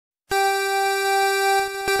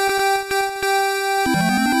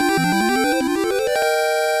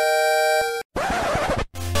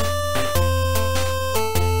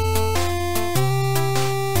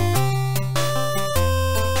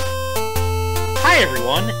Hey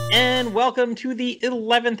everyone, and welcome to the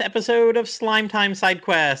 11th episode of Slime Time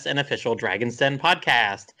Sidequest, an official Dragon's Den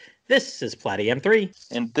podcast. This is Plattym3.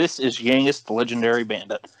 And this is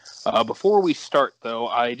YangustheLegendaryBandit. Before we start, though,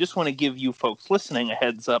 I just want to give you folks listening a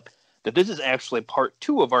heads up that this is actually part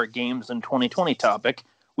 2 of our Games in 2020 topic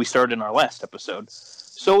we started in our last episode.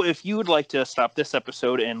 So if you would like to stop this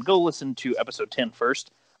episode and go listen to episode 10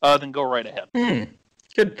 first, then go right ahead.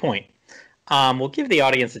 Good point. We'll give the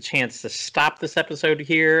audience a chance to stop this episode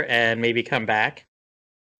here and maybe come back.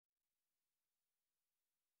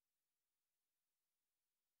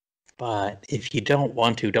 But if you don't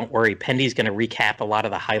want to, don't worry. Pendy's going to recap a lot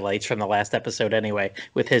of the highlights from the last episode anyway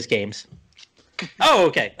with his games. Oh,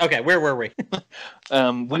 okay. Okay, where were we?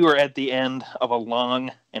 We were at the end of a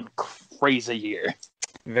long and crazy year.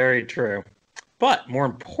 Very true. But more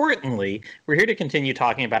importantly, we're here to continue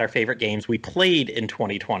talking about our favorite games we played in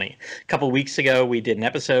 2020. A couple weeks ago, we did an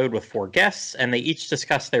episode with 4 guests, and they each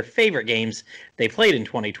discussed their favorite games they played in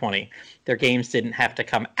 2020. Their games didn't have to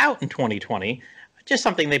come out in 2020, just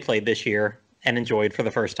something they played this year and enjoyed for the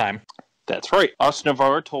first time. That's right.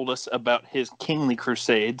 AustNerevar told us about his kingly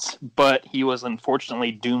crusades, but he was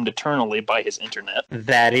unfortunately doomed eternally by his internet.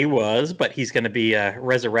 That he was, but he's going to be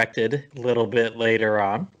resurrected a little bit later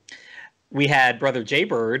on. We had Brother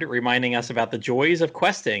Jaybird reminding us about the joys of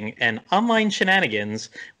questing and online shenanigans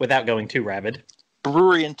without going too rabid.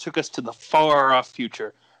 Brurian took us to the far-off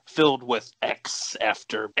future, filled with X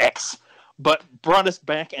after X, but brought us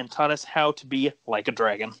back and taught us how to be like a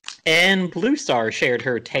dragon. And Blue Star shared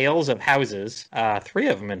her tales of houses, 3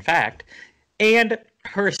 of them in fact, and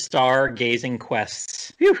her star-gazing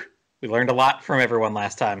quests. Phew! We learned a lot from everyone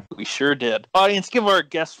last time. We sure did. Audience, give our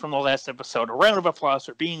guests from the last episode a round of applause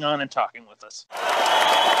for being on and talking with us.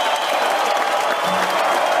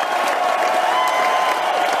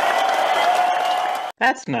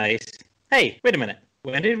 That's nice. Hey, wait a minute.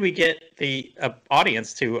 When did we get the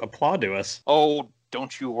audience to applaud to us? Oh,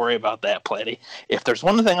 don't you worry about that, Platty. If there's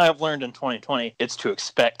one thing I've learned in 2020, it's to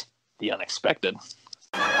expect the unexpected.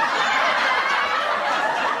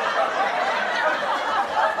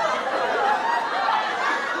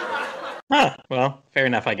 Huh, well, fair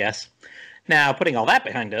enough, I guess. Now, putting all that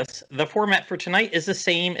behind us, the format for tonight is the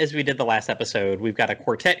same as we did the last episode. We've got a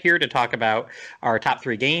quartet here to talk about our top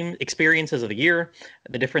 3 game experiences of the year.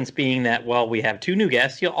 The difference being that, well, we have 2 new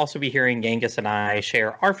guests. You'll also be hearing Yangus and I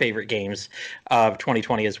share our favorite games of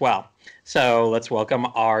 2020 as well. So let's welcome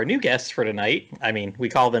our new guests for tonight. I mean, we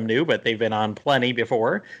call them new, but they've been on plenty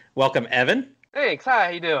before. Welcome, Evan. Thanks. Hi,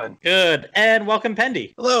 how you doing? Good. And welcome,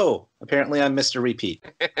 Pendy. Hello. Apparently I'm Mr. Repeat.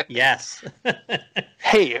 Yes.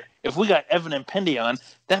 Hey, if we got Evan and Pendy on,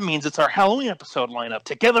 that means it's our Halloween episode lineup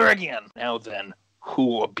together again. Now then, who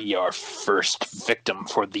will be our first victim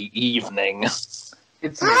for the evening? It's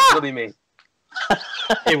me. It'll be me.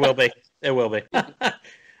 It will be. It will be. All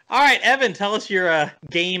right, Evan, tell us your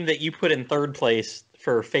game that you put in 3rd place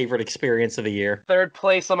for favorite experience of the year. 3rd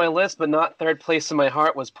place on my list, but not 3rd place in my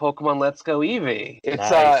heart, was Pokemon Let's Go Eevee.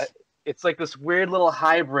 It's like this weird little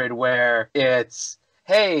hybrid where it's,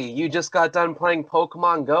 hey, you just got done playing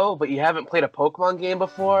Pokemon Go, but you haven't played a Pokemon game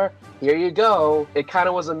before? Here you go. It kind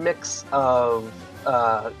of was a mix of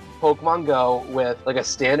Pokemon Go with like a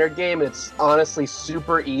standard game. It's honestly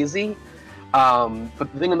super easy.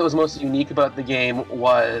 But the thing that was most unique about the game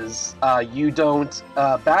was you don't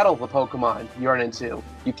battle the Pokemon you run into.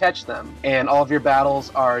 You catch them. And all of your battles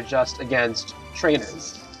are just against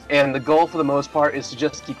trainers. And the goal for the most part is to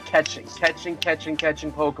just keep catching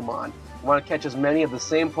Pokemon. You want to catch as many of the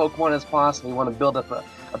same Pokemon as possible. You want to build up a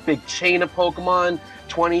big chain of Pokemon,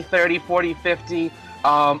 20, 30, 40, 50.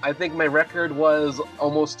 I think my record was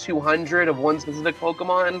almost 200 of one specific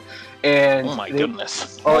Pokemon, and oh my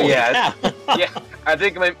goodness! Oh yeah, yeah. I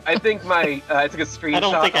took a screenshot. I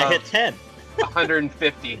don't think I hit 10.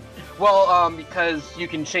 150. Well, because you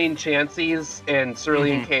can chain Chanseys and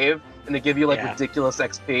Cerulean Cave, and they give you ridiculous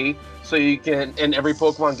XP. So you can, and every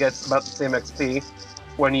Pokemon gets about the same XP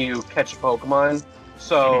when you catch a Pokemon.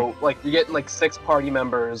 So you're getting 6 party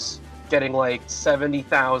members getting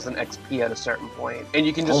 70,000 XP at a certain point, and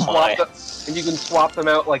you can just swap them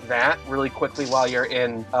out like that really quickly while you're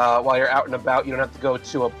out and about. You don't have to go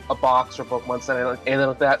to a box or Pokemon Center anything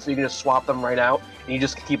like that, so you can just swap them right out, and you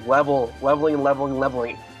just keep leveling. As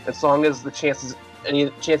long as any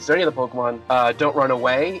of the Pokemon don't run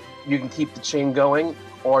away, you can keep the chain going,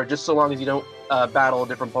 or just so long as you don't battle a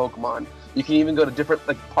different Pokemon. You can even go to different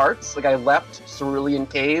parts. I left Cerulean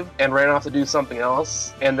Cave and ran off to do something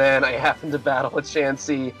else, and then I happened to battle a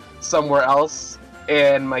Chansey somewhere else,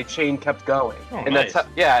 and my chain kept going. Oh, and nice. that's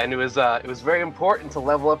and it was very important to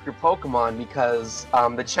level up your Pokemon because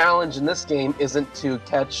the challenge in this game isn't to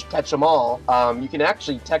catch them all. You can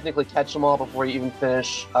actually technically catch them all before you even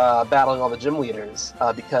finish battling all the gym leaders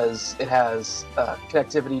because it has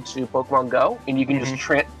connectivity to Pokemon Go, and you can just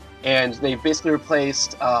and they've basically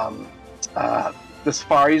replaced the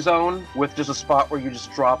Safari Zone with just a spot where you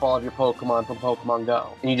just drop all of your Pokemon from Pokemon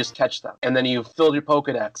Go, and you just catch them. And then you fill your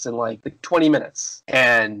Pokedex in like 20 minutes.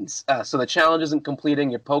 And so the challenge isn't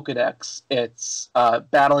completing your Pokedex, it's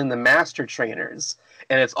battling the Master Trainers.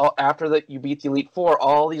 And it's all after that you beat the Elite Four,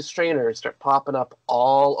 all these trainers start popping up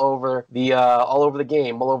all over the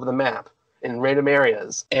game, all over the map, in random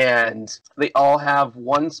areas, and they all have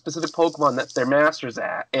one specific Pokemon that they're masters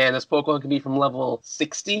at, and this Pokemon can be from level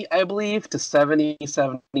 60, I believe, to 70,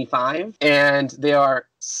 75, and they are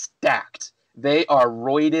stacked. They are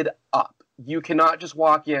roided up. You cannot just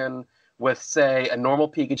walk in with, say, a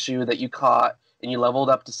normal Pikachu that you caught and you leveled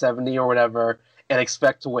up to 70 or whatever and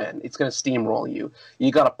expect to win. It's going to steamroll you.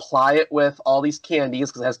 You got to ply it with all these candies,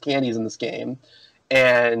 because it has candies in this game,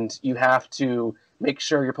 and you have to make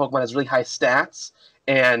sure your Pokemon has really high stats,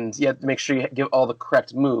 and you have to make sure you give all the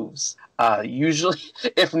correct moves. Usually,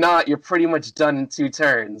 if not, you're pretty much done in 2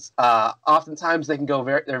 turns. Oftentimes, they can go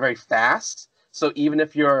they're very fast, so even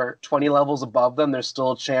if you're 20 levels above them, there's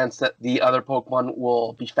still a chance that the other Pokemon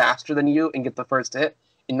will be faster than you and get the first hit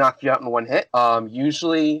and knock you out in one hit.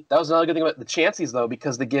 Usually, that was another good thing about the Chanseys, though,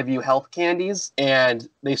 because they give you health candies, and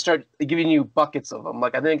they start giving you buckets of them.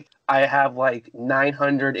 Like, I think I have, like,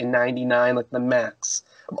 999, like, the max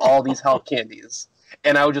of all these health candies.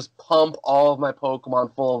 And I would just pump all of my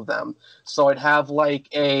Pokemon full of them. So I'd have, like,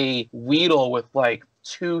 a Weedle with, like,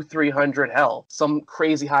 200-300 health, some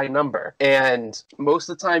crazy high number. And most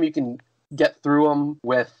of the time you can get through them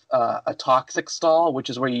with a Toxic Stall, which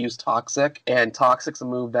is where you use Toxic, and Toxic's a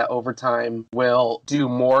move that over time will do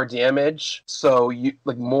more damage. So you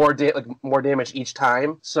more damage each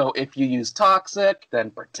time. So if you use Toxic, then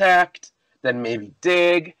Protect, then maybe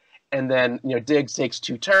Dig, and then Dig takes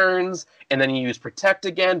 2 turns, and then you use Protect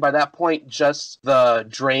again. By that point, just the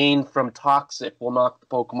drain from Toxic will knock the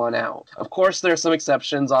Pokemon out. Of course, there are some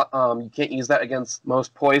exceptions. You can't use that against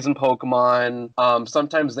most poison Pokemon.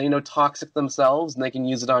 Sometimes they know Toxic themselves, and they can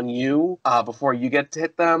use it on you before you get to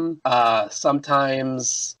hit them.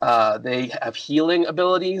 Sometimes they have healing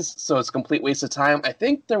abilities, so it's a complete waste of time. I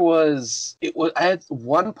think I had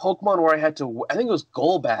one Pokemon where I had to, I think it was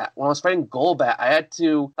Golbat. When I was fighting Golbat, I had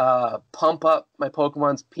to pump up my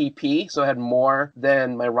Pokemon's PP, so I had more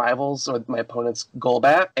than my rivals or my opponent's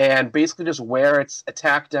Golbat, and basically just wear its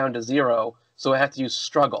attack down to 0, so I had to use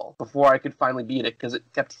Struggle before I could finally beat it, because it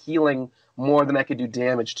kept healing more than I could do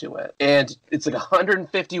damage to it. And it's like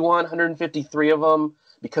 151, 153 of them,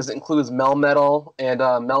 because it includes Melmetal and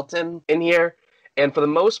Melton in here. And for the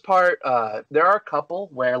most part, there are a couple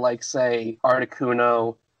where, like, say,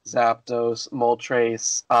 Articuno, Zapdos,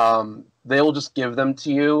 Moltres, they'll just give them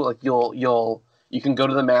to you. Like, you can go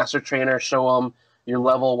to the Master Trainer, show them your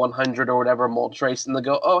level 100 or whatever Moltres, and they'll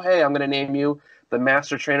go, oh, hey, I'm going to name you the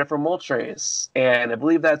Master Trainer for Moltres. And I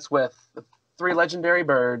believe that's with the 3 legendary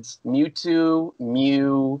birds, Mewtwo,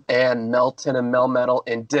 Mew, and Melton and Melmetal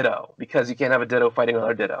and Ditto, because you can't have a Ditto fighting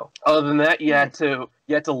another Ditto. Other than that, you had to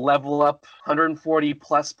level up 140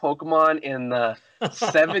 plus Pokemon in the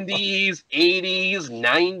 70s, 80s,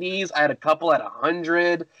 90s. I had a couple at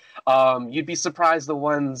 100. You'd be surprised the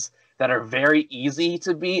ones that are very easy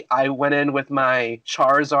to beat. I went in with my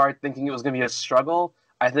Charizard thinking it was going to be a struggle.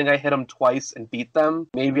 I think I hit them twice and beat them.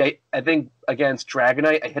 Maybe I think against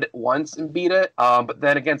Dragonite, I hit it once and beat it. But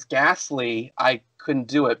then against Ghastly, I couldn't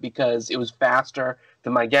do it because it was faster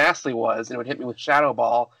than my Ghastly was, and it would hit me with Shadow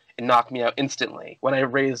Ball and knock me out instantly. When I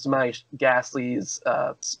raised my Ghastly's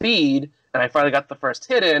speed, and I finally got the first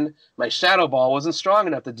hit in, my Shadow Ball wasn't strong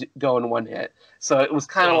enough to go in one hit. So it was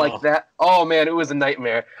kind of like that. Oh, man, it was a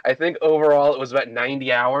nightmare. I think overall it was about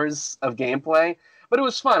 90 hours of gameplay. But it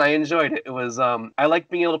was fun. I enjoyed it. It was I like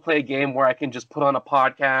being able to play a game where I can just put on a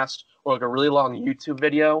podcast or like a really long YouTube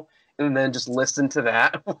video and then just listen to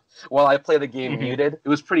that while I play the game muted. It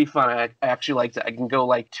was pretty fun. I actually liked it. I can go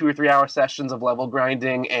like 2 or 3 hour sessions of level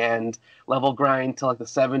grinding and level grind to like the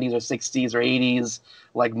 70s or 60s or 80s,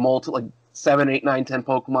 like 7, 8, 9, 10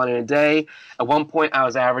 Pokemon in a day. At one point, I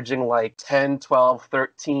was averaging like 10, 12,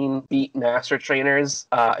 13 beat Master Trainers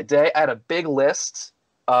a day. I had a big list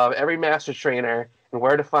of every Master Trainer, and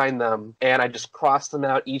where to find them, and I just crossed them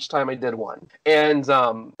out each time I did one. And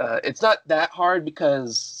it's not that hard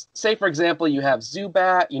because, say for example, you have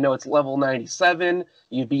Zubat, you know it's level 97,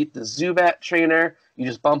 you beat the Zubat trainer, you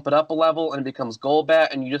just bump it up a level and it becomes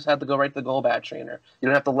Golbat, and you just have to go right to the Golbat trainer. You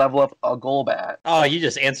don't have to level up a Golbat. Oh, you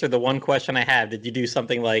just answered the one question I had. Did you do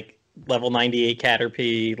something like level 98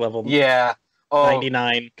 Caterpie, level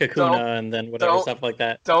 99 Kakuna, and then whatever stuff like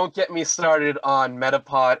that? Don't get me started on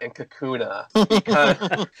Metapod and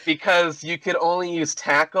Kakuna, because you could only use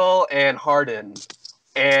Tackle and Harden.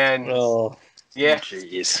 And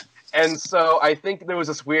jeez. And so I think there was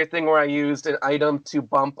this weird thing where I used an item to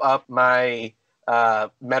bump up my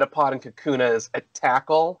Metapod and Kakuna's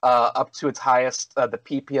tackle up to its highest, the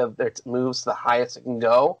PP of their moves, the highest it can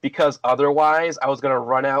go, because otherwise I was going to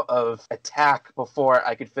run out of attack before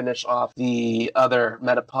I could finish off the other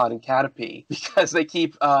Metapod and Caterpie, because they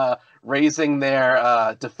keep raising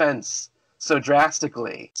their defense so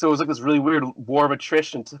drastically. So it was like this really weird war of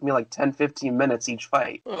attrition. It took me like 10-15 minutes each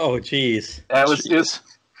fight. Oh, jeez.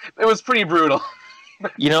 It was pretty brutal.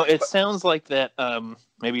 You know, it sounds like that,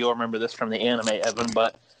 maybe you'll remember this from the anime, Evan,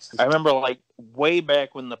 but I remember, like, way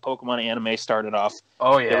back when the Pokemon anime started off,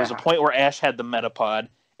 there was a point where Ash had the Metapod,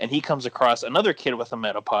 and he comes across another kid with a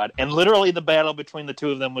Metapod, and literally the battle between the two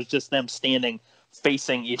of them was just them standing,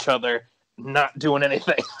 facing each other, not doing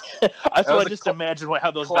anything. I thought just imagine how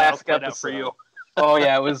those battles played out for you. Oh,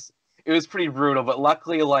 yeah, it was pretty brutal, but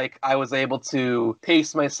luckily, like, I was able to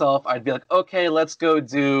pace myself. I'd be like, okay, let's go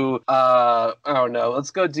do, I don't know, let's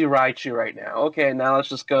go do Raichu right now. Okay, now let's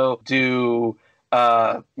just go do,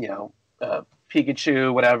 Pikachu,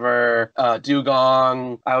 whatever,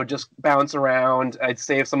 Dugong. I would just bounce around. I'd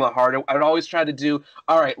save some of the harder. I'd always try to do,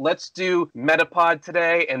 all right, let's do Metapod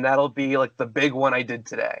today, and that'll be, like, the big one I did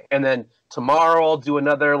today. And then tomorrow I'll do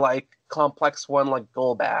another, like, complex one like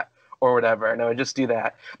Golbat or whatever, and I would just do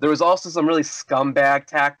that. There was also some really scumbag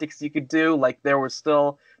tactics you could do, like there were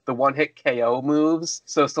still the one-hit KO moves,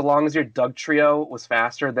 so long as your Dugtrio was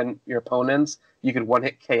faster than your opponents, you could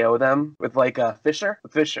one-hit KO them with like a Fisher.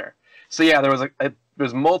 So yeah,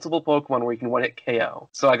 there's multiple Pokemon where you can one-hit KO.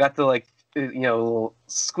 So I got to like, little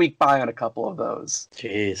squeak by on a couple of those.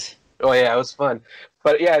 Jeez. Oh yeah, it was fun.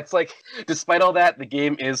 But yeah, it's like, despite all that, the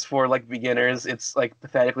game is for like beginners. It's like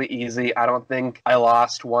pathetically easy. I don't think I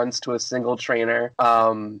lost once to a single trainer.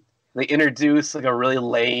 They introduce like a really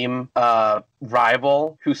lame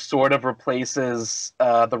rival who sort of replaces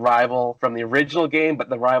the rival from the original game, but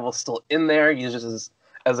the rival's still in there. He's just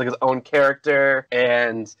as like his own character,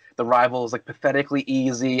 and the rival is like pathetically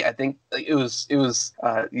easy. I think it's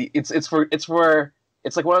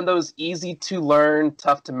like one of those easy to learn,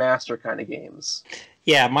 tough to master kind of games.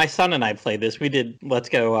 Yeah, my son and I played this. We did Let's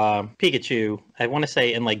Go Pikachu, I want to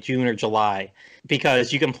say in like June or July,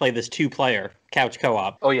 because you can play this 2-player couch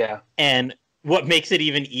co-op. Oh, yeah. And what makes it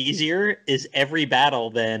even easier is every battle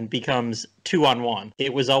then becomes 2-on-1.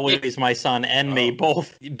 It was always my son and me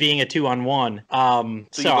both being a 2-on-1.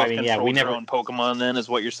 So I mean, yeah, we never own Pokemon then, is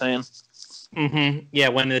what you're saying? Mm-hmm. Yeah,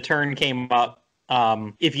 when the turn came up,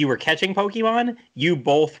 if you were catching Pokemon, you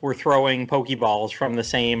both were throwing Pokeballs from the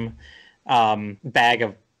same bag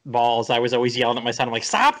of balls. I was always yelling at my son, I'm like,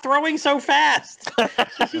 stop throwing so fast.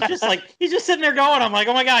 he's just sitting there going, I'm like,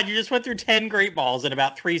 oh my god, you just went through 10 great balls in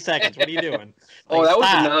about 3 seconds. What are you doing? Like, that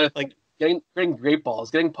was another thing. Getting great balls,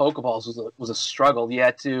 getting Pokeballs was a struggle. You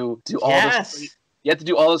had to do all this. You had to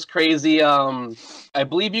do all this crazy. I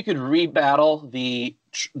believe you could rebattle the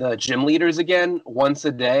gym leaders again once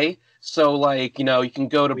a day. So like, you can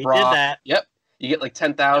go to we Brock. Did that. Yep. You get like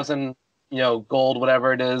 10,000, gold,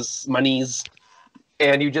 whatever it is, monies.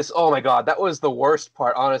 And you just, oh my god, that was the worst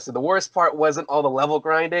part, honestly. The worst part wasn't all the level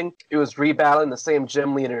grinding. It was rebattling the same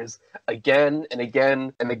gym leaders again and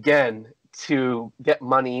again and again to get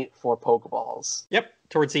money for Pokeballs. Yep.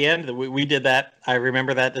 Towards the end, we did that. I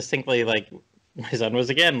remember that distinctly. Like, my son was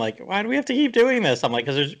again like, why do we have to keep doing this? I'm like,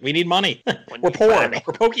 because we need money. We're poor.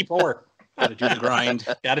 We're Poke poor. Gotta do the grind.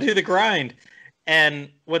 Gotta do the grind. And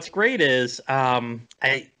what's great is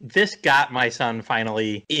this got my son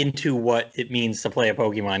finally into what it means to play a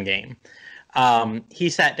Pokemon game. He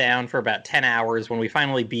sat down for about 10 hours when we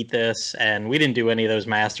finally beat this, and we didn't do any of those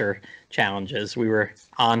master challenges. We were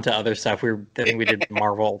on to other stuff. I think we did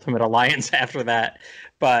Marvel Ultimate Alliance after that.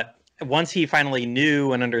 But once he finally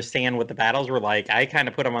knew and understand what the battles were like, I kind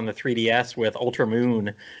of put him on the 3DS with Ultra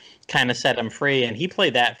Moon, kind of set him free, and he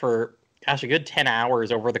played that for, gosh, a good 10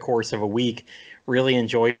 hours over the course of a week. Really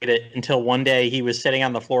enjoyed it until one day he was sitting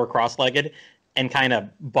on the floor cross-legged, and kind of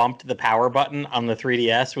bumped the power button on the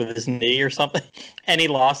 3DS with his knee or something, and he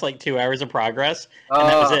lost like 2 hours of progress, and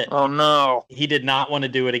that was it. Oh no. He did not want to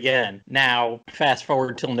do it again. Now, fast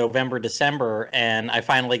forward till November, December, and I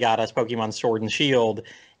finally got us Pokemon Sword and Shield,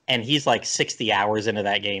 and he's like 60 hours into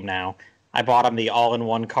that game now. I bought him the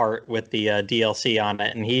all-in-one cart with the DLC on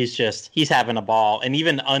it, and he's having a ball. And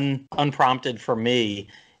even unprompted for me,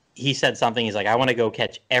 he said something. He's like, I want to go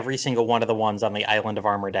catch every single one of the ones on the Island of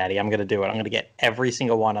Armor, Daddy. I'm going to do it. I'm going to get every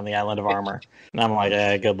single one on the Island of Armor. And I'm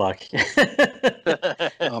like, good luck.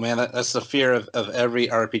 Oh, man, that's the fear of every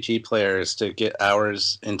RPG player is to get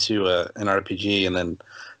hours into an RPG and then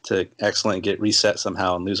to accidentally get reset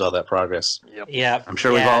somehow and lose all that progress. Yep. Yeah. I'm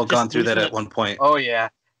sure we've all gone through that at one point. Oh, yeah.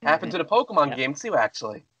 Happened to the Pokemon game, too,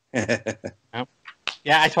 actually.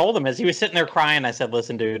 Yeah, I told him as he was sitting there crying, I said,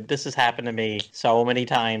 listen, dude, this has happened to me so many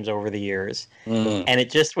times over the years. And it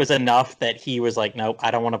just was enough that he was like, nope, I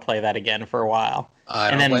don't want to play that again for a while. I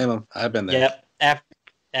don't blame him. I've been there. Yep.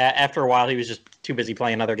 After a while, he was just too busy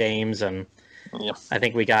playing other games. And I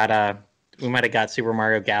think we might have got Super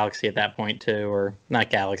Mario Galaxy at that point, too. Or not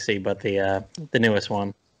Galaxy, but the newest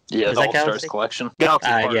one. Yeah, the All-Stars collection. Galaxy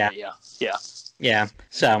Party, yeah.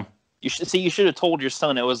 So... You should have told your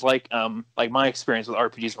son. It was like my experience with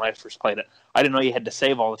RPGs when I first played it. I didn't know you had to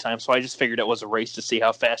save all the time, so I just figured it was a race to see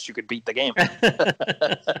how fast you could beat the game.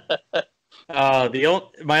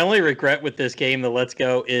 My only regret with this game, the Let's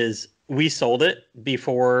Go, is we sold it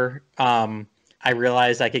before I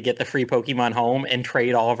realized I could get the free Pokemon home and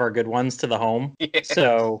trade all of our good ones to the home. Yeah.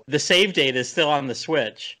 So the save data is still on the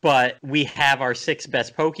Switch, but we have our 6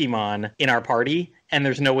 best Pokemon in our party, and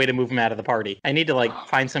there's no way to move them out of the party. I need to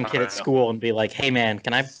find some kid at school and be like, hey man,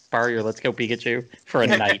 can I borrow your Let's Go Pikachu for a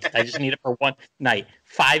night? I just need it for one night.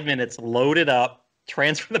 5 minutes, load it up,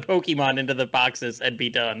 transfer the Pokemon into the boxes, and be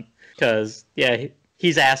done. Because,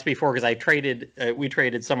 he's asked before, because we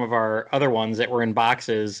traded some of our other ones that were in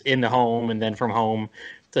boxes into home, and then from home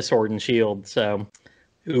to Sword and Shield. So,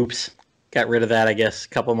 oops, got rid of that, I guess, a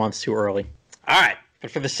couple months too early. All right. But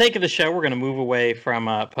for the sake of the show, we're going to move away from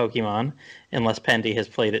Pokemon, unless Pendy has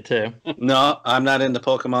played it too. No, I'm not into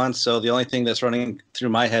Pokemon, so the only thing that's running through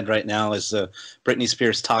my head right now is Britney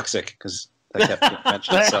Spears' Toxic, because I kept getting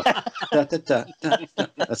mentioned.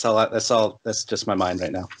 So that's just my mind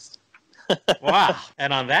right now. Wow.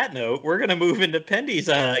 And on that note, we're going to move into Pendy's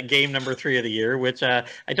game number 3 of the year, which I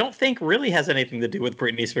don't think really has anything to do with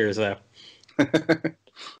Britney Spears, though.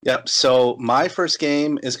 Yep. So my first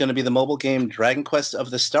game is going to be the mobile game Dragon Quest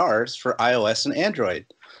of the Stars for iOS and Android.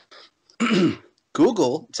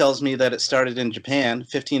 Google tells me that it started in Japan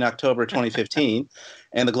 15 October 2015,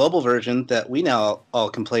 and the global version that we now all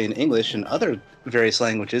can play in English and other various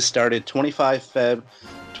languages started 25 Feb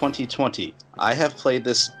 2020. I have played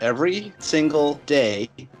this every single day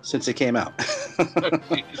since it came out.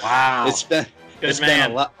 Wow. It's been a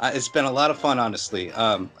lot. It's been a lot of fun, honestly.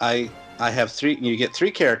 I have 3. You get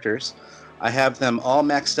 3 characters. I have them all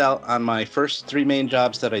maxed out on my first 3 main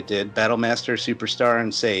jobs that I did: Battlemaster, Superstar,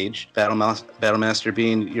 and Sage. Battlemaster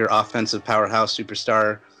being your offensive powerhouse,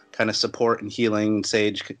 Superstar kind of support and healing,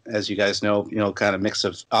 Sage, as you guys know, kind of mix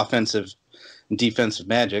of offensive and defensive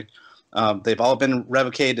magic. They've all been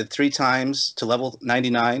revocated 3 times to level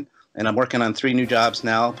 99, and I'm working on 3 new jobs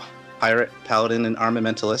now: Pirate, Paladin, and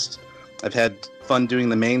Armamentalist. I've had fun doing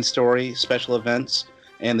the main story, special events,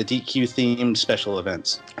 and the DQ-themed special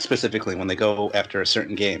events, specifically when they go after a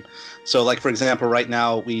certain game. So, for example, right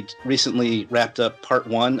now, we recently wrapped up Part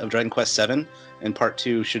 1 of Dragon Quest VII, and Part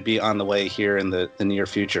 2 should be on the way here in the near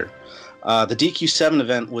future. The DQ7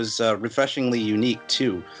 event was refreshingly unique,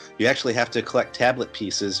 too. You actually have to collect tablet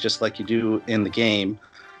pieces, just like you do in the game,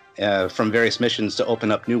 from various missions to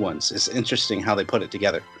open up new ones. It's interesting how they put it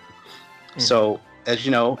together. Mm-hmm. So, as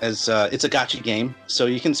you know, it's a gacha game, so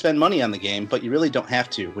you can spend money on the game, but you really don't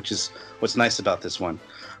have to, which is what's nice about this one.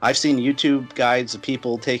 I've seen YouTube guides of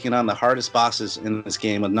people taking on the hardest bosses in this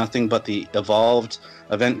game with nothing but the evolved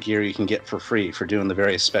event gear you can get for free for doing the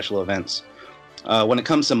various special events. When it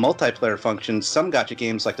comes to multiplayer functions, some gacha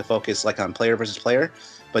games like to focus on player versus player,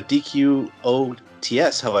 but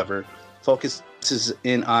DQOTS, however, focuses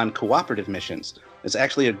in on cooperative missions. It's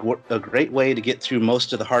actually a great way to get through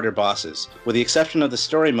most of the harder bosses. With the exception of the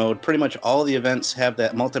story mode, pretty much all the events have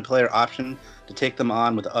that multiplayer option to take them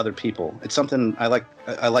on with other people. It's something I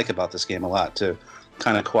like about this game a lot, to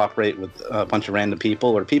kind of cooperate with a bunch of random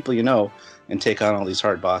people or people and take on all these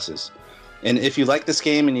hard bosses. And if you like this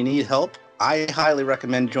game and you need help, I highly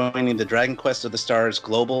recommend joining the Dragon Quest of the Stars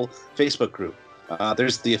global Facebook group.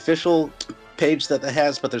 There's the official page that it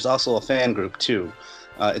has, but there's also a fan group too.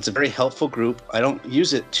 It's a very helpful group. I don't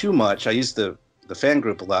use it too much. I use the the fan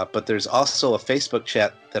group a lot, but there's also a Facebook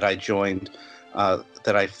chat that I joined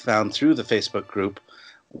that I found through the Facebook group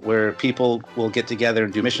where people will get together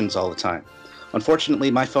and do missions all the time.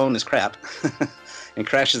 Unfortunately, my phone is crap and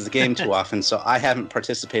crashes the game too often, so I haven't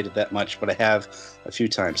participated that much, but I have a few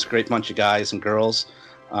times. Great bunch of guys and girls.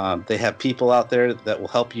 They have people out there that will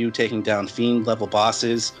help you taking down fiend-level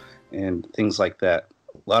bosses and things like that.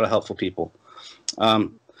 A lot of helpful people.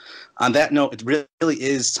 On that note, it really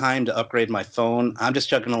is time to upgrade my phone. I'm just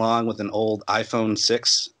chugging along with an old iPhone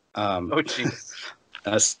 6. Oh, jeez.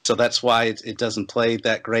 So that's why it doesn't play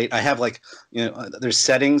that great. I have there's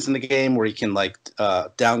settings in the game where you can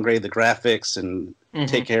downgrade the graphics and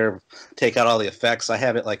take out all the effects. I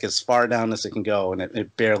have it as far down as it can go, and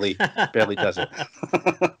it barely does it.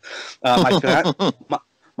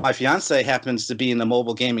 My fiance happens to be in the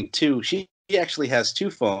mobile gaming too. She actually has two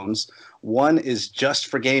phones. One is just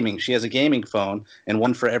for gaming. She has a gaming phone, and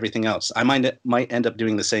one for everything else. I might end up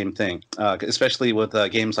doing the same thing, especially with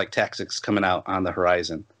games like Tactics coming out on the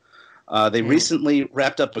horizon. They recently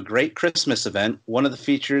wrapped up a great Christmas event. One of the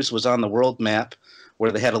features was on the world map,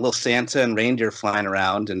 where they had a little Santa and reindeer flying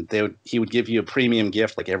around, and he would give you a premium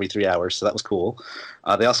gift every 3 hours, so that was cool.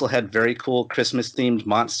 They also had very cool Christmas-themed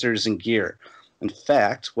monsters and gear. In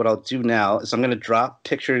fact, what I'll do now is I'm going to drop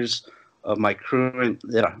pictures of my current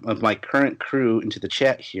crew into the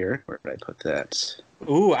chat here. Where did I put that?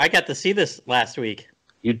 Ooh, I got to see this last week.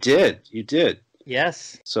 You did.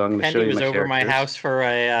 Yes. So I'm going to show Pendy you was my over my characters. house for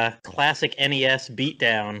a classic NES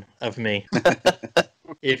beatdown of me.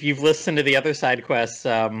 If you've listened to the other side quests,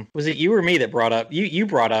 was it you or me that brought up you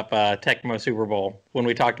brought up Tecmo Super Bowl when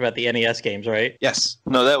we talked about the NES games, right? Yes.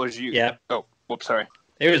 No, that was you. Yeah. Oh, whoops, sorry.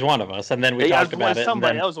 It was one of us, and then we talked about it.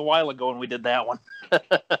 That was a while ago when we did that one.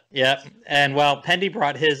 Yeah, and Pendy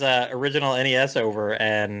brought his original NES over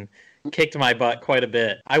and kicked my butt quite a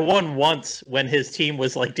bit. I won once when his team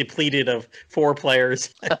was depleted of 4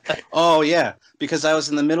 players. Oh, yeah, because I was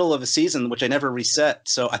in the middle of a season, which I never reset.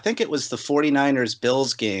 So I think it was the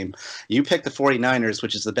 49ers-Bills game. You picked the 49ers,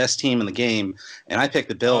 which is the best team in the game, and I picked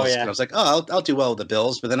the Bills. Oh, yeah. And I was like, I'll do well with the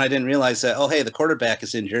Bills. But then I didn't realize that, hey, the quarterback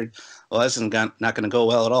is injured. Well, that's not going to go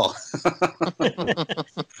well at all.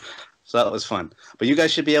 So that was fun. But you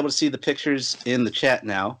guys should be able to see the pictures in the chat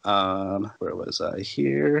now. Where was I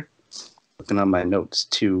here? Looking on my notes,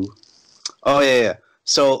 too. Oh, yeah.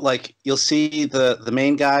 So, you'll see the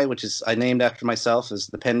main guy, which is I named after myself, is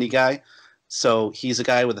the Pendy guy. So he's a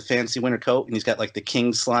guy with a fancy winter coat, and he's got, the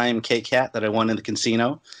King Slime cake hat that I won in the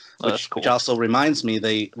casino. That's cool. Which also reminds me,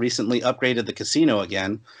 they recently upgraded the casino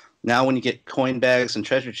again. Now when you get coin bags and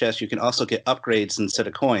treasure chests, you can also get upgrades instead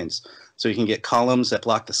of coins. So you can get columns that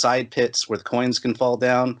block the side pits where the coins can fall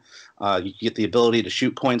down. You get the ability to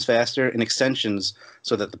shoot coins faster, and extensions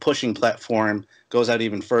so that the pushing platform goes out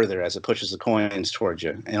even further as it pushes the coins towards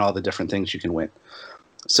you, and all the different things you can win.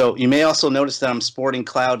 So you may also notice that I'm sporting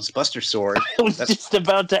Cloud's Buster Sword. I was just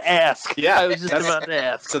about to ask. Yeah, I was just about to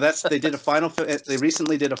ask. So they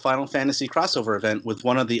recently did a Final Fantasy crossover event with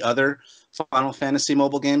one of the other Final Fantasy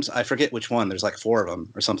mobile games. I forget which one. There's 4 of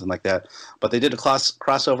them or something like that. But they did a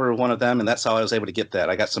crossover with one of them, and that's how I was able to get that.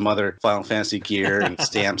 I got some other Final Fantasy gear and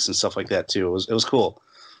stamps and stuff like that too. It was cool.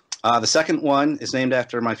 The second one is named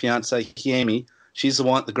after my fiance Kiemi. She's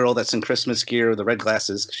the girl that's in Christmas gear with the red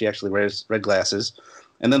glasses. She actually wears red glasses.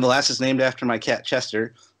 And then the last is named after my cat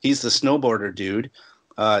Chester. He's the snowboarder dude.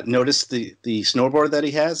 Notice the snowboard that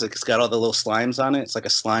he has. It's got all the little slimes on it. It's like a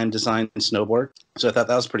slime designed snowboard. So I thought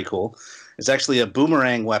that was pretty cool. It's actually a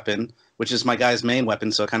boomerang weapon, which is my guy's main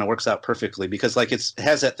weapon. So it kind of works out perfectly because it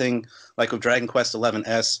has that thing like with Dragon Quest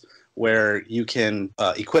XI where you can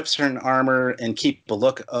equip certain armor and keep a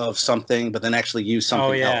look of something, but then actually use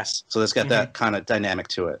something else. So it's got that kind of dynamic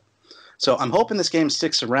to it. So I'm hoping this game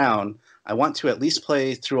sticks around. I want to at least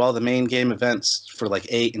play through all the main game events for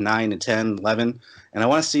 8 and 9 and 10, 11. And I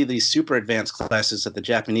want to see these super advanced classes that the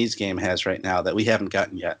Japanese game has right now that we haven't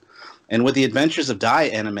gotten yet. And with the Adventures of Dai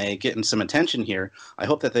anime getting some attention here, I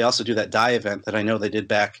hope that they also do that Dai event that I know they did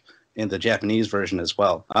back in the Japanese version as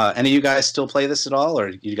well. Any of you guys still play this at all, or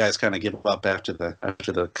you guys kind of give up after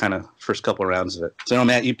the kind of first couple of rounds of it? So, no,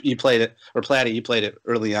 Matt, you played it, or Platty, you played it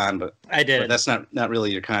early on, but I did. But that's not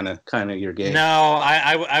really your kind of your game. No,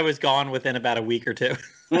 I was gone within about a week or two.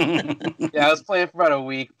 Yeah, I was playing for about a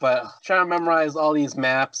week, but trying to memorize all these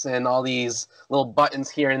maps and all these little buttons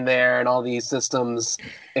here and there and all these systems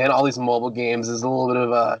and all these mobile games is a little bit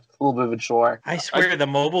of a chore. I swear the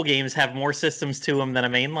mobile games have more systems to them than a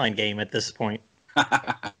mainline game at this point.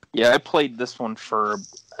 Yeah, I played this one for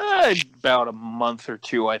About a month or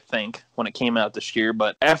two, I think, when it came out this year.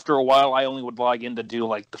 But after a while, I only would log in to do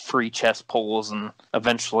like the free chess polls and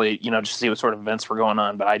eventually, just see what sort of events were going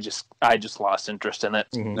on. But I just lost interest in it.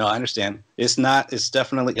 Mm-hmm. No, I understand. It's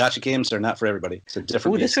definitely, gacha games are not for everybody. It's a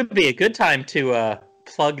different. This would be a good time to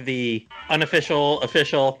plug the unofficial,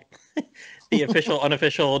 the official,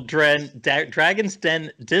 unofficial Dragon's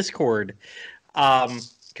Den Discord.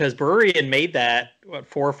 Because Brurian made that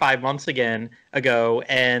 4 or 5 months ago,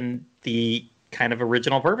 and the kind of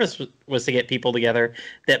original purpose was to get people together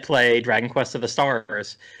that play Dragon Quest of the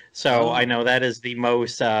Stars. So I know that is the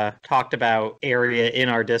most talked about area in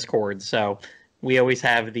our Discord. So we always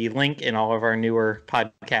have the link in all of our newer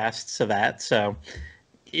podcasts to that. So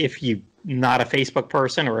if you're not a Facebook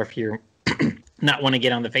person, or if you're not want to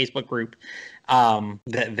get on the Facebook group,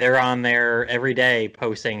 they're on there every day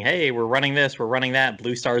posting, hey, we're running this, we're running that.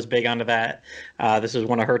 Blue Star's big onto that. This is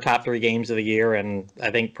one of her top 3 games of the year, and I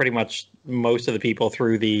think pretty much most of the people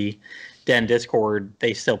through the Den Discord,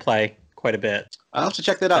 they still play quite a bit. I'll have to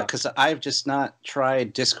check that out, because I've just not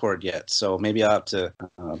tried Discord yet, so maybe I'll have to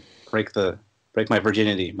break my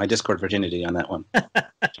virginity, my Discord virginity on that one.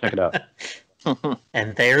 Check it out.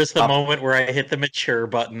 And there's the moment where I hit the mature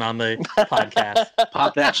button on the podcast.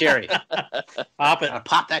 Pop that cherry. Pop it.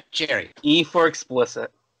 Pop that cherry. E for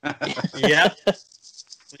explicit. Yep.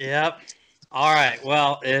 All right.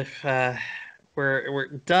 Well, if we're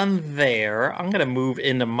done there, I'm gonna move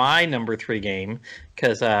into my number 3 game,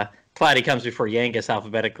 because Platty comes before Yangus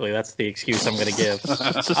alphabetically. That's the excuse I'm gonna give.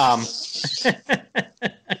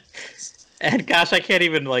 And gosh, I can't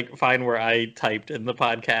even find where I typed in the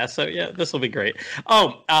podcast. So yeah, this will be great.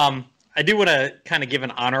 I do want to kind of give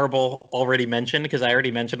an honorable already mentioned, because I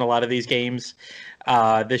already mentioned a lot of these games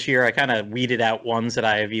this year. I kind of weeded out ones that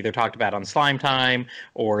I have either talked about on Slime Time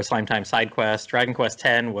or Slime Time Sidequest. Dragon Quest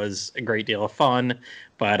X was a great deal of fun,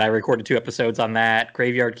 but I recorded 2 episodes on that.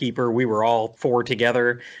 Graveyard Keeper, we were all 4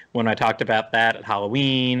 together when I talked about that at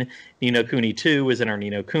Halloween. Ni no Kuni 2 was in our Ni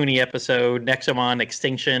no Kuni episode. Nexomon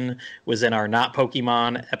Extinction was in our Not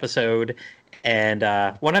Pokemon episode. And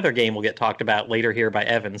one other game will get talked about later here by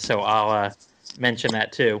Evan, so I'll mention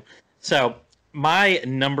that too. So my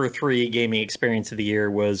number 3 gaming experience of the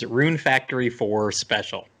year was Rune Factory 4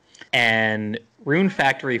 Special. And Rune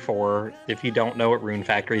Factory 4, if you don't know what Rune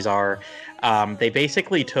Factories are, they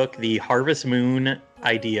basically took the Harvest Moon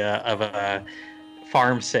idea of a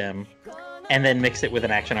farm sim and then mixed it with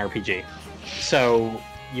an action RPG. So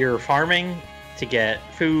you're farming to get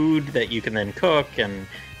food that you can then cook and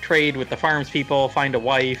trade with the farms people, find a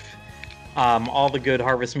wife, all the good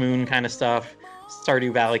Harvest Moon kind of stuff,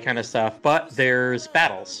 Stardew Valley kind of stuff. But there's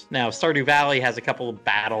battles. Now, Stardew Valley has a couple of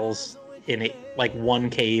battles in it, like one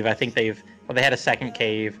cave. I think they had a second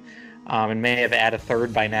cave, and may have added a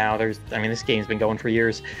third by now. This game's been going for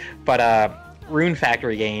years. But Rune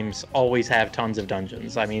Factory games always have tons of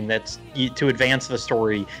dungeons. To advance the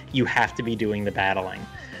story, you have to be doing the battling.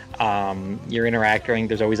 You're interacting.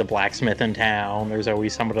 There's always a blacksmith in town. There's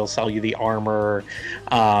always somebody who'll sell you the armor.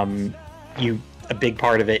 A big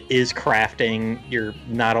part of it is crafting. You're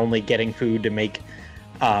not only getting food to make,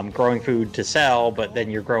 growing food to sell, but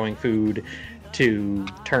then you're growing food to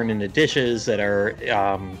turn into dishes that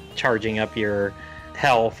are charging up your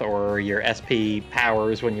health or your SP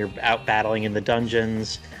powers when you're out battling in the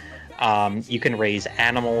dungeons. You can raise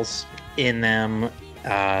animals in them.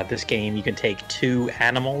 This game, you can take 2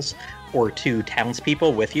 animals or 2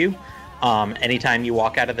 townspeople with you anytime you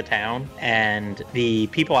walk out of the town. And the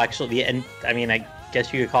people actually, and I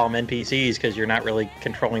guess you could call them NPCs because you're not really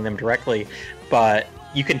controlling them directly, but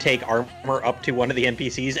you can take armor up to one of the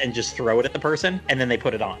NPCs and just throw it at the person, and then they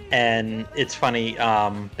put it on. And it's funny,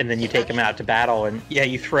 and then you take them out to battle, and yeah,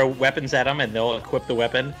 you throw weapons at them, and they'll equip the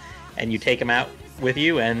weapon, and you take them out with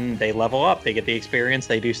you, and they level up. They get the experience.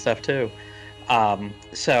 They do stuff too.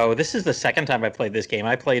 So this is the second time I played this game.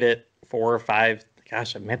 I played it 4 or 5,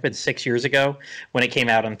 gosh, it might have been 6 years ago when it came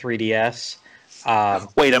out on 3DS.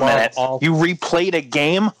 Wait a minute. You replayed a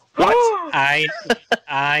game? What?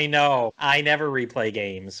 I know. I never replay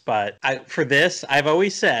games, but for this, I've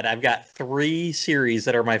always said I've got 3 series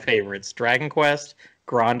that are my favorites: Dragon Quest,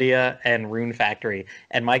 Grandia, and Rune Factory.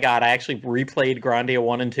 And my God, I actually replayed Grandia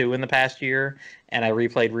 1 and 2 in the past year, and I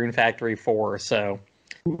replayed Rune Factory 4. So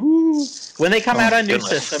when they come out on new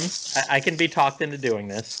systems, I can be talked into doing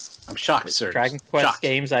this. I'm shocked, sir. Dragon Quest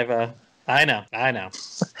games, I know.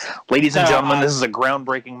 Ladies and gentlemen, this is a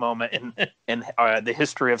groundbreaking moment in the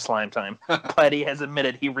history of Slime Time. Platty has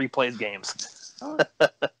admitted he replays games.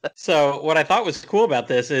 So what I thought was cool about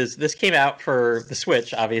this is this came out for the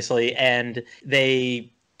Switch, obviously, and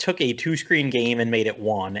they took a 2-screen game and made it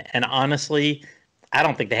one. And honestly, I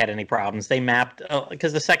don't think they had any problems. They mapped,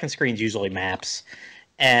 because the second screen's usually maps,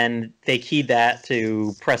 and they keyed that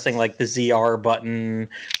to pressing like the ZR button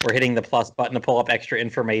or hitting the plus button to pull up extra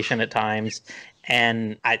information at times,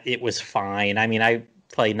 and it was fine. I mean, I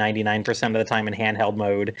play 99% of the time in handheld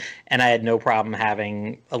mode, and I had no problem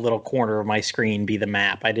having a little corner of my screen be the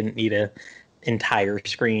map. I didn't need a entire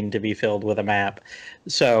screen to be filled with a map.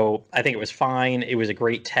 So I think it was fine. It was a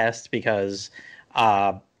great test because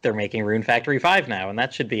they're making Rune Factory 5 now, and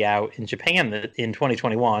that should be out in Japan in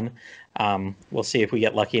 2021. We'll see if we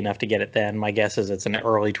get lucky enough to get it then. My guess is it's an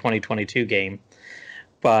early 2022 game.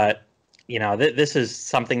 But, you know, this is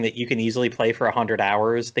something that you can easily play for 100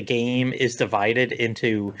 hours. The game is divided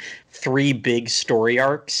into 3 big story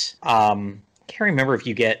arcs. Can't remember if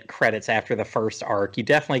you get credits after the first arc. You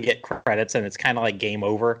definitely get credits, and it's kind of like game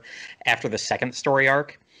over after the second story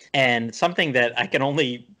arc. And something that I can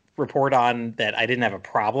only report on that I didn't have a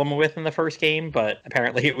problem with in the first game, but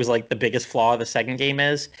apparently it was like the biggest flaw of the second game,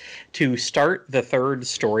 is to start the third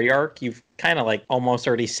story arc, you've kind of like almost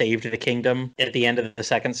already saved the kingdom at the end of the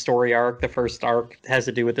second story arc. The first arc has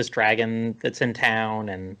to do with this dragon that's in town,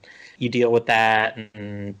 and you deal with that,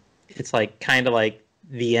 and it's like kind of like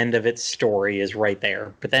the end of its story is right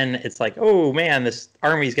there. But then it's like, oh man, this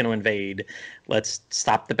army's going to invade. Let's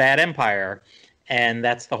stop the bad empire. And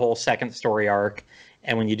that's the whole second story arc.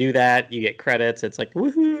 And when you do that, you get credits. It's like,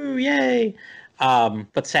 woohoo, yay.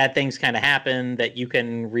 But sad things kind of happen that you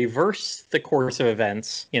can reverse the course of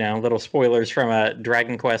events. You know, little spoilers from a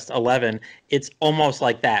Dragon Quest 11. It's almost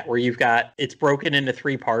like that, where it's broken into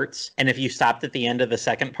 3 parts. And if you stopped at the end of the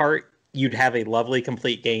second part, you'd have a lovely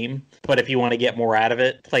complete game. But if you want to get more out of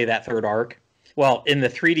it, play that third arc. Well, in the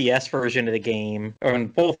 3DS version of the game, or in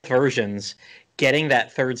both versions, getting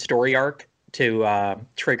that third story arc to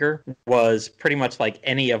trigger was pretty much like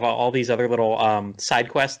any of all these other little side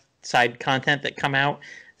content that come out.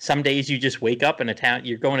 Some days you just wake up in a town,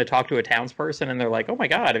 you're going to talk to a townsperson, and they're like, oh my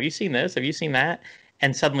god, have you seen this? Have you seen that?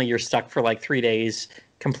 And suddenly you're stuck for like 3 days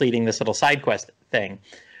completing this little side quest thing.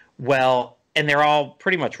 Well, and they're all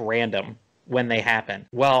pretty much random when they happen.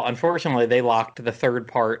 Well, unfortunately, they locked the third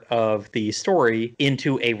part of the story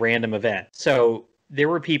into a random event. So there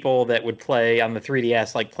were people that would play on the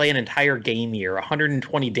 3DS, like play an entire game year,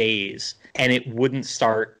 120 days, and it wouldn't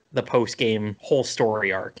start the post-game whole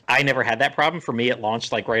story arc. I never had that problem. For me, it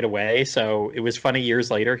launched like right away. So it was funny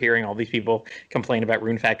years later hearing all these people complain about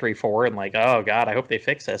Rune Factory 4 and like, oh God, I hope they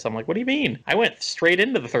fix this. I'm like, what do you mean? I went straight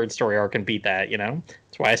into the third story arc and beat that, you know?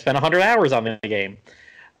 That's why I spent 100 hours on the game.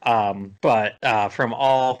 But from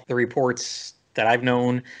all the reports that I've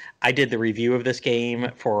known, I did the review of this game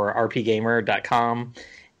for rpgamer.com,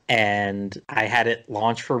 and I had it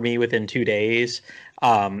launch for me within 2 days.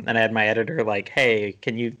 And I had my editor like, hey,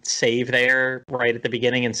 can you save there right at the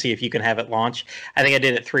beginning and see if you can have it launch? I think I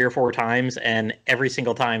did it 3 or 4 times, and every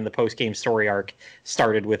single time the post-game story arc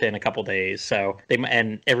started within a couple days. So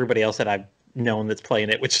and everybody else that I've known that's playing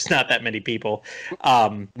it, which is not that many people,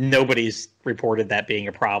 nobody's reported that being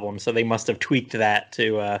a problem. So they must have tweaked that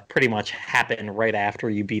to pretty much happen right after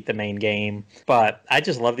you beat the main game. But I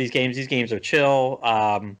just love these games. These games are chill.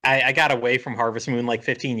 I got away from Harvest Moon like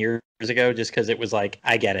 15 years ago just because it was like,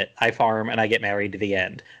 I get it. I farm and I get married to the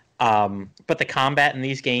end. But the combat in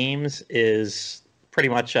these games is pretty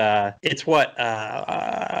much it's what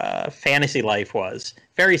Fantasy Life was.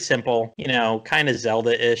 Very simple, you know, kind of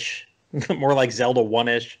Zelda-ish. More like Zelda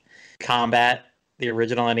 1-ish combat, the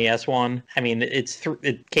original NES one. I mean,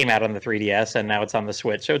 it came out on the 3DS and now it's on the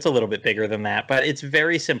Switch, so it's a little bit bigger than that, but it's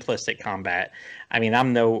very simplistic combat. I mean,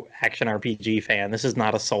 I'm no action RPG fan. This is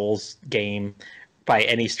not a Souls game by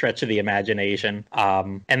any stretch of the imagination.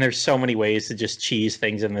 And there's so many ways to just cheese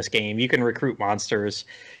things in this game. You can recruit monsters.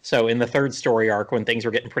 So in the third story arc, when things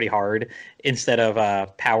were getting pretty hard, instead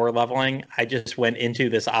of power leveling, I just went into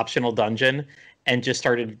this optional dungeon and just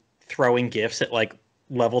started throwing gifts at like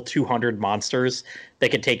level 200 monsters that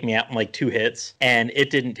could take me out in like 2 hits. And it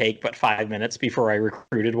didn't take but 5 minutes before I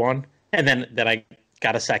recruited one. And then I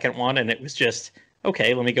got a second one, and it was just,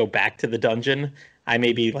 okay, let me go back to the dungeon. I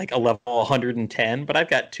may be like a level 110, but I've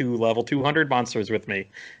got 2 level 200 monsters with me.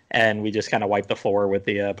 And we just kind of wiped the floor with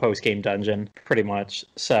the post-game dungeon, pretty much.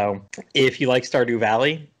 So if you like Stardew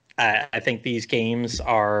Valley, I think these games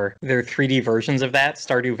they're 3D versions of that.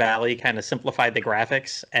 Stardew Valley kind of simplified the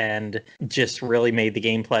graphics and just really made the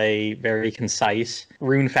gameplay very concise.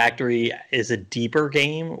 Rune Factory is a deeper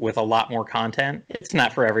game with a lot more content. It's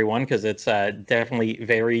not for everyone because it's definitely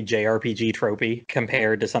very JRPG tropey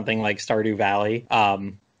compared to something like Stardew Valley.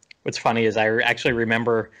 What's funny is I actually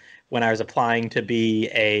remember when I was applying to be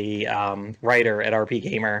a writer at RP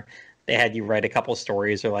Gamer, they had you write a couple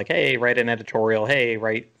stories. They're like, hey, write an editorial. Hey,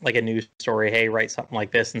 write like a news story. Hey, write something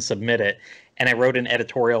like this and submit it. And I wrote an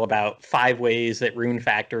editorial about 5 ways that Rune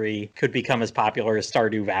Factory could become as popular as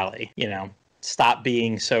Stardew Valley. Stop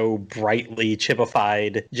being so brightly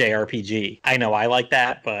chipified JRPG. I know I like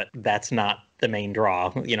that, but that's not the main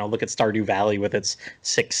draw. Look at Stardew Valley with its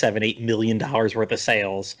 $6, $7, $8 million worth of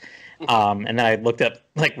sales. And then I looked up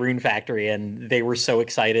like Rune Factory, and they were so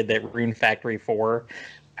excited that Rune Factory 4,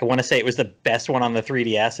 I want to say it was the best one on the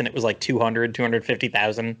 3DS, and it was like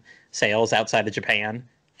 250,000 sales outside of Japan,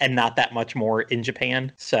 and not that much more in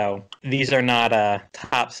Japan. So these are not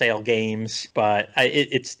top sale games, but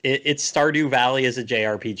it's Stardew Valley as a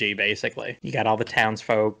JRPG, basically. You got all the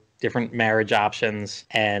townsfolk, different marriage options,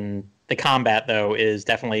 and the combat, though, is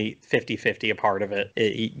definitely 50-50 a part of it.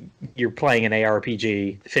 You're playing an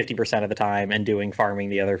ARPG 50% of the time and doing farming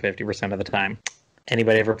the other 50% of the time.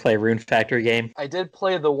 Anybody ever play a Rune Factory game? I did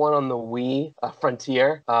play the one on the Wii,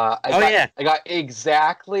 Frontier. I got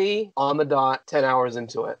exactly on the dot 10 hours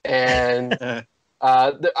into it. And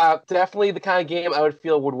definitely the kind of game I would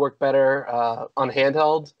feel would work better on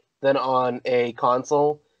handheld than on a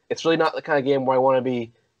console. It's really not the kind of game where I want to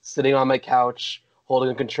be sitting on my couch,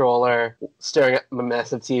 holding a controller, staring at my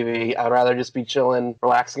massive TV. I'd rather just be chilling,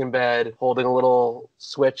 relaxing in bed, holding a little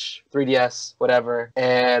Switch, 3DS, whatever,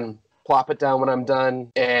 and plop it down when I'm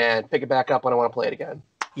done and pick it back up when I want to play it again.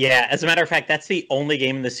 Yeah, as a matter of fact, that's the only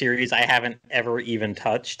game in the series I haven't ever even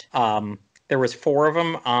touched. There was 4 of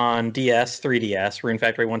them on DS, 3DS, Rune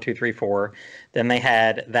Factory 1, 2, 3, 4. Then they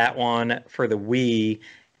had that one for the Wii,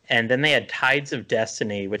 and then they had Tides of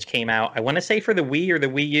Destiny, which came out, I want to say for the Wii or the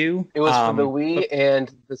Wii U. It was for the Wii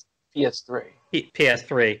and the PS3.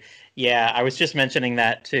 PS3. Yeah, I was just mentioning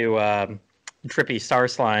that to Trippy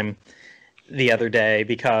Starslime the other day,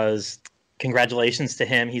 because congratulations to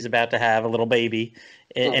him. He's about to have a little baby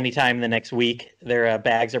anytime in the next week. Their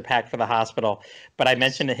bags are packed for the hospital. But I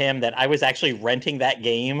mentioned to him that I was actually renting that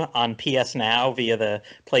game on PS Now via the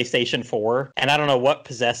PlayStation 4. And I don't know what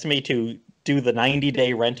possessed me to do the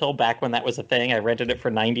 90-day rental back when that was a thing. I rented it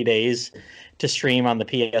for 90 days to stream on the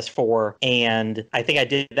PS4. And I think I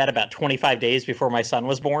did that about 25 days before my son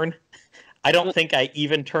was born. I don't think I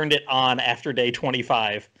even turned it on after day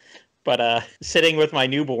 25. But sitting with my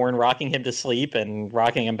newborn, rocking him to sleep and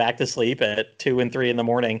rocking him back to sleep at 2 and 3 in the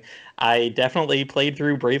morning, I definitely played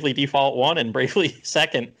through Bravely Default 1 and Bravely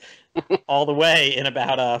 2nd all the way in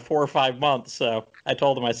about 4 or 5 months. So I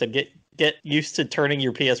told him, I said, get used to turning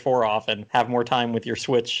your PS4 off and have more time with your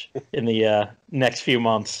Switch in the next few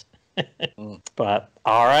months. But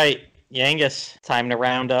all right, Yangus, time to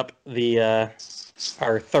round up the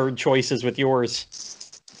our third choices with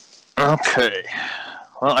yours. Okay.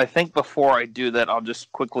 Well, I think before I do that, I'll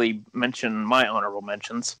just quickly mention my honorable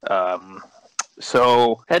mentions.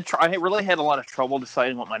 So I really had a lot of trouble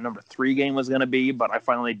deciding what my number 3 game was going to be, but I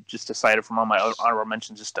finally just decided from all my honorable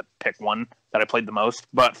mentions just to pick one that I played the most.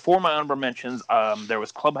 But for my honorable mentions, there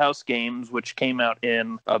was Clubhouse Games, which came out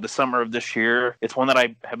in the summer of this year. It's one that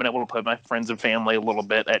I have been able to play with my friends and family a little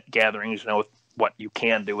bit at gatherings, with what you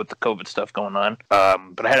can do with the COVID stuff going on.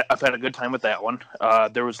 But I've had a good time with that one.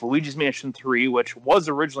 There was Luigi's Mansion 3, which was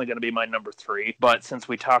originally going to be my number 3, but since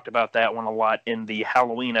we talked about that one a lot in the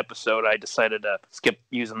Halloween episode, I decided to skip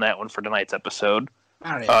using that one for tonight's episode.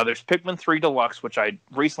 There's Pikmin 3 Deluxe, which I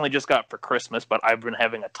recently just got for Christmas, but I've been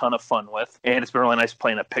having a ton of fun with, and it's been really nice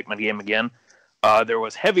playing a Pikmin game again. There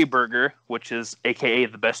was Heavy Burger, which is aka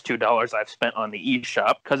the best $2 I've spent on the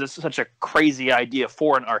eShop, because it's such a crazy idea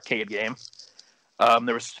for an arcade game.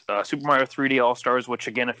 There was Super Mario 3D All-Stars, which,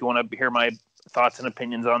 again, if you want to hear my thoughts and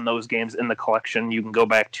opinions on those games in the collection, you can go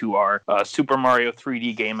back to our Super Mario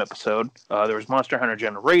 3D game episode. There was Monster Hunter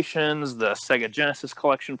Generations, the Sega Genesis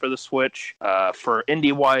collection for the Switch. For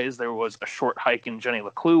indie-wise, there was A Short Hike in Jenny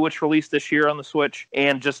LeClue, which released this year on the Switch.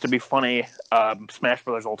 And just to be funny, Smash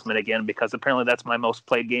Bros. Ultimate again, because apparently that's my most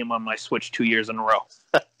played game on my Switch 2 years in a row.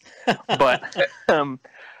 But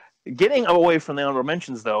getting away from the honorable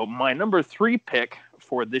mentions, though, my number 3 pick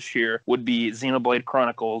for this year would be Xenoblade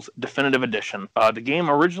Chronicles Definitive Edition. The game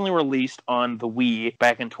originally released on the Wii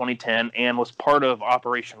back in 2010 and was part of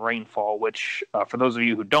Operation Rainfall, which, for those of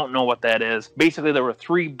you who don't know what that is, basically there were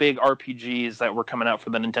 3 big RPGs that were coming out for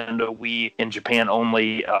the Nintendo Wii in Japan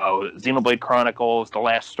only. Xenoblade Chronicles, The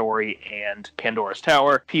Last Story, and Pandora's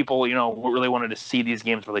Tower. People, really wanted to see these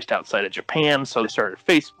games released outside of Japan, so they started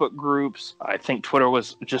Facebook groups. I think Twitter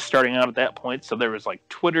was just starting out at that point, so there was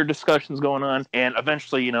Twitter discussions going on, and eventually,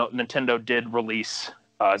 Nintendo did release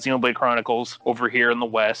Xenoblade Chronicles over here in the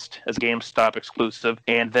West as a GameStop exclusive,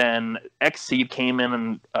 and then Xseed came in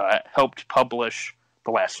and helped publish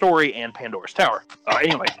The Last Story and Pandora's Tower.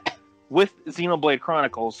 Anyway, with Xenoblade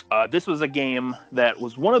Chronicles, this was a game that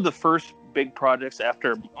was one of the first big projects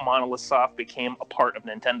after Monolith Soft became a part of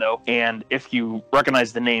Nintendo. And if you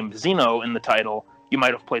recognize the name Xeno in the title, you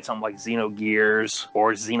might have played something like Xenogears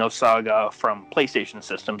or SaGa from PlayStation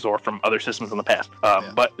systems or from other systems in the past.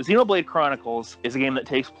 But Xenoblade Chronicles is a game that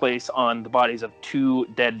takes place on the bodies of two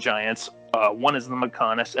dead giants. One is the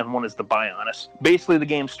Mechonis and one is the Bionis. Basically, the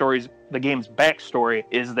game's backstory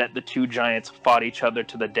is that the two giants fought each other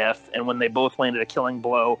to the death, and when they both landed a killing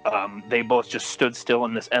blow, they both just stood still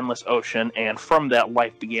in this endless ocean, and from that,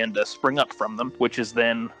 life began to spring up from them, which is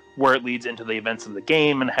then where it leads into the events of the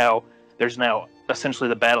game and how there's now essentially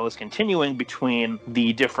the battle is continuing between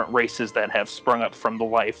the different races that have sprung up from the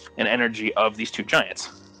life and energy of these two giants.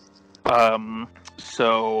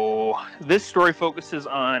 So this story focuses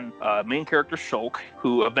on main character Shulk,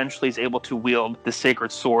 who eventually is able to wield the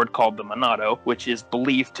sacred sword called the Monado, which is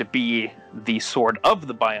believed to be the sword of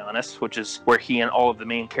the Bionis, which is where he and all of the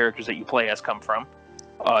main characters that you play as come from.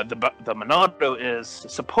 The Monado is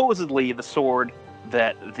supposedly the sword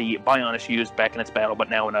that the Bionis used back in its battle, but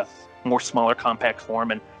now in a more smaller, compact form,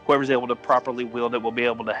 and whoever's able to properly wield it will be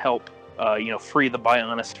able to help free the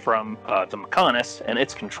Bionis from the Mechonis and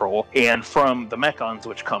its control, and from the Mechons,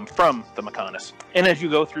 which come from the Mechonis. And as you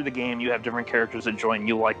go through the game, you have different characters that join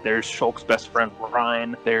you, like there's Shulk's best friend,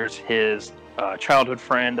 Rune, there's his childhood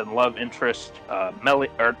friend and love interest,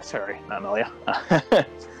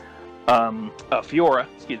 Fiora,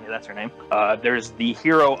 excuse me, that's her name. There's the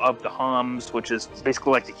hero of the Homs, which is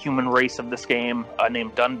basically like the human race of this game,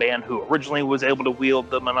 named Dunban, who originally was able to wield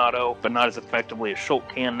the Monado, but not as effectively as Shulk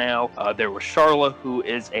can now. There was Sharla, who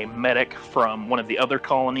is a medic from one of the other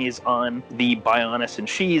colonies on the Bionis, and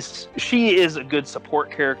she is a good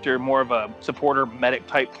support character, more of a supporter medic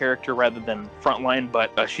type character rather than frontline,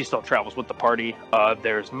 but she still travels with the party.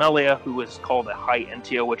 There's Melia, who is called a High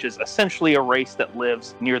Entio, which is essentially a race that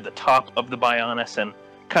lives near the top of the Bionis and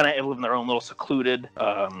kind of live in their own little secluded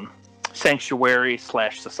sanctuary /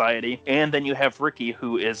 society. And then you have Ricky,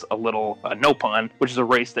 who is a little Nopon, which is a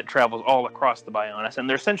race that travels all across the Bionis, and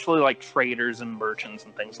they're essentially like traders and merchants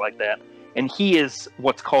and things like that. And he is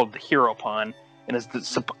what's called the Hero-pon, and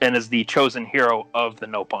is the chosen hero of the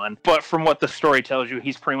Nopon. But from what the story tells you,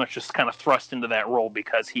 he's pretty much just kind of thrust into that role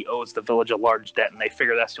because he owes the village a large debt, and they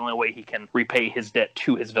figure that's the only way he can repay his debt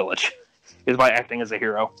to his village, is by acting as a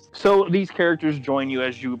hero. So these characters join you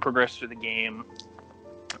as you progress through the game.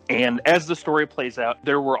 And as the story plays out,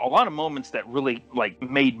 there were a lot of moments that really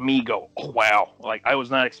made me go, oh wow, I was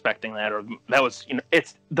not expecting that, or that was,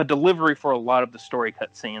 it's the delivery for a lot of the story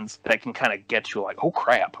cutscenes that can kind of get you oh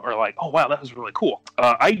crap, or oh wow, that was really cool.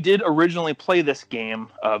 I did originally play this game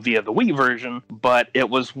via the Wii version, but it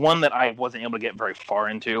was one that I wasn't able to get very far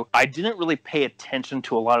into. I didn't really pay attention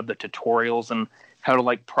to a lot of the tutorials and how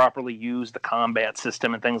to properly use the combat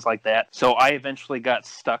system and things like that. So I eventually got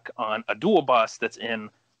stuck on a dual boss that's in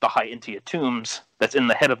the High Entia Tombs, that's in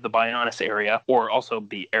the head of the Bionis area, or also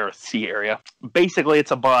the Aerith Sea area. Basically, it's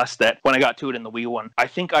a boss that, when I got to it in the Wii one, I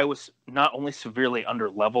think I was not only severely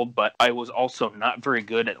under-leveled, but I was also not very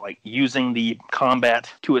good at using the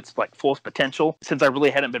combat to its fullest potential, since I really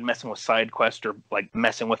hadn't been messing with Sidequest or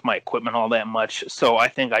messing with my equipment all that much. So I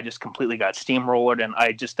think I just completely got steamrollered, and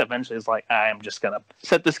I just eventually was I'm just gonna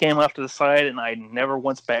set this game off to the side, and I never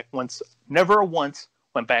once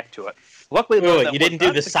went back to it. Luckily, though, you didn't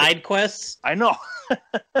do the side quests? I know.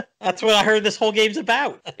 That's what I heard this whole game's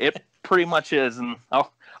about. It pretty much is, and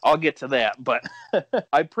I'll get to that. But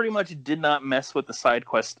I pretty much did not mess with the side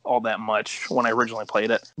quest all that much when I originally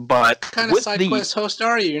played it. But what kind of side quest host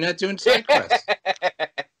are you? You're not doing side quests.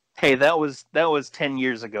 Hey, that was 10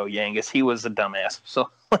 years ago, Yangus. He was a dumbass, so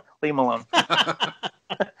leave him alone.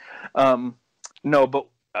 No, but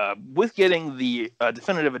with getting the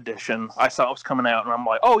definitive edition, I saw it was coming out, and I'm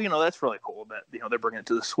like, oh, that's really cool that they're bringing it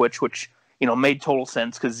to the Switch, which made total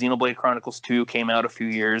sense because Xenoblade Chronicles 2 came out a few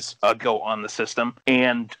years ago on the system,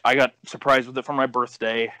 and I got surprised with it for my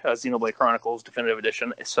birthday, Xenoblade Chronicles Definitive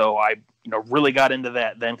Edition. So I really got into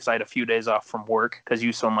that then because I had a few days off from work because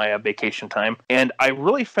you saw my vacation time, and I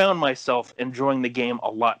really found myself enjoying the game a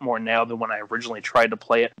lot more now than when I originally tried to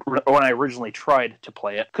play it. Because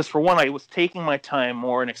for one, I was taking my time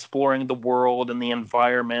more and exploring the world and the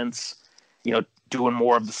environments, doing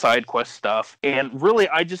more of the side quest stuff. And really,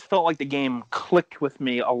 I just felt like the game clicked with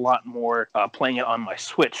me a lot more playing it on my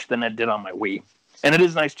Switch than it did on my Wii. And it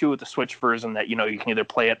is nice, too, with the Switch version that, you can either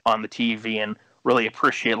play it on the TV and really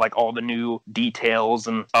appreciate, all the new details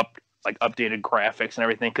and updated graphics and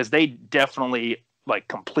everything, because they definitely like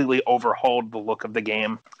completely overhauled the look of the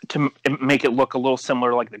game to make it look a little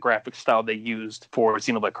similar like the graphic style they used for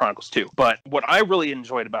Xenoblade Chronicles 2. But what I really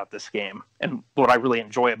enjoyed about this game, and what I really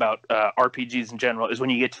enjoy about RPGs in general, is when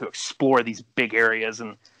you get to explore these big areas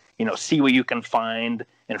and, you know, see what you can find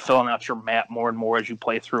and filling out your map more and more as you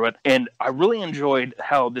play through it. And I really enjoyed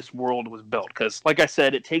how this world was built because, like I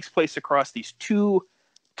said, it takes place across these two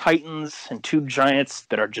titans and two giants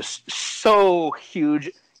that are just so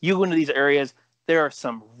huge. You go into these areas, there are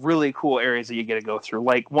some really cool areas that you get to go through.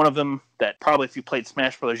 Like one of them that probably if you played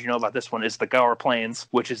Smash Brothers, you know about this one, is the Gaur Plains,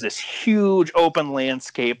 which is this huge open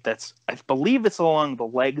landscape that's, I believe it's along the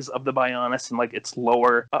legs of the Bionis and like its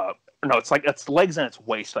lower, no, it's like its legs and its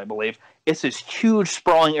waist, I believe. It's this huge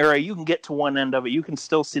sprawling area. You can get to one end of it. You can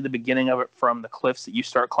still see the beginning of it from the cliffs that you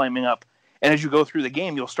start climbing up. And as you go through the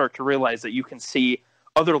game, you'll start to realize that you can see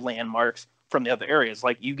other landmarks from the other areas.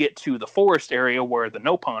 Like you get to the forest area where the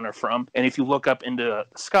Nopon are from, and if you look up into the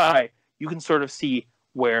sky, you can sort of see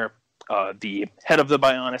where the head of the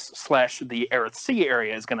Bionis / the Aerith Sea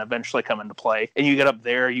area is going to eventually come into play. And you get up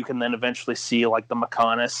there, you can then eventually see like the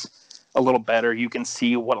Mechonis a little better. You can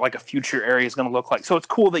see what like a future area is going to look like. So it's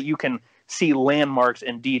cool that you can see landmarks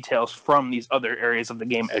and details from these other areas of the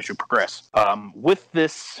game as you progress. With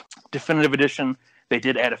this definitive edition, they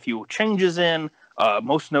did add a few changes in.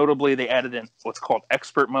 Most notably, they added in what's called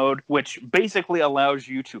expert mode, which basically allows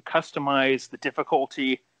you to customize the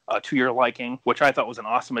difficulty to your liking, which I thought was an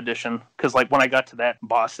awesome addition. Because like when I got to that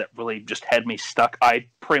boss that really just had me stuck, I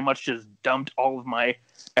pretty much just dumped all of my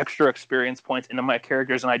extra experience points into my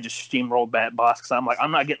characters, and I just steamrolled that boss because I'm like,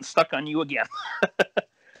 I'm not getting stuck on you again.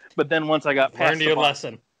 But then once I got past learned your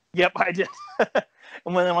lesson. Yep, I did.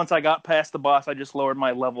 And then once I got past the boss, I just lowered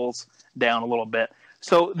my levels down a little bit.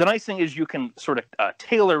 So the nice thing is you can sort of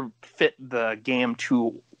tailor fit the game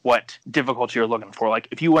to what difficulty you're looking for. Like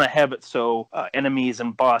if you want to have it so enemies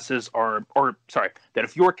and bosses are, that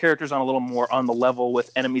if your character's on a little more on the level with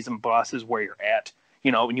enemies and bosses where you're at,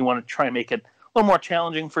 you know, and you want to try and make it a little more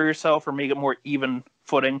challenging for yourself or make it more even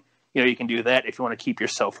footing, you know, you can do that. If you want to keep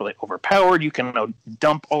yourself really overpowered, you can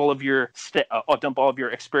dump all of your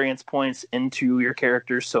experience points into your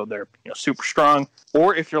characters so they're, you know, super strong.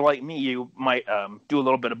 Or if you're like me, you might do a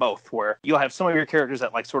little bit of both, where you'll have some of your characters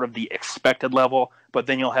at like sort of the expected level, but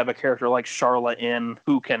then you'll have a character like Charlotte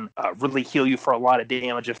who can really heal you for a lot of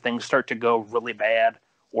damage if things start to go really bad,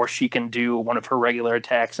 or she can do one of her regular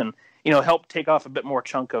attacks and, you know, help take off a bit more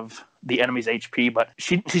chunk of the enemy's HP, but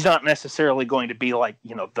she's not necessarily going to be like,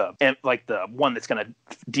 you know, the one that's going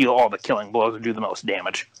to deal all the killing blows or do the most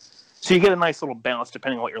damage. So you get a nice little balance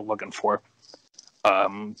depending on what you're looking for.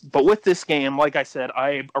 But with this game, like I said,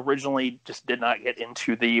 I originally just did not get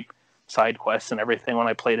into the side quests and everything when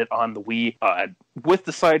I played it on the Wii. With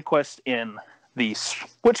the side quest in the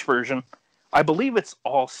Switch version, I believe it's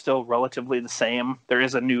all still relatively the same. There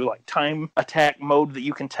is a new like time attack mode that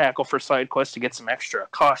you can tackle for side quests to get some extra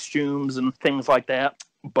costumes and things like that.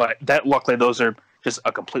 But luckily those are just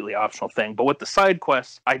a completely optional thing. But with the side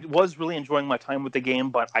quests, I was really enjoying my time with the game,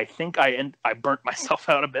 but I think I burnt myself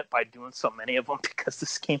out a bit by doing so many of them because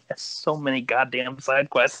this game has so many goddamn side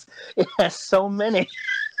quests. It has so many.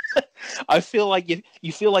 I feel like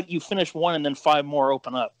you feel like you finish one and then 5 more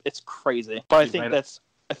open up. It's crazy. But I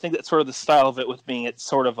think that's sort of the style of it, with being it's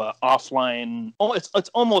sort of a offline. Oh, it's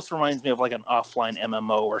almost reminds me of like an offline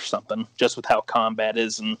MMO or something, just with how combat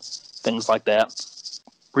is and things like that.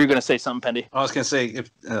 Were you going to say something, Pendy? I was going to say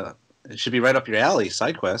it should be right up your alley.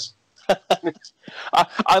 Side quest.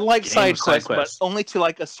 I like side quests, but only to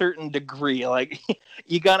like a certain degree. Like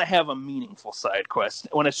you got to have a meaningful side quest.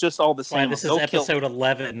 When it's just all the same. This is episode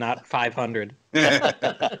 11, not 500.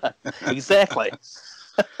 Exactly.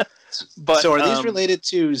 But, so are these related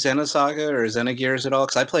to Xenosaga or Xenogears at all?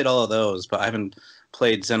 Because I played all of those, but I haven't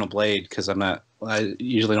played Xenoblade because I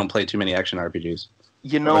usually don't play too many action RPGs.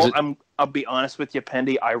 You know, I'll be honest with you,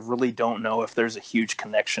 Pendy, I really don't know if there's a huge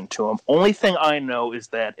connection to them. Only thing I know is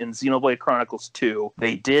that in Xenoblade Chronicles 2,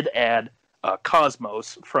 they did add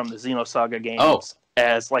Cosmos from the Xenosaga games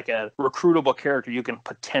as like a recruitable character you can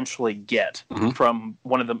potentially get from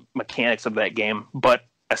one of the mechanics of that game. But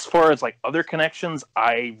as far as like other connections,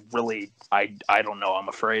 I don't know, I'm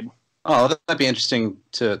afraid. Oh, that'd be interesting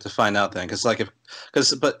to find out then,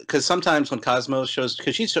 because sometimes when Cosmos shows,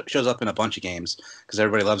 because she shows up in a bunch of games because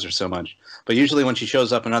everybody loves her so much, but usually when she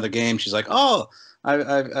shows up in other games, she's like, oh,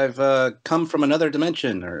 I've come from another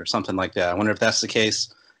dimension or something like that. I wonder if that's the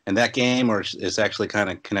case in that game, or it's actually kind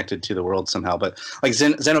of connected to the world somehow. But like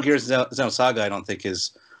Xenogears Xenosaga, I don't think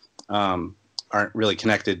aren't really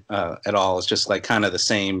connected at all. It's just like kind of the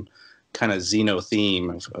same kind of Xeno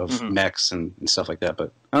theme of mechs and stuff like that.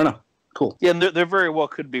 But I don't know. Cool. Yeah, and there very well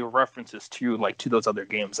could be references to those other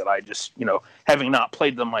games that I just, having not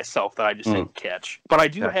played them myself, that I just didn't catch. But I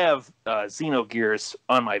do have Xenogears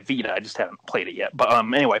on my Vita. I just haven't played it yet. But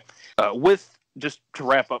anyway, just to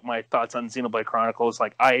wrap up my thoughts on Xenoblade Chronicles,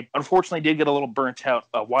 I unfortunately did get a little burnt out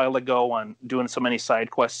a while ago on doing so many side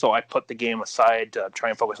quests, so I put the game aside to try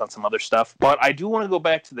and focus on some other stuff. But I do want to go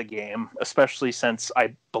back to the game, especially since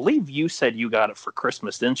I believe you said you got it for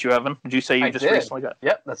Christmas, didn't you, Evan? Did you say you recently got it?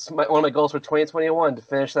 Yep, that's one of my goals for 2021, to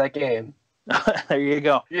finish that game. There you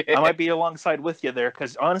go. Yeah. I might be alongside with you there,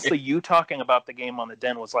 because honestly, you talking about the game on the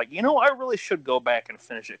Den was like, I really should go back and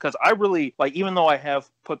finish it, because I really, even though I have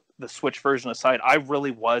put the Switch version aside, I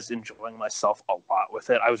really was enjoying myself a lot with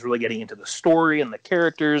it. I was really getting into the story and the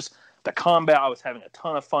characters. The combat I was having a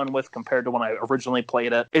ton of fun with compared to when I originally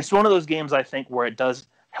played it. It's one of those games, I think, where it does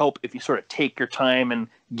help if you sort of take your time and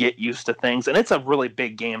get used to things. And it's a really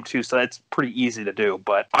big game too, so that's pretty easy to do.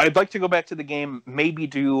 But I'd like to go back to the game, maybe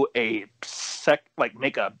do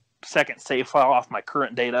make a second save file off my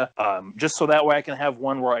current data, just so that way I can have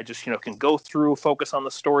one where I just, can go through, focus on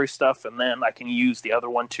the story stuff, and then I can use the other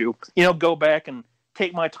one to, go back and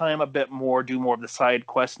take my time a bit more, do more of the side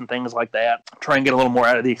quests and things like that, try and get a little more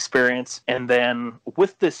out of the experience. And then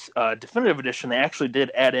with this definitive edition, they actually did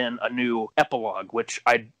add in a new epilogue, which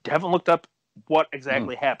I haven't looked up what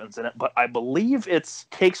exactly happens in it, but I believe it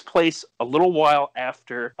takes place a little while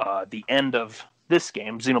after the end of this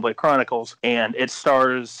game, Xenoblade Chronicles, and it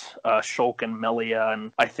stars Shulk and Melia,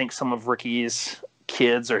 and I think some of Ricky's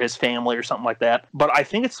kids or his family or something like that. But I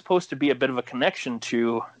think it's supposed to be a bit of a connection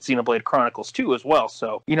to Xenoblade Chronicles 2 as well.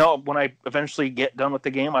 So, when I eventually get done with the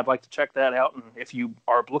game, I'd like to check that out. And if you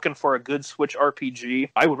are looking for a good Switch RPG,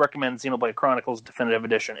 I would recommend Xenoblade Chronicles Definitive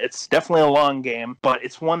Edition. It's definitely a long game, but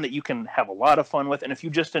it's one that you can have a lot of fun with. And if you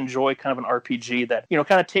just enjoy kind of an RPG that,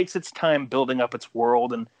 kind of takes its time building up its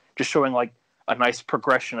world and just showing a nice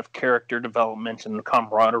progression of character development and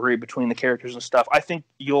camaraderie between the characters and stuff, I think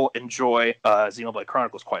you'll enjoy Xenoblade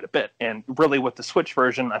Chronicles quite a bit. And really with the Switch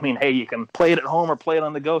version, hey, you can play it at home or play it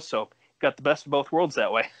on the go, so you got the best of both worlds that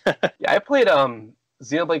way. Yeah, I played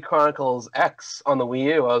Xenoblade Chronicles X on the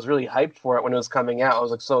Wii U. I was really hyped for it when it was coming out. I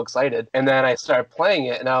was so excited. And then I started playing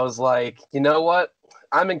it, and I was like, you know what?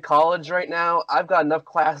 I'm in college right now. I've got enough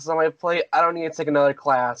classes on my plate. I don't need to take another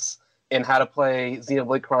class in how to play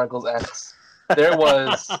Xenoblade Chronicles X. There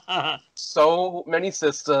was so many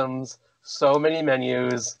systems, so many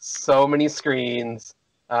menus, so many screens,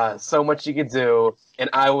 so much you could do, and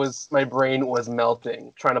my brain was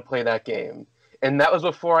melting trying to play that game. And that was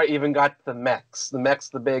before I even got to the mechs. The mechs,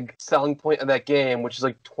 the big selling point of that game, which is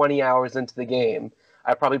 20 hours into the game.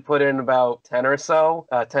 I probably put in about 10 or so,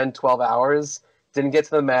 10, 12 hours. Didn't get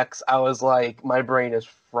to the mechs. I was like, my brain is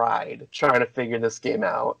fried trying to figure this game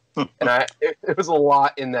out. And it was a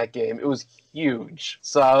lot in that game. It was huge.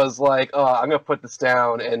 So I was like, I'm going to put this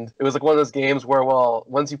down. And it was one of those games where,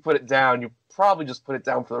 once you put it down, you probably just put it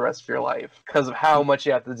down for the rest of your life because of how much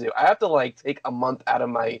you have to do. I have to take a month out of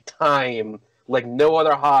my time, no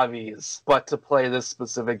other hobbies, but to play this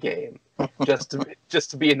specific game. just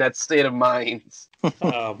to be in that state of mind.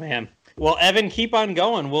 Oh, man. Well, Evan, keep on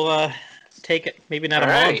going. We'll take it, maybe not a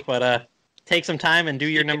month, but take some time and do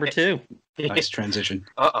your number 2. Nice transition.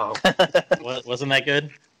 Uh-oh. Wasn't that good?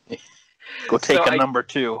 Go take number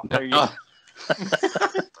 2. There you go.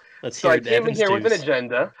 I came in here with an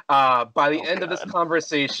agenda. By the end of this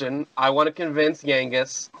conversation, I want to convince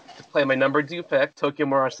Yangus to play my number 2 pick, Tokyo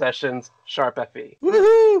Mirage Sessions Sharp FE.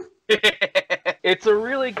 Woohoo! It's a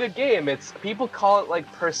really good game. People call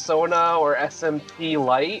it Persona or SMT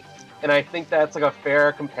Lite. And I think that's a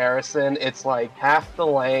fair comparison. It's half the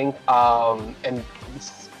length, and the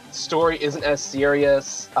story isn't as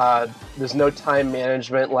serious. There's no time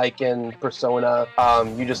management like in Persona.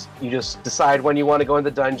 You just decide when you want to go into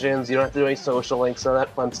dungeons. You don't have to do any social links or that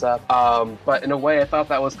fun stuff. But in a way, I thought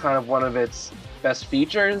that was kind of one of its best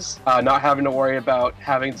features. Not having to worry about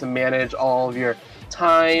having to manage all of your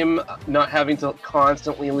time, not having to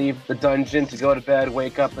constantly leave the dungeon to go to bed,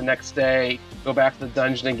 wake up the next day, go back to the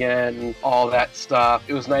dungeon again, all that stuff.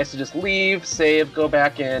 It was nice to just leave, save, go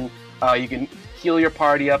back in. You can heal your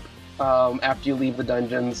party up after you leave the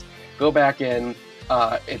dungeons, go back in.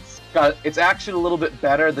 It's actually a little bit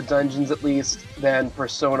better, the dungeons at least, than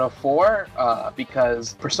Persona 4,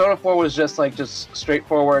 because Persona 4 was just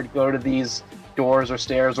straightforward, go to these doors or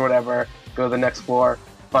stairs or whatever, go to the next floor,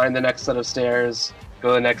 find the next set of stairs, go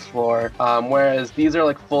to the next floor. Whereas these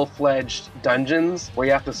are full-fledged dungeons where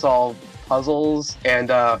you have to solve puzzles and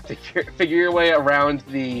figure your way around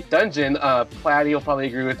the dungeon. Platty will probably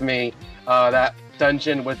agree with me that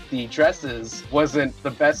dungeon with the dresses wasn't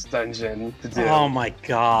the best dungeon to do. Oh my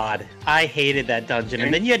god. I hated that dungeon.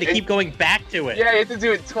 And then you had to keep going back to it. Yeah, you had to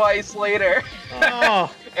do it twice later.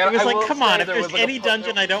 Oh, it was like, come on, if there there's any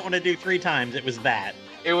dungeon I don't want to do 3 times, it was that.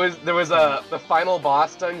 There was the final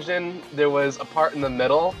boss dungeon, there was a part in the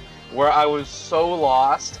middle where I was so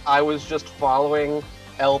lost, I was just following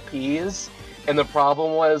LPs, and the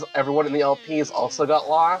problem was everyone in the LPs also got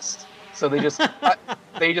lost. So they just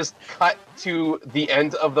cut to the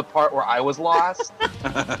end of the part where I was lost.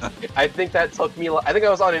 I think that took me. I think I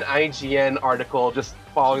was on an IGN article just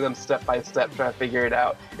following them step by step, trying to figure it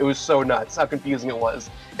out. It was so nuts how confusing it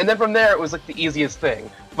was. And then from there, it was like the easiest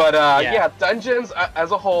thing. But yeah, dungeons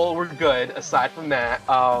as a whole were good. Aside from that,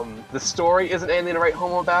 the story isn't anything to write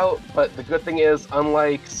home about. But the good thing is,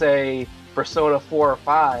 unlike say Persona 4 or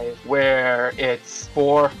 5, where it's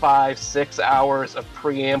 4, 5, 6 hours of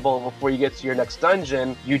preamble before you get to your next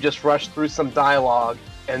dungeon, you just rush through some dialogue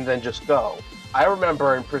and then just go. I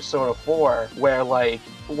remember in Persona 4 where like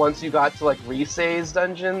once you got to like Risei's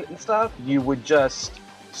dungeon and stuff, you would just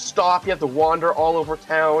stop, you have to wander all over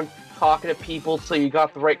town talking to people till you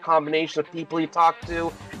got the right combination of people you talk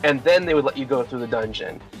to, and then they would let you go through the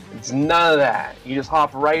dungeon. It's none of that. You just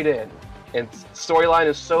hop right in. And storyline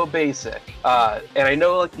is so basic. And I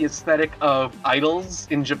know like the aesthetic of idols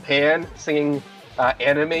in Japan singing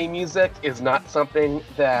anime music is not something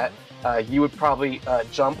that you would probably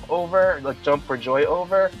jump for joy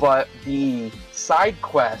over. But the side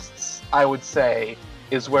quests, I would say,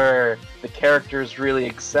 is where the characters really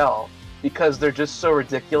excel, because they're just so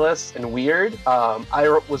ridiculous and weird.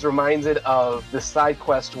 I was reminded of the side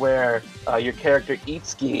quest where your character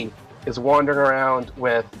Itsuki is wandering around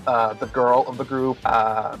with the girl of the group,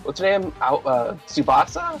 what's her name?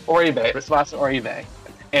 Tsubasa or Eevee? Tsubasa or Eevee.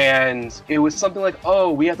 And it was something like,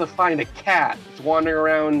 oh, we have to find a cat. It's wandering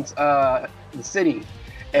around the city.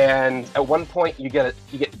 And at one point you get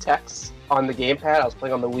texts on the gamepad. I was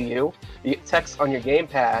playing on the Wii U. You get texts on your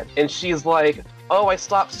gamepad, and she's like, oh, I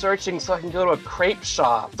stopped searching so I can go to a crepe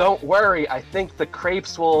shop. Don't worry, I think the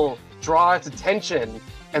crepes will draw its attention.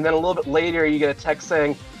 And then a little bit later you get a text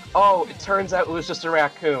saying, oh, it turns out it was just a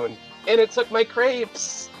raccoon, and it took my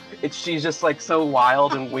crepes. She's just like so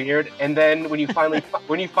wild and weird. And then when you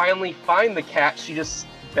finally find the cat, she just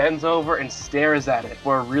bends over and stares at it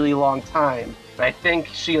for a really long time. And I think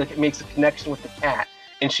she like makes a connection with the cat,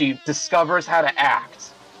 and she discovers how to act.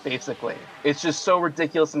 Basically, it's just so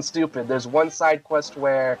ridiculous and stupid. There's one side quest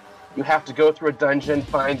where you have to go through a dungeon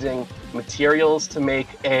finding materials to make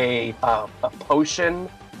a potion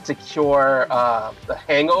to cure the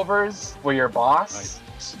hangovers for your boss.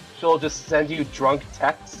 Nice. She'll just send you drunk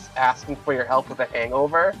texts asking for your help with a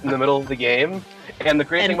hangover in the middle of the game. And the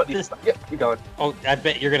great thing about these... Yeah, keep going. Oh, I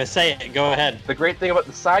bet you're going to say it. Go ahead. The great thing about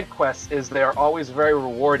the side quests is they're always very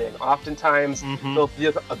rewarding. Oftentimes, they'll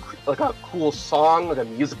give a cool song, like a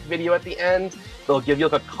music video at the end. They'll give you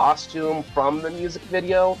like a costume from the music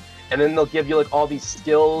video. And then they'll give you like all these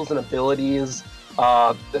skills and abilities.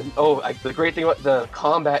 The great thing about the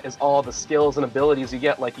combat is all the skills and abilities you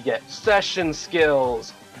get. Like you get session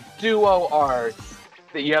skills, duo arts,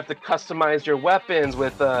 that you have to customize your weapons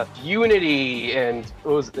with Unity, and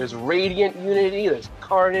there's Radiant Unity, there's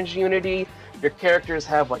Carnage Unity. Your characters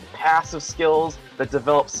have like passive skills that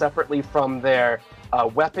develop separately from their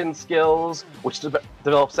weapon skills, which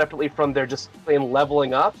develop separately from their just plain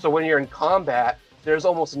leveling up. So when you're in combat, there's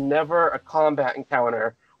almost never a combat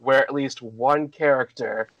encounter where at least one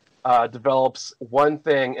character develops one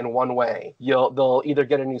thing in one way. They'll either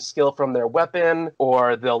get a new skill from their weapon,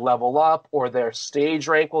 or they'll level up, or their stage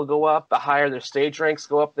rank will go up. The higher their stage ranks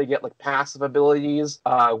go up, they get like passive abilities.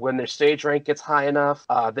 When their stage rank gets high enough,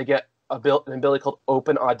 they get an ability called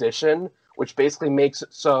Open Audition, which basically makes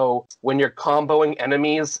it so when you're comboing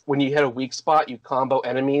enemies, when you hit a weak spot, you combo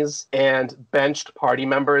enemies, and benched party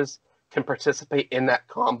members can participate in that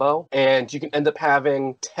combo, and you can end up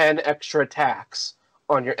having 10 extra attacks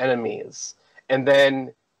on your enemies. And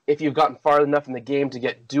then if you've gotten far enough in the game to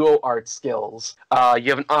get duo art skills, you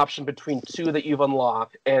have an option between 2 that you've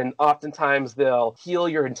unlocked, and oftentimes they'll heal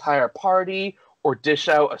your entire party or dish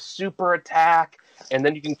out a super attack, and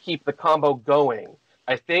then you can keep the combo going.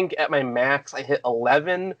 I think at my max I hit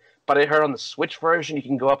 11, but I heard on the Switch version you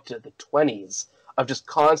can go up to the 20s of just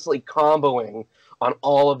constantly comboing on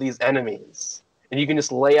all of these enemies. And you can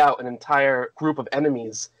just lay out an entire group of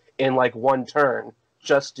enemies in like one turn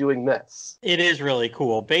just doing this. It is really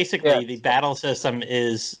cool. Basically, the battle system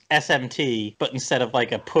is SMT, but instead of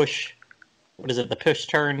like a push, the push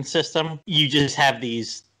turn system, you just have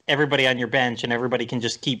everybody on your bench, and everybody can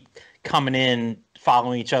just keep coming in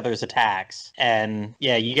following each other's attacks. And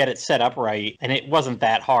yeah, you get it set up right, and it wasn't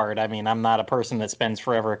that hard. I mean, I'm not a person that spends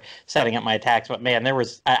forever setting up my attacks, but man,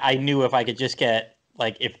 I knew if I could just get,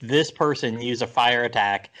 like, if this person used a fire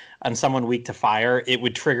attack on someone weak to fire, it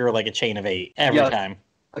would trigger like a chain of 8 every time.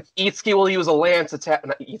 Like Itsuki will use a lance attack.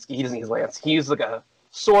 Not Itsuki, he doesn't use lance. He uses like a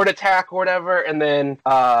sword attack or whatever, and then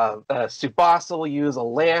Tsubasa will use a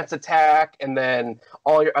lance attack, and then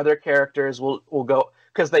all your other characters will go,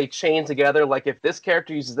 because they chain together. Like if this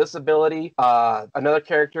character uses this ability, another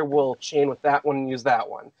character will chain with that one and use that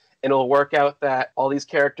one. And it'll work out that all these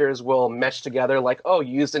characters will mesh together, like, oh,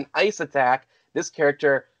 you used an ice attack, this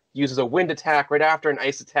character uses a wind attack right after an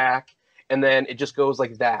ice attack, and then it just goes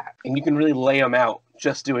like that. And you can really lay them out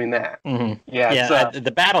just doing that. Mm-hmm. Yeah,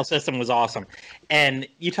 the battle system was awesome. And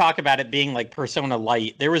you talk about it being like Persona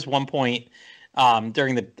Light. There was one point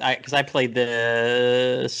during because I played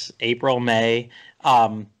this April, May,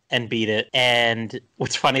 and beat it. And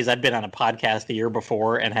what's funny is I'd been on a podcast the year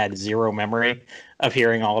before and had zero memory of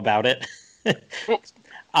hearing all about it.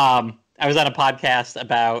 I was on a podcast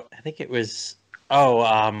about, I think it was,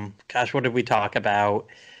 what did we talk about?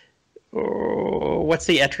 What's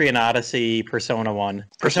the Etrian Odyssey Persona one?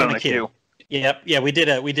 Persona Q. Yep. Yeah, we did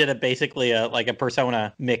a basically a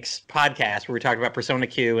Persona mix podcast where we talked about Persona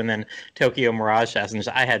Q and then Tokyo Mirage Test, and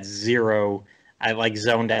I had zero. I like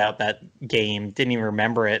zoned out that game, didn't even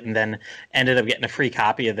remember it, and then ended up getting a free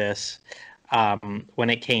copy of this when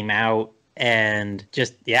it came out. And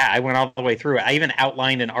just, I went all the way through it. I even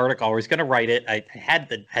outlined an article. I was going to write it. I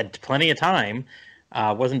had plenty of time.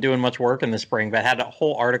 Wasn't doing much work in the spring, but had a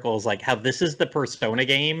whole article like how this is the Persona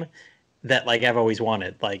game that like I've always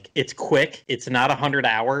wanted. Like it's quick. It's not 100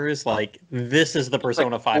 hours. Like this is the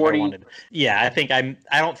Persona 5 I wanted. Yeah,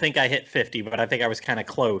 I don't think I hit 50, but I think I was kind of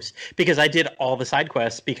close because I did all the side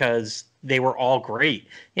quests because they were all great.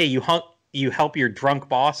 Yeah, you help your drunk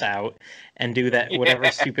boss out and do that whatever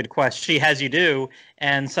stupid quest she has you do,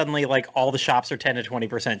 and suddenly like all the shops are 10 to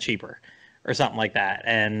 20% cheaper or something like that.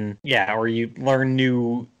 And or you learn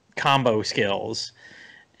new combo skills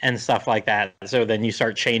and stuff like that. So then you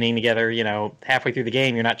start chaining together, halfway through the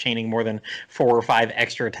game, you're not chaining more than 4 or 5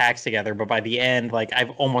 extra attacks together. But by the end, like I've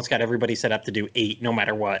almost got everybody set up to do 8, no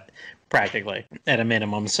matter what, practically at a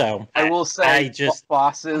minimum. So I will say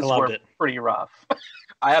bosses were pretty rough.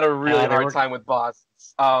 I had a really hard time with bosses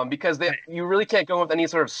because you really can't go with any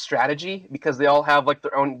sort of strategy because they all have like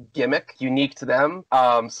their own gimmick unique to them.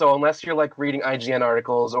 So unless you're like reading IGN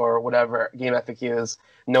articles or whatever, game FAQs,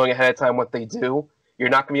 knowing ahead of time what they do, you're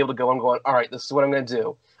not going to be able to go and going, all right, this is what I'm going to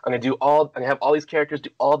do. I'm going to have all these characters do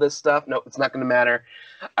all this stuff. No, it's not going to matter.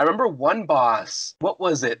 I remember one boss. What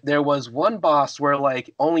was it? There was one boss where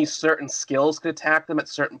like only certain skills could attack them at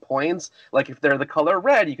certain points. Like if they're the color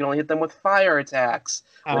red, you can only hit them with fire attacks.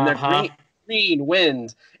 When they're green,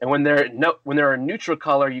 wind, and when they're a neutral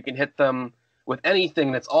color, you can hit them with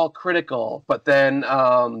anything that's all critical. But then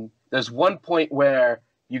there's one point where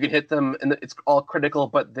you can hit them and it's all critical,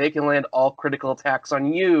 but they can land all critical attacks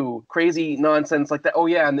on you. Crazy nonsense like that. Oh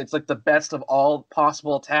yeah, and it's like the best of all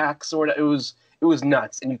possible attacks. Sort of. It was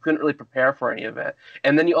nuts, and you couldn't really prepare for any of it.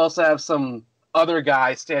 And then you also have some other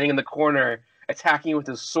guy standing in the corner attacking you with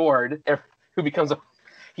his sword, who becomes a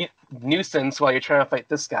nuisance while you're trying to fight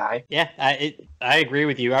this guy. Yeah, I agree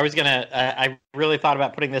with you. I really thought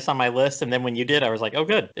about putting this on my list, and then when you did, I was like, oh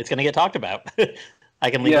good, it's gonna get talked about. I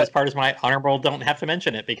can leave this part as my honorable. Don't have to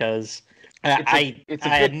mention it because I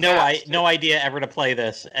had no idea ever to play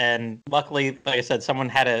this, and luckily, like I said, someone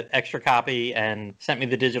had an extra copy and sent me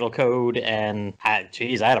the digital code, and I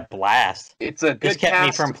had a blast. It's a good kept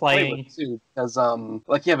me from playing too, because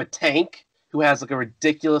like you have a tank who has like a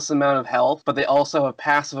ridiculous amount of health, but they also have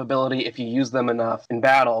passive ability if you use them enough in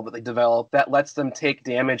battle that they develop that lets them take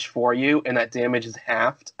damage for you, and that damage is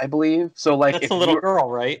halved, I believe. So like that's the little girl,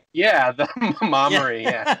 right? Yeah, the Mamori,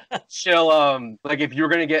 yeah. She'll like if you're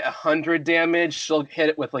gonna get 100 damage, she'll hit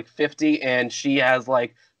it with like 50, and she has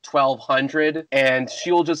like 1200, and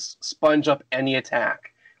she'll just sponge up any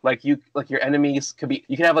attack. Like your enemies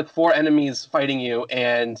you can have like 4 enemies fighting you,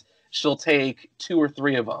 and she'll take 2 or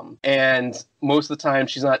 3 of them, and most of the time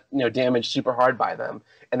she's not damaged super hard by them.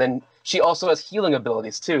 And then she also has healing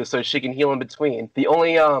abilities too, so she can heal in between. The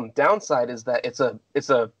only downside is that it's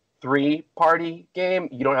a 3-party game.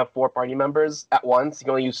 You don't have 4 party members at once. You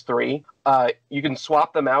can only use 3. You can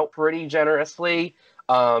swap them out pretty generously.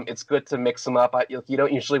 It's good to mix them up. You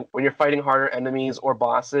don't usually, when you're fighting harder enemies or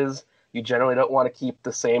bosses, You generally don't want to keep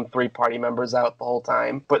the same 3 party members out the whole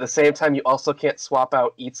time. But at the same time, you also can't swap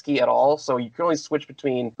out Itsuki at all, so you can only switch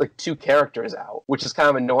between like 2 characters out, which is kind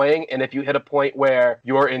of annoying. And if you hit a point where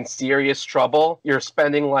you're in serious trouble, you're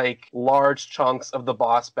spending like large chunks of the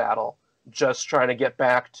boss battle just trying to get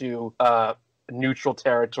back to neutral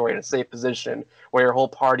territory in a safe position where your whole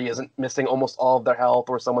party isn't missing almost all of their health,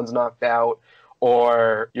 or someone's knocked out,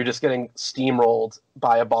 or you're just getting steamrolled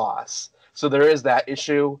by a boss. So there is that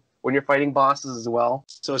issue when you're fighting bosses as well.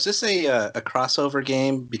 So is this a crossover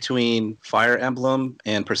game between Fire Emblem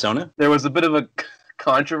and Persona? There was a bit of a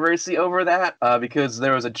controversy over that because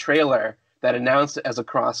there was a trailer that announced it as a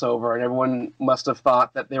crossover, and everyone must have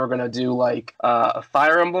thought that they were going to do like a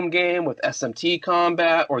Fire Emblem game with SMT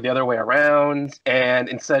combat, or the other way around, and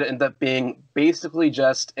instead it ended up being basically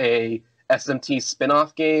just a SMT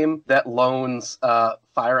spin-off game that loans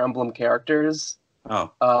Fire Emblem characters.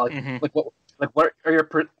 Oh. Like what are your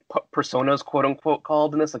personas, quote unquote,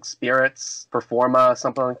 called in this? Like spirits, performa,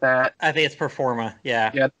 something like that? I think it's performa, yeah.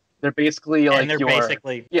 Yeah, they're basically like they're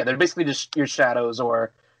they're basically just your shadows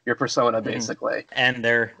or your persona, basically. And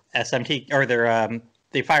they're SMT, or they're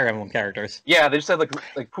the Fire Emblem characters. Yeah, they just have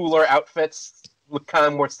like cooler outfits, look kind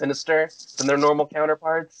of more sinister than their normal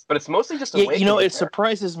counterparts. But it's mostly just a it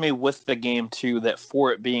surprises me with the game too that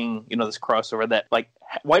for it being this crossover, that like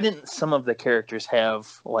why didn't some of the characters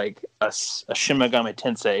have like a Shin Megami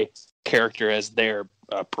Tensei character as their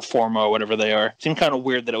performa or whatever they are? It seemed kind of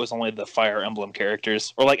weird that it was only the Fire Emblem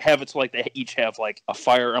characters, or like have it so like they each have like a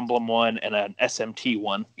Fire Emblem one and an SMT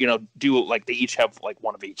one. Do like they each have like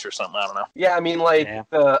one of each or something. I don't know. Yeah, I mean, like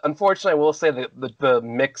unfortunately, I will say that the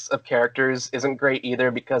mix of characters isn't great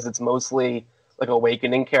either, because it's mostly like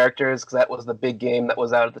Awakening characters, because that was the big game that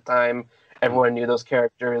was out at the time. Everyone knew those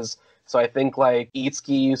characters. So I think like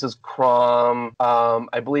Itsuki uses Chrom.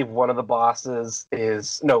 I believe one of the bosses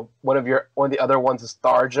one of the other ones is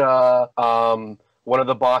Tharja. One of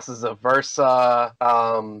the bosses is Versa.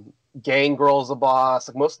 Gangrel's a boss.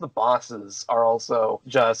 Like most of the bosses are also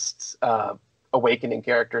just Awakening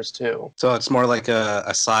characters too. So it's more like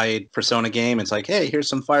a side Persona game. It's like, hey, here's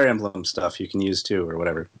some Fire Emblem stuff you can use too, or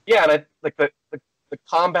whatever. Yeah, and the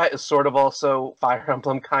combat is sort of also Fire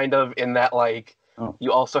Emblem, kind of, in that like. Oh.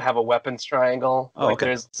 You also have a weapons triangle. Oh,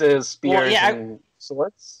 okay. There's spears and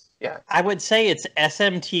swords. Yeah. I would say it's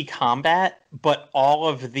SMT combat, but all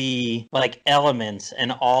of the like elements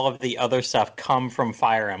and all of the other stuff come from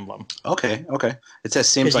Fire Emblem. Okay. It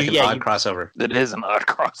seems like an odd crossover. It is an odd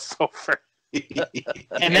crossover.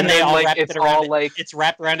 And then they all wrap it around. It's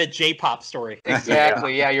wrapped around a J-pop story.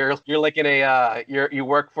 Exactly. Yeah, you're like in a you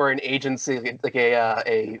work for an agency, like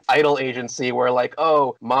a idol agency, where like,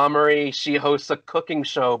 oh, Mamori, she hosts a cooking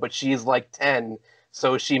show, but she's like 10,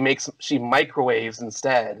 so she microwaves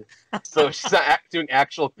instead. So she's not doing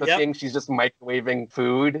actual cooking; yep. She's just microwaving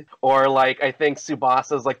food. Or like, I think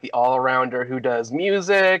Tsubasa's like the all-arounder who does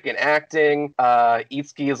music and acting.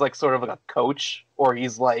 Itsuki is like sort of like a coach, or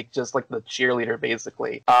he's like just like the cheerleader,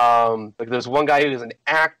 basically. Like there's one guy who's an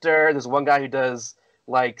actor. There's one guy who does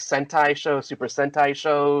like Sentai shows, Super Sentai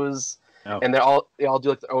shows, and they all do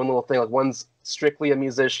like their own little thing. Like one's strictly a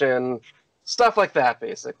musician. Stuff like that,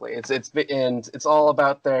 basically. It's all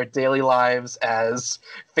about their daily lives as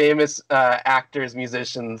famous actors,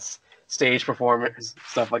 musicians, stage performers,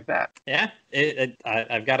 stuff like that. Yeah,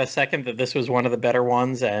 I've got to second that this was one of the better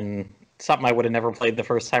ones, and something I would have never played the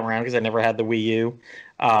first time around because I never had the Wii U.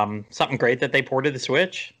 Something great that they ported the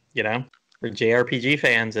Switch. For JRPG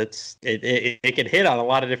fans, it could hit on a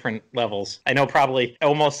lot of different levels. I know probably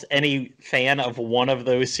almost any fan of one of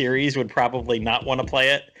those series would probably not want to play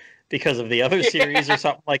it because of the other series or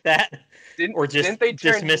something like that. Or just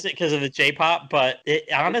dismiss it because of the J-pop, but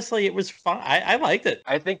honestly, it was fun. I liked it.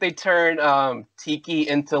 I think they turn Tiki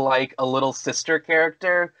into like a little sister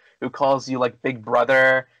character who calls you like Big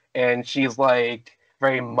Brother, and she's like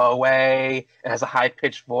very moe and has a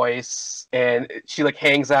high-pitched voice, and she like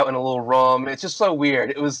hangs out in a little room. It's just so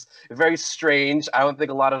weird. It was very strange. I don't think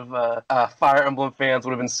a lot of Fire Emblem fans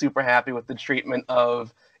would have been super happy with the treatment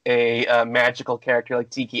of a magical character like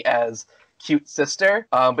Tiki as cute sister,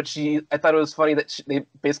 but I thought it was funny that they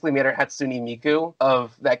basically made her Hatsune Miku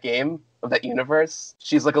of that game, of that universe.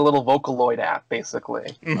 She's like a little Vocaloid app,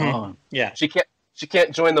 basically. Mm-hmm. Yeah, she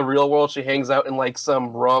can't join the real world. She hangs out in like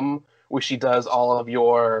some room where she does all of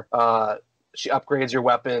your she upgrades your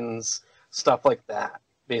weapons, stuff like that.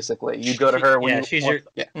 Basically, you go to her when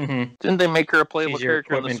Mm-hmm. Didn't they make her a playable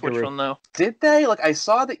character on the Switch one, though? Did they? Like, I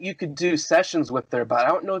saw that you could do sessions with her, but I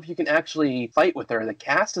don't know if you can actually fight with her. The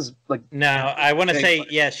cast is like... No, I want to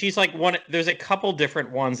say, she's like one... There's a couple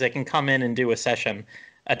different ones that can come in and do a session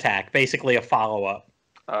attack, basically a follow-up.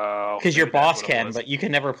 Because your boss can, but you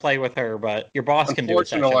can never play with her, but your boss can do a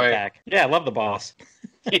session attack. Yeah, I love the boss.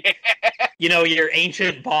 Yeah. You know, your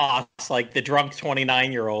ancient boss, like the drunk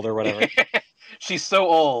 29-year-old or whatever. She's so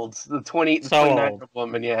old. The 29-year-old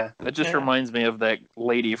woman, yeah. That just reminds me of that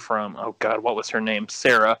lady from, oh God, what was her name?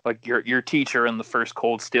 Sarah, like your teacher in the first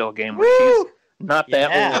Cold Steel game. Where she's not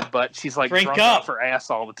that old, but she's like drunk off her ass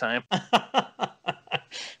all the time.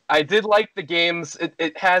 I did like the games.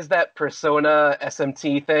 It has that Persona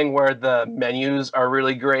SMT thing where the menus are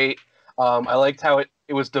really great. I liked how it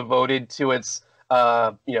was devoted to its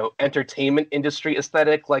entertainment industry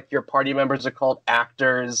aesthetic. Like your party members are called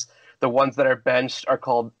actors. The ones that are benched are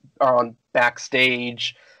on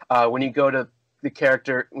backstage. When you go to the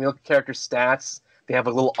character, when you look at character stats, they have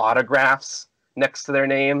little autographs next to their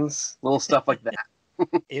names, little stuff like that.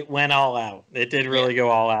 It went all out. It did really go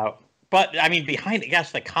all out. But I mean, behind it,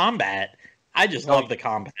 gosh, the combat. I just love the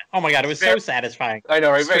combat. Oh my God, it was so satisfying. I know,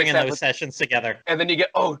 right? Stringing those sessions together. And then you get,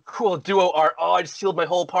 cool duo art. Oh, I just healed my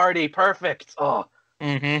whole party. Perfect. Oh.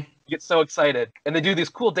 Mm-hmm. You get so excited. And they do these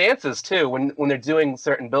cool dances, too, when they're doing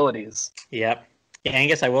certain abilities. Yep.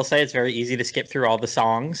 Angus, I will say it's very easy to skip through all the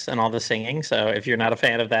songs and all the singing. So if you're not a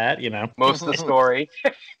fan of that, Most of the story.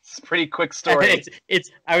 It's a pretty quick story.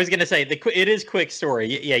 I was going to say, it is quick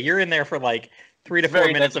story. Yeah, you're in there for like 3 to 4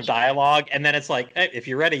 minutes of dialogue. And then it's like, hey, if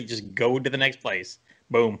you're ready, just go to the next place.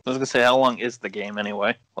 Boom. I was going to say, how long is the game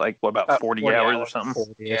anyway? Like, what, about 40 hours or something?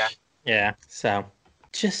 40-ish. Yeah. So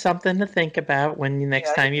just something to think about when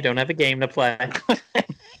next time you don't have a game to play.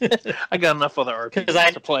 I got enough other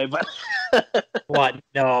RPGs to play, but what?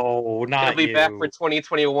 No, not He'll be back for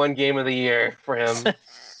 2021 Game of the Year for him.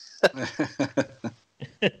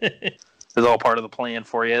 It's all part of the plan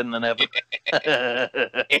for you, and then have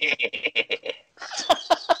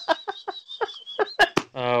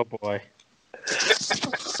Oh boy.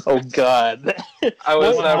 Oh God. I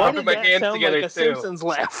was rubbing my hands together like a too. Simpsons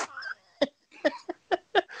laugh.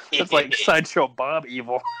 It's like Sideshow Bob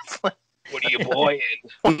evil. What are you boying?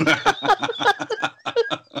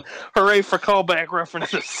 Hooray for callback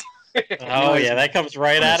references. Oh yeah, that comes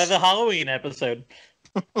right out of the Halloween episode.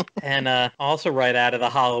 And also right out of the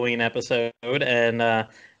Halloween episode. And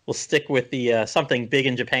we'll stick with the something big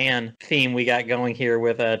in Japan theme we got going here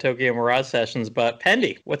with Tokyo Mirage Sessions. But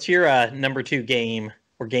Pendy, what's your number 2 game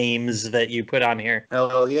or games that you put on here?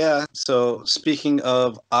 Oh yeah. So speaking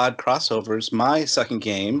of odd crossovers, my second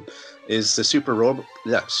game is the Super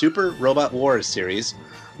Robot Wars series.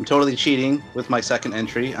 I'm totally cheating with my second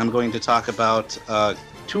entry. I'm going to talk about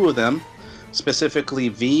 2 of them, specifically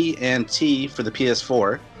V and T for the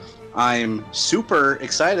PS4. I'm super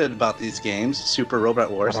excited about these games, Super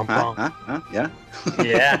Robot Wars. Yeah.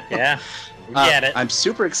 Yeah. Get it. I'm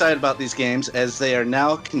super excited about these games as they are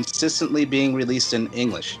now consistently being released in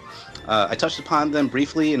English. I touched upon them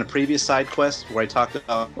briefly in a previous side quest where I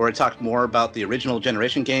talked more about the original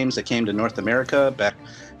generation games that came to North America back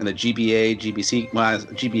in the GBA,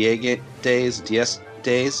 GBA days, DS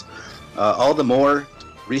days. All the more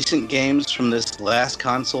recent games from this last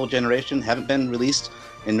console generation haven't been released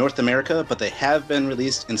in North America, but they have been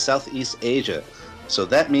released in Southeast Asia. So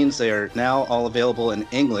that means they are now all available in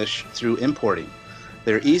English through importing.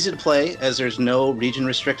 They're easy to play as there's no region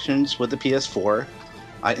restrictions with the PS4.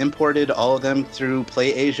 I imported all of them through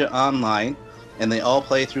PlayAsia Online, and they all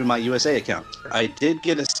play through my USA account. I did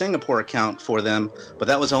get a Singapore account for them, but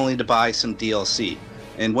that was only to buy some DLC.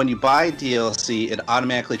 And when you buy DLC, it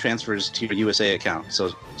automatically transfers to your USA account,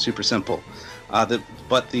 so super simple.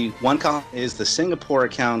 But the one column is the Singapore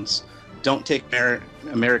accounts don't take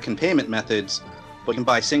American payment methods, but you can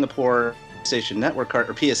buy Singapore PlayStation Network card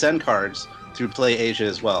or PSN cards through PlayAsia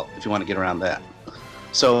as well, if you want to get around that.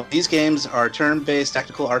 So these games are turn-based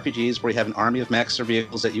tactical RPGs where you have an army of mechs or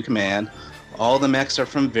vehicles that you command. All the mechs are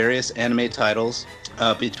from various anime titles.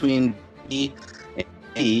 Between B and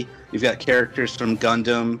E, you've got characters from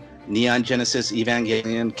Gundam, Neon Genesis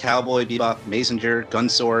Evangelion, Cowboy Bebop, Messenger,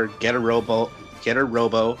 Gunsword, Getter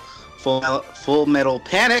Robo, Full Metal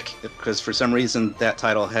Panic, because for some reason that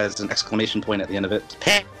title has an exclamation point at the end of it.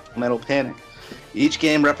 Full Metal Panic. Each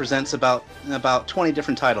game represents about 20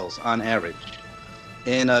 different titles on average.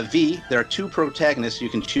 In V, there are 2 protagonists you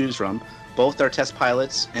can choose from. Both are test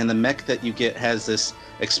pilots, and the mech that you get has this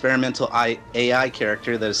experimental AI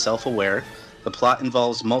character that is self-aware. The plot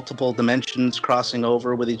involves multiple dimensions crossing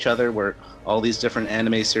over with each other, where all these different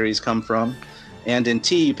anime series come from. And in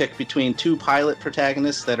T, you pick between 2 pilot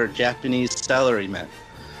protagonists that are Japanese salary men.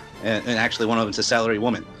 And actually, one of them's a salary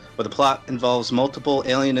woman. But the plot involves multiple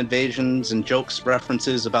alien invasions and jokes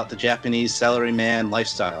references about the Japanese salaryman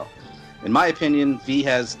lifestyle. In my opinion, V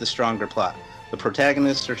has the stronger plot. The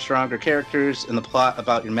protagonists are stronger characters, and the plot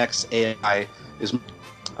about your mech's AI is.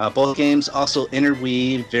 Both games also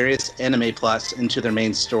interweave various anime plots into their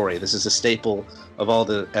main story. This is a staple of all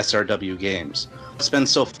the SRW games. What's been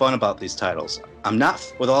so fun about these titles? I'm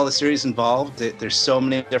not with all the series involved. There's so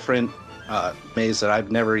many different animes that I've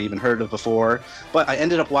never even heard of before. But I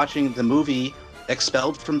ended up watching the movie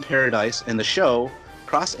Expelled from Paradise and the show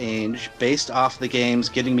Cross Ange based off the games,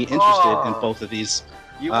 getting me interested in both of these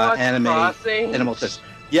anime animal tests.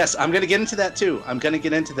 Yes, I'm going to get into that too. I'm going to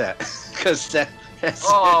get into that because that has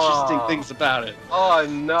interesting things about it. Oh,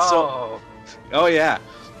 no. Oh, yeah.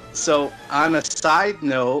 So, on a side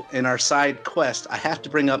note, in our side quest, I have to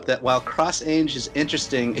bring up that while Cross Ange is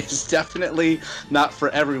interesting, it's definitely not for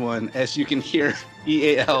everyone, as you can hear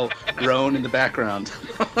EAL groan in the background.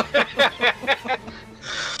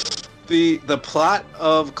 The plot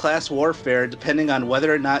of class warfare, depending on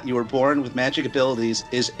whether or not you were born with magic abilities,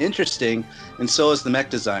 is interesting, and so is the mech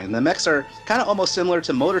design. The mechs are kind of almost similar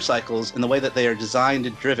to motorcycles in the way that they are designed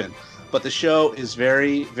and driven, but the show is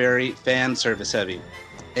very, very fan service heavy.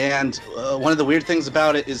 And one of the weird things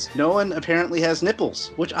about it is no one apparently has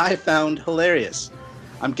nipples, which I found hilarious.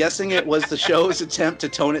 I'm guessing it was the show's attempt to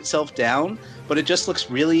tone itself down, but it just looks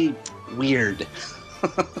really weird.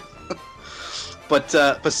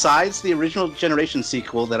 But besides the original generation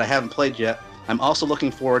sequel that I haven't played yet, I'm also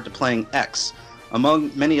looking forward to playing X.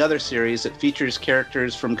 Among many other series, it features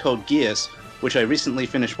characters from Code Geass, which I recently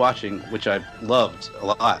finished watching, which I loved a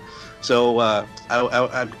lot. So I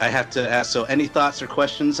have to ask. So any thoughts or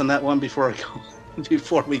questions on that one before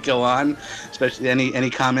we go on? Especially any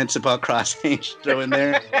comments about Cross Ange throw in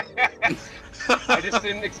there. I just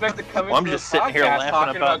didn't expect to come. I'm just sitting here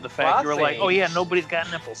laughing about the fact you were like, "Oh yeah, nobody's got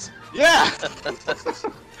nipples." Yeah.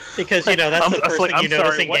 Because that's the first thing you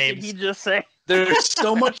notice in what games. Did he just say? There's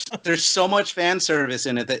so much fan service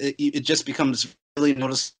in it that it just becomes really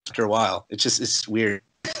noticeable after a while. It's weird.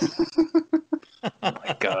 Oh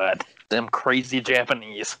my god, them crazy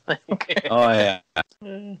Japanese. Oh yeah.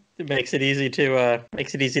 It makes it easy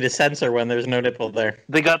to censor when there's no nipple there.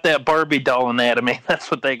 They got that Barbie doll anatomy.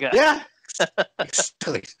 That's what they got. Yeah.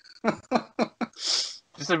 Exactly.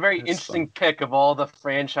 Just a very interesting pick of all the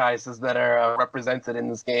franchises that are represented in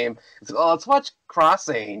this game. It's let's watch Cross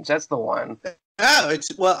Ange. That's the one. Yeah,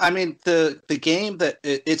 the game that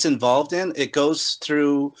it's involved in, it goes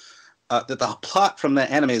through the plot from the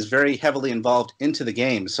anime is very heavily involved into the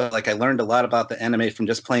game. So like I learned a lot about the anime from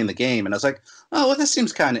just playing the game, and I was like, oh, well, this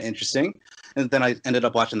seems kind of interesting. And then I ended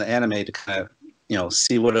up watching the anime to kind of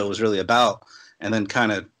see what it was really about, and then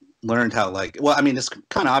kind of learned how it's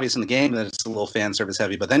kind of obvious in the game that it's a little fan service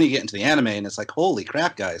heavy, but then you get into the anime and it's like, holy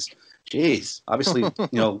crap, guys. Jeez, obviously,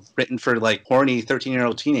 written for like horny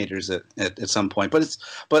 13-year-old teenagers at some point.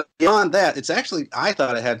 But beyond that, it's actually, I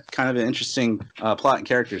thought it had kind of an interesting plot and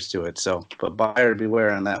characters to it. So, but buyer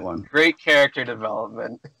beware on that one. Great character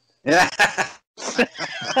development. Yeah.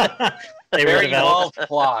 Very involved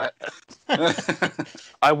plot.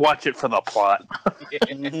 I watch it for the plot.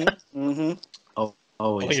 Mm-hmm.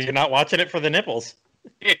 Oh, well, you're not watching it for the nipples.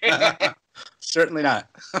 Certainly not.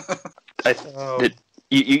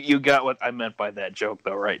 You got what I meant by that joke,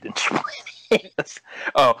 though, right? Didn't you?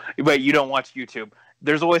 Oh, but you don't watch YouTube.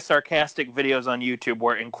 There's always sarcastic videos on YouTube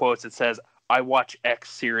where, in quotes, it says, "I watch X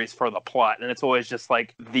series for the plot," and it's always just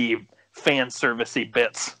like the fan servicey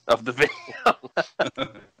bits of the video.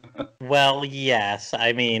 Well, yes.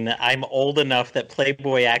 I mean, I'm old enough that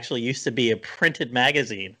Playboy actually used to be a printed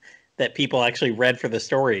magazine that people actually read for the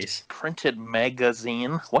stories. Printed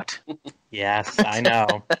magazine? What? Yes, I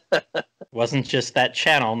know. Wasn't just that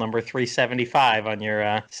channel number 375 on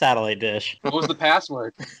your satellite dish. What was the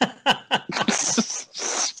password?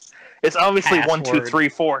 It's obviously password. 1, 2, 3,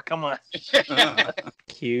 4. Come on.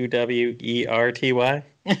 QWERTY.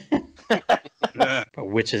 But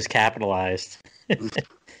which is capitalized.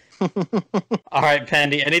 All right,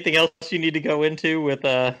 Pendy. Anything else you need to go into with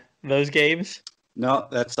those games? No,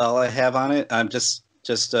 that's all I have on it. I'm just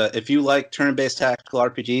if you like turn-based tactical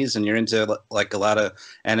RPGs and you're into like a lot of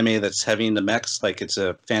anime that's heavy into mechs, like it's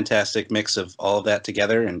a fantastic mix of all of that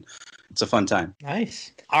together, and it's a fun time.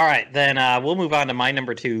 Nice. All right, then we'll move on to my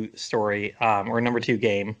number 2 story or number 2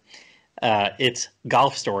 game. It's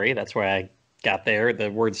Golf Story. That's where I got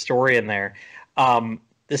the word story in there.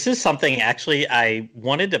 This is something actually I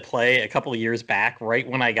wanted to play a couple of years back, right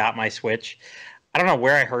when I got my Switch. I don't know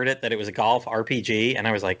where I heard it, that it was a golf RPG, and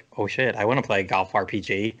I was like, oh shit, I want to play a golf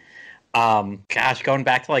RPG. Going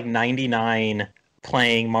back to like 99,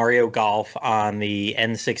 playing Mario Golf on the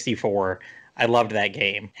N64, I loved that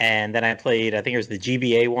game. And then I played, I think it was the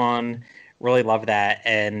GBA one, Really love that.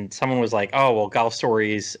 And someone was like, oh, well, Golf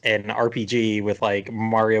Story's an RPG with like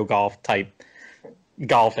Mario Golf type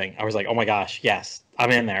golfing. I was like, oh my gosh, yes, I'm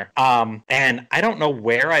in there. And I don't know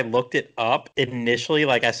where I looked it up initially.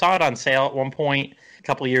 Like I saw it on sale at one point a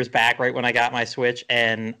couple of years back, right when I got my Switch,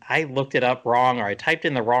 and I looked it up wrong, or I typed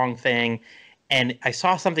in the wrong thing, and I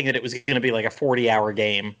saw something that it was going to be like a 40-hour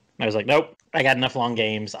game. And I was like, nope, I got enough long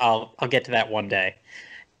games. I'll get to that one day.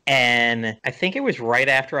 And I think it was right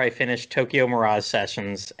after I finished Tokyo Mirage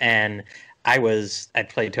Sessions, and I'd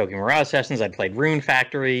played Tokyo Mirage Sessions, I'd played Rune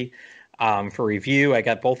Factory for review. I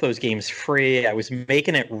got both those games free. I was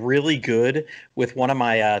making it really good with one of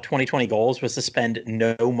my 2020 goals was to spend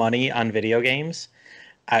no money on video games.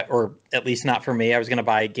 Or at least not for me. I was going to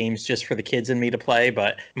buy games just for the kids and me to play,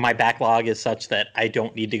 but my backlog is such that I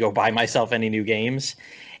don't need to go buy myself any new games.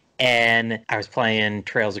 And I was playing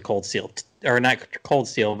Trails of Cold Steel, or not Cold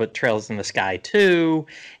Steel, but Trails in the Sky 2,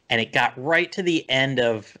 and it got right to the end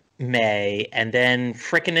of May, and then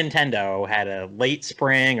frickin' Nintendo had a late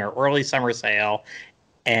spring or early summer sale,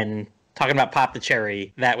 and talking about pop the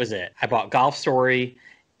cherry, that was it. I bought Golf Story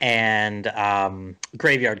and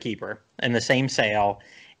Graveyard Keeper in the same sale,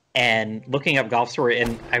 and looking up Golf Story,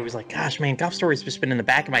 and I was like, gosh, man, Golf Story's just been in the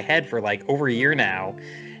back of my head for like over a year now,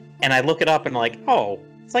 and I look it up and like, oh,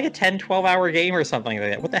 it's like a 10-12 hour game or something like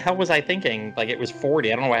that. What the hell was I thinking? Like it was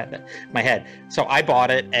 40. I don't know what in my head. So I bought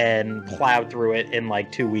it and plowed through it in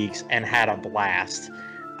like 2 weeks and had a blast.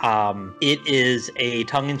 It is a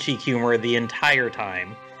tongue-in-cheek humor the entire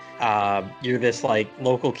time. You're this like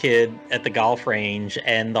local kid at the golf range,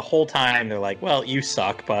 and the whole time they're like, well, you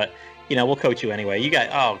suck, but you know, we'll coach you anyway.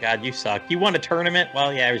 Oh God, you suck. You won a tournament?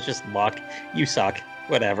 Well, yeah, it was just luck. You suck.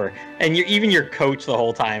 Whatever. And even your coach the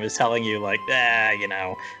whole time is telling you like, you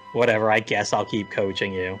know, whatever, I guess I'll keep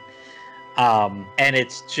coaching you. And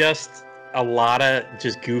it's just a lot of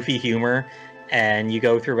just goofy humor, and you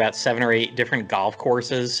go through about 7 or 8 different golf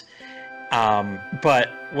courses. But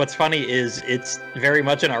what's funny is it's very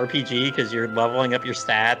much an RPG because you're leveling up your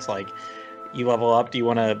stats. Like you level up, do you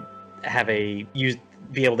want to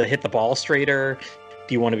be able to hit the ball straighter?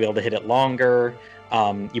 Do you want to be able to hit it longer?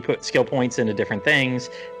 You put skill points into different things.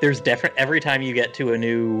 There's every time you get to a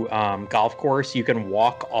new golf course, you can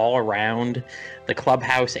walk all around the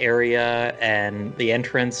clubhouse area and the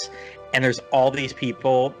entrance, and there's all these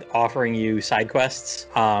people offering you side quests.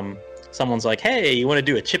 Someone's like, hey, you want to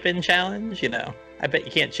do a chip-in challenge? You know, I bet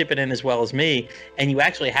you can't chip it in as well as me. And you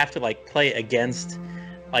actually have to like play against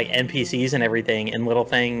like NPCs and everything in little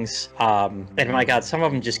things. And my God, some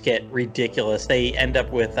of them just get ridiculous. They end up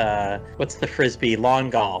with, what's the Frisbee? Lawn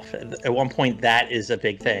golf. At one point, that is a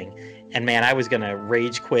big thing. And man, I was going to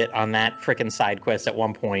rage quit on that frickin' side quest at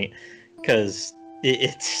one point, because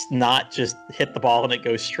it's not just hit the ball and it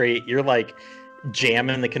goes straight. You're like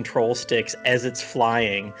jamming the control sticks as it's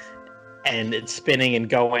flying, and it's spinning and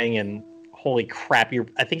going, and holy crap,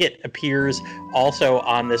 I think it appears also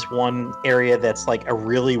on this one area that's like a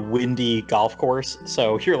really windy golf course.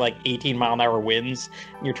 So you're like 18-mile-an-hour winds,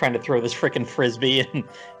 and you're trying to throw this freaking Frisbee, and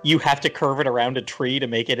you have to curve it around a tree to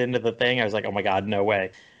make it into the thing. I was like, oh my God, no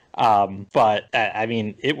way. But I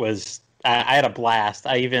mean, I had a blast.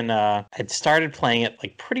 I even had started playing it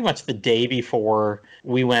like pretty much the day before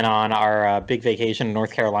we went on our big vacation in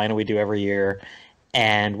North Carolina we do every year.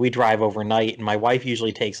 And we drive overnight, and my wife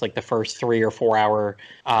usually takes like the first 3 or 4 hour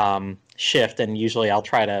shift, and usually I'll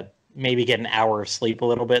try to maybe get an hour of sleep a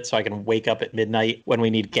little bit so I can wake up at midnight when we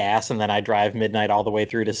need gas, and then I drive midnight all the way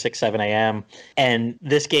through to 6, 7 a.m. And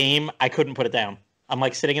this game, I couldn't put it down. I'm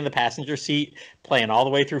like sitting in the passenger seat playing all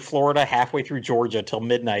the way through Florida, halfway through Georgia till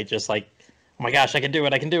midnight, just like, oh my gosh, I can do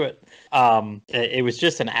it. It was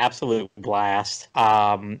just an absolute blast.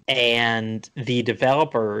 And the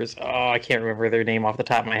developers, I can't remember their name off the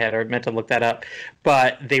top of my head. I meant to look that up.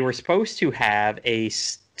 But they were supposed to have a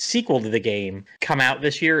sequel to the game come out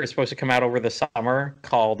this year. It's supposed to come out over the summer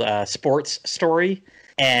called Sports Story.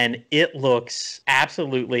 And it looks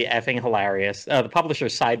absolutely effing hilarious. The publisher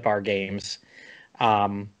Sidebar Games,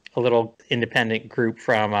 a little independent group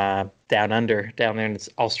from down there in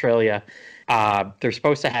Australia. They're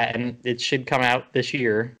supposed to have, and it should come out this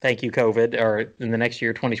year. Thank you, COVID, or in the next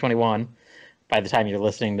year, 2021. By the time you're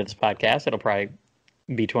listening to this podcast, it'll probably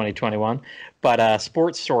be 2021. But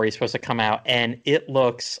Sports Story is supposed to come out, and it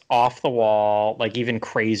looks off the wall, like even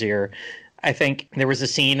crazier. I think there was a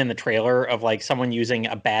scene in the trailer of like someone using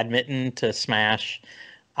a badminton to smash,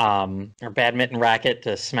 or badminton racket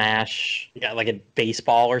to smash, like a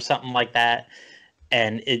baseball or something like that.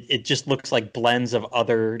 And it just looks like blends of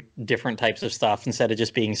other different types of stuff instead of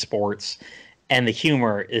just being sports. And the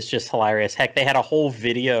humor is just hilarious. Heck, they had a whole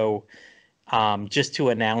video just to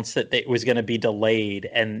announce that it was going to be delayed.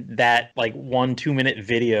 And that like 1-2 minute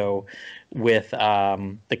video with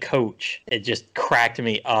the coach, it just cracked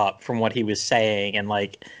me up from what he was saying. And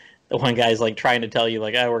like the one guy's like trying to tell you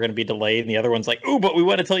like, oh, we're going to be delayed. And the other one's like, oh, but we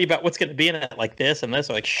want to tell you about what's going to be in it, like this and this.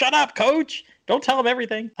 I'm like, shut up, coach. Don't tell him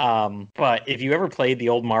everything. But if you ever played the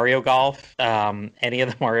old Mario Golf, any of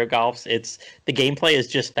the Mario Golfs, the gameplay is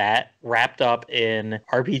just that, wrapped up in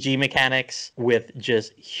RPG mechanics with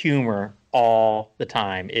just humor all the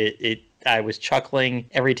time. I was chuckling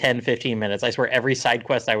every 10, 15 minutes. I swear every side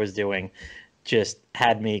quest I was doing just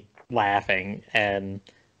had me laughing. And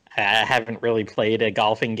I haven't really played a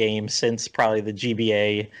golfing game since probably the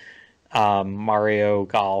GBA Mario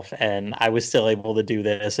Golf, and I was still able to do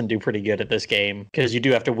this and do pretty good at this game because you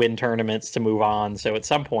do have to win tournaments to move on. So at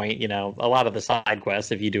some point, you know, a lot of the side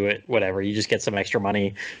quests, if you do it, whatever, you just get some extra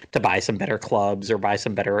money to buy some better clubs or buy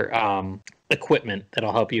some better equipment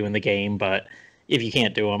that'll help you in the game. But if you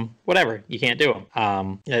can't do them, whatever, you can't do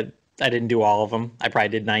them. I didn't do all of them. I probably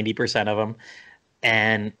did 90% of them.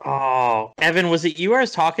 And, Evan, was it you I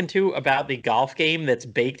was talking to about the golf game that's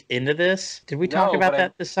baked into this? Did we talk about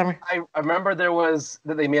that this summer? I remember that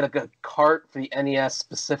they made like a cart for the NES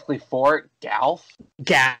specifically for it, Golf.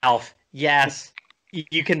 Golf, yes.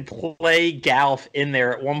 You can play golf in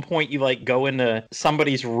there. At one point, you like go into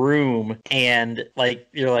somebody's room and like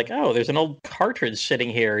you're like, oh, there's an old cartridge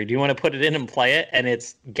sitting here. Do you want to put it in and play it? And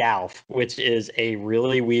it's golf, which is a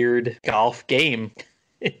really weird golf game.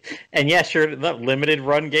 And yeah, sure, the Limited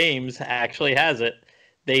Run Games actually has it.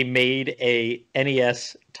 They made a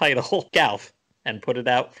NES title, Golf, and put it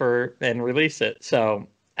out and release it. So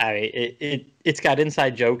it's got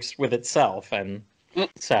inside jokes with itself, and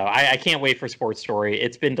so I can't wait for Sports Story.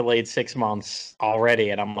 It's been delayed 6 months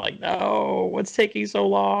already, and I'm like, no, what's taking so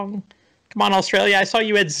long? Come on, Australia! I saw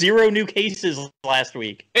you had 0 new cases last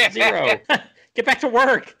week. 0. Get back to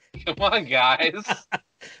work. Come on, guys.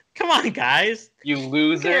 Come on, guys. You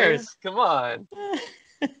losers. Come on.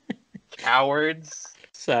 Cowards.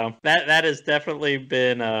 So that has definitely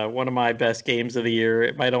been one of my best games of the year.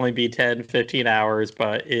 It might only be 10, 15 hours,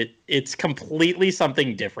 but it's completely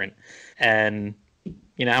something different. And,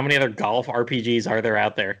 you know, how many other golf RPGs are there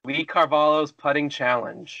out there? Lee Carvalho's Putting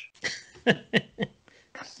Challenge.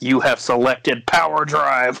 You have selected Power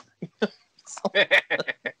Drive.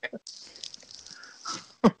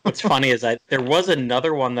 What's funny is there was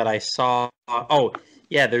another one that I saw. Oh,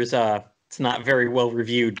 yeah, it's not very well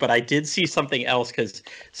reviewed, but I did see something else because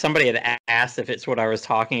somebody had asked if it's what I was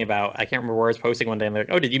talking about. I can't remember where I was posting one day, and they're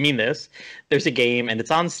like, oh, did you mean this? There's a game, and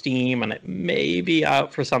it's on Steam, and it may be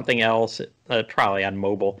out for something else, probably on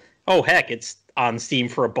mobile. Oh, heck, it's on Steam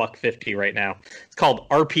for $1.50 right now. It's called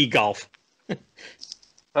RP Golf. Sounds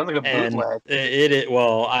like a bootleg.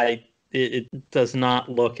 It does not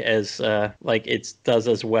look as like it does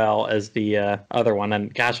as well as the other one.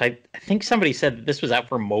 And gosh, I think somebody said that this was out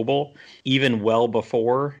for mobile even well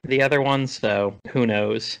before the other one. So who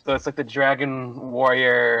knows? So it's like the Dragon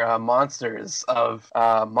Warrior monsters of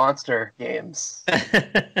monster games.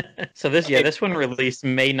 So this one released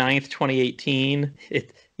May 9th, 2018.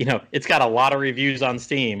 It's got a lot of reviews on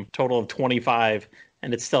Steam, total of 25.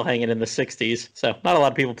 And it's still hanging in the 60s, so not a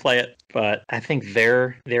lot of people play it. But I think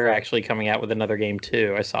they're actually coming out with another game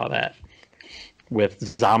too. I saw that with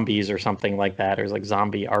zombies or something like that, or like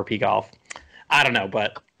zombie RP golf. I don't know,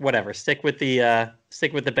 but whatever. Stick with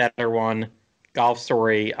the better one, Golf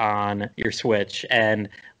Story on your Switch. And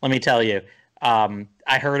let me tell you,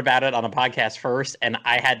 I heard about it on a podcast first, and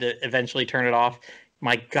I had to eventually turn it off.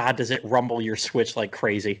 My God, does it rumble your Switch like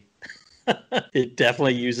crazy? It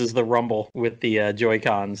definitely uses the rumble with the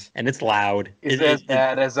Joy-Cons, and it's loud. Is it as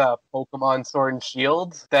bad as Pokemon Sword and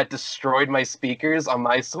Shield that destroyed my speakers on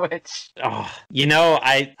my Switch? Oh,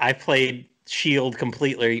 I played Shield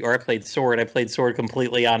completely, or I played Sword. I played Sword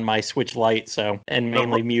completely on my Switch Lite, and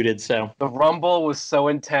mainly muted. So the rumble was so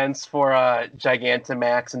intense for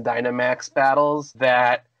Gigantamax and Dynamax battles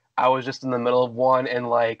that I was just in the middle of one, and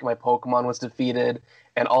like my Pokemon was defeated,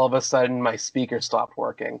 and all of a sudden my speaker stopped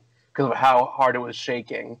working because of how hard it was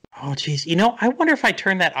shaking. Oh, geez. I wonder if I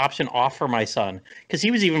turned that option off for my son, because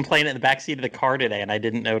he was even playing it in the backseat of the car today, and I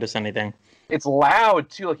didn't notice anything. It's loud,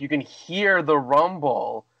 too. Like, you can hear the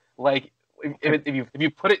rumble. Like, if you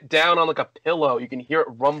put it down on, like, a pillow, you can hear it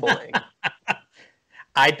rumbling.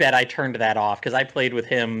 I bet I turned that off, because I played with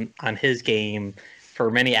him on his game for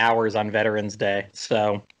many hours on Veterans Day,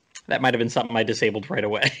 so that might have been something I disabled right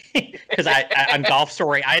away. Because on Golf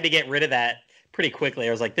Story, I had to get rid of that pretty quickly.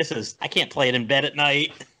 I was like, I can't play it in bed at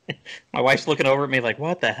night. My wife's looking over at me like,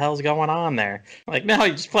 what the hell's going on there? I'm like, no,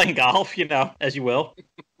 you're just playing golf, as you will.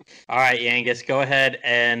 All right, Yangus, go ahead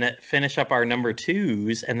and finish up our number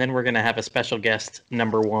 2s, and then we're going to have a special guest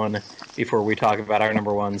number 1 before we talk about our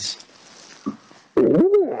number 1s.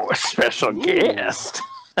 Ooh, a special guest.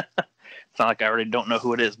 It's not like I already don't know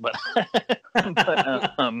who it is, but,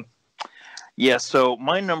 yeah, so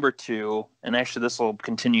my number 2, and actually this will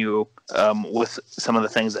continue with some of the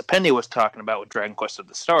things that Pendy was talking about with Dragon Quest of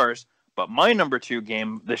the Stars, but my number 2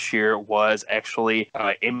 game this year was actually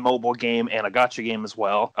a mobile game and a gacha game as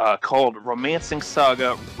well, called Romancing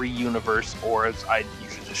Saga Reuniverse, or as I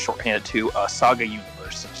usually just shorthand it to, SaGa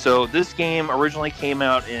Universe. So this game originally came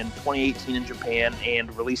out in 2018 in Japan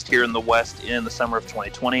and released here in the West in the summer of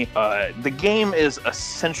 2020. The game is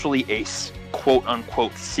essentially a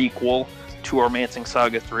quote-unquote sequel to Romancing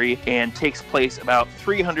Saga 3 and takes place about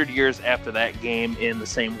 300 years after that game in the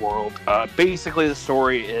same world. Basically, the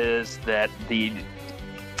story is that the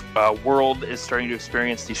world is starting to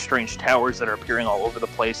experience these strange towers that are appearing all over the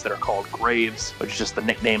place that are called graves, which is just the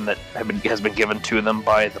nickname that has been given to them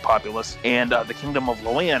by the populace. And the Kingdom of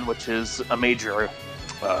Loan, which is a major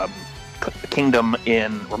kingdom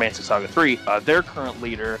in Romancing Saga 3, their current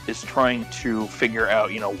leader is trying to figure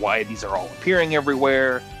out, why these are all appearing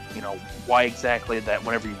everywhere, why exactly that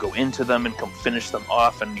whenever you go into them and come finish them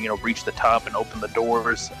off and, reach the top and open the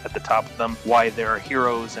doors at the top of them, why there are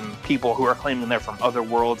heroes and people who are claiming they're from other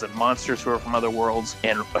worlds and monsters who are from other worlds,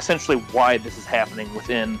 and essentially why this is happening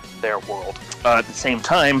within their world. At the same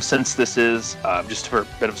time, since this is, just for a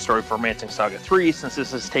bit of a story for Romancing Saga 3, since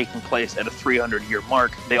this is taking place at a 300-year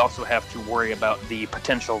mark, they also have to worry about the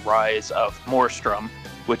potential rise of Morstrom,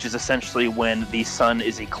 which is essentially when the sun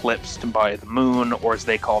is eclipsed by the moon, or as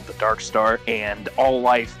they call it, the dark star, and all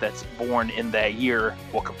life that's born in that year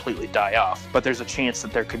will completely die off. But there's a chance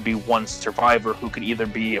that there could be one survivor who could either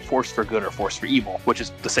be a force for good or a force for evil, which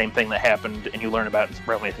is the same thing that happened and you learn about in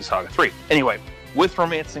Romancing Saga 3. Anyway, with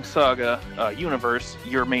Romancing Saga universe,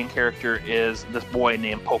 your main character is this boy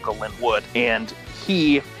named Polka Linwood, and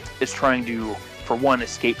he is trying to, for one,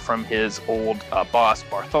 escape from his old boss,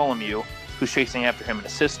 Bartholomew, who's chasing after him and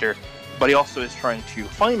his sister, but he also is trying to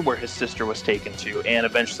find where his sister was taken to, and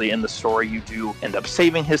eventually in the story you do end up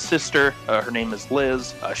saving his sister. Her name is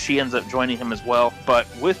Liz. She ends up joining him as well, but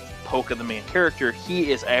with Polka, the main character,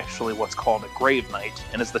 he is actually what's called a grave knight,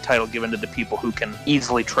 and is the title given to the people who can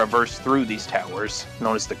easily traverse through these towers,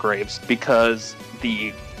 known as the graves, because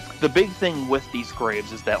the big thing with these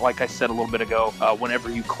graves is that, like I said a little bit ago, whenever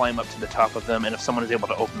you climb up to the top of them, and if someone is able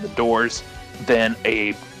to open the doors, then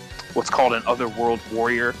what's called an otherworld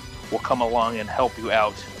warrior will come along and help you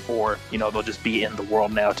out, or they'll just be in the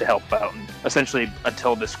world now to help out, and essentially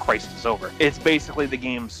until this crisis is over. It's basically the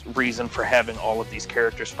game's reason for having all of these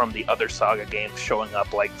characters from the other Saga games showing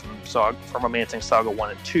up, like from Romancing Saga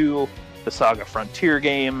 1 and 2, the Saga Frontier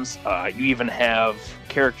games. You even have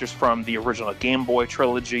characters from the original Game Boy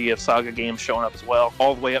trilogy of Saga games showing up as well,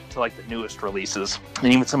 all the way up to like the newest releases,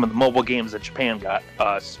 and even some of the mobile games that Japan got.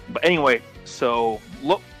 But anyway, so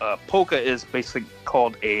look, Polka is basically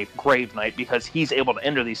called a grave knight because he's able to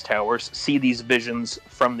enter these towers, see these visions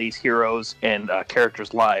from these heroes and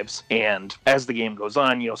characters' lives, and as the game goes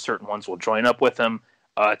on, certain ones will join up with him.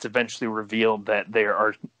 It's eventually revealed that there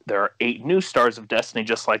are 8 new stars of destiny,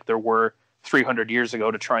 just like there were 300 years ago,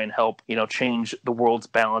 to try and help, change the world's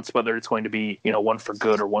balance, whether it's going to be, one for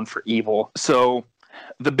good or one for evil. So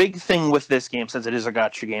the big thing with this game, since it is a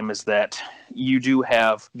gacha game, is that you do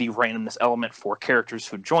have the randomness element for characters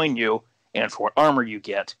who join you and for what armor you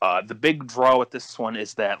get. The big draw with this one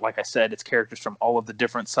is that, like I said, it's characters from all of the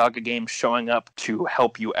different Saga games showing up to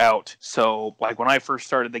help you out. So, like, when I first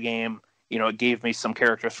started the game, it gave me some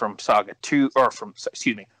characters from Saga 2, or from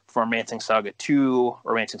Romancing Saga 2,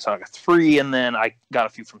 Romancing Saga 3, and then I got a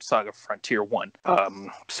few from Saga Frontier 1.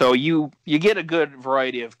 So you get a good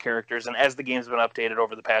variety of characters, and as the game's been updated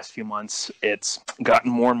over the past few months, it's gotten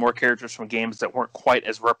more and more characters from games that weren't quite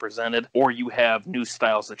as represented, or you have new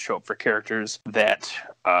styles that show up for characters that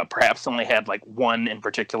perhaps only had like one in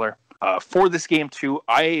particular. For this game too,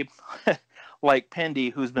 I... like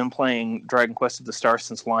Pendy, who's been playing Dragon Quest of the Stars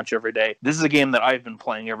since launch every day. This is a game that I've been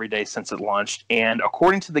playing every day since it launched, and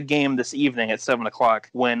according to the game this evening at 7 o'clock,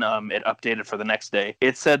 when it updated for the next day,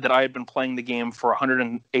 it said that I had been playing the game for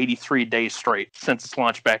 183 days straight since its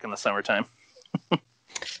launch back in the summertime.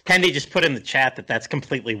 Pendy just put in the chat that that's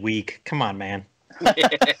completely weak. Come on, man.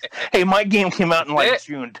 Hey, my game came out in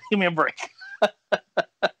June. Give me a break.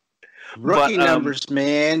 Rookie numbers,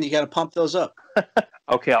 man. You got to pump those up.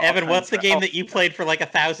 Okay, Evan, what's the game that you played for like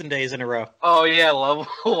 1,000 days in a row? Oh yeah,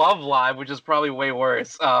 Love Live, which is probably way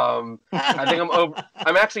worse. I think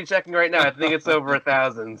I'm actually checking right now. I think it's over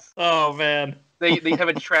 1,000. Oh man, they have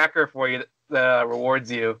a tracker for you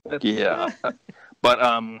rewards you. Yeah.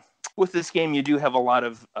 But with this game, you do have a lot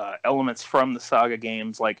of elements from the SaGa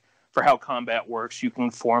games, like for how combat works. You can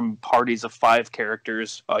form parties of 5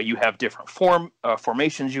 characters. You have different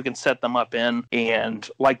formations you can set them up in, and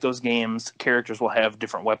like those games, characters will have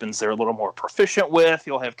different weapons they're a little more proficient with.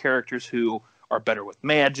 You'll have characters who are better with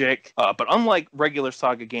magic, but unlike regular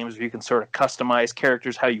SaGa games where you can sort of customize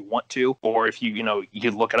characters how you want to, or if you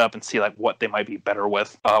could look it up and see like what they might be better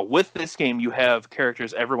with this game, you have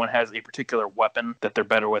characters, everyone has a particular weapon that they're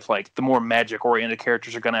better with. Like the more magic oriented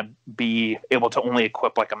characters are going to be able to only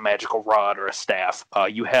equip like a magical rod or a staff.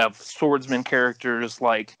 You have swordsman characters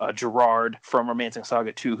like Gerard from Romancing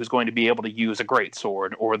Saga 2, who's going to be able to use a great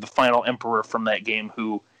sword, or the final emperor from that game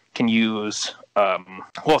who can use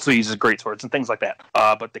who also uses great swords and things like that.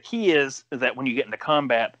 But the key is that when you get into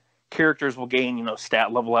combat, characters will gain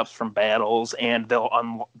stat level ups from battles, and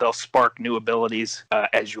they'll spark new abilities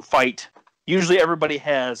as you fight. Usually everybody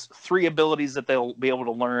has 3 abilities that they'll be able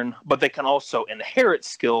to learn, but they can also inherit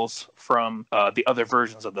skills from the other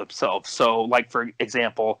versions of themselves. So like for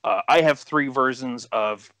example, I have 3 versions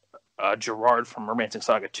of Gerard from Romancing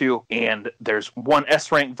Saga 2, and there's 1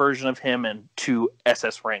 S-rank version of him and 2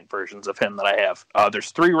 SS rank versions of him that I have. There's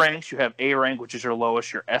 3 ranks. You have A rank, which is your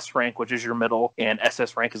lowest, your S rank, which is your middle, and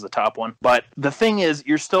SS rank is the top one. But the thing is,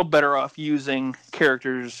 you're still better off using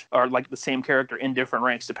characters, or like the same character in different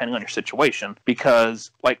ranks depending on your situation, because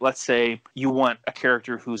like let's say you want a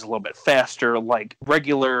character who's a little bit faster, like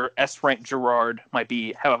regular S rank Gerard might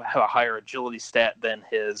have a higher agility stat than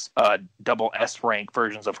his double S rank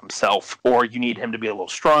versions of himself. Or you need him to be a little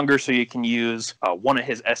stronger, so you can use one of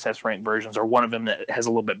his SS rank versions, or one of them that has a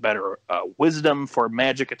little bit better wisdom for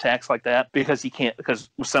magic attacks like that, because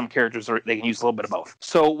with some characters they can use a little bit of both.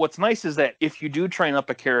 So what's nice is that if you do train up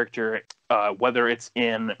a character, whether it's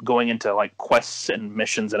in going into like quests and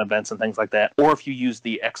missions and events and things like that, or if you use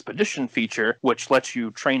the expedition feature, which lets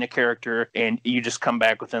you train a character and you just come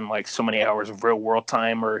back within like so many hours of real world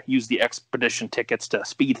time, or use the expedition tickets to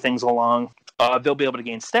speed things along, they'll be able to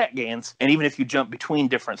gain stat gains. And even if you jump between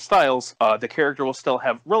different styles, the character will still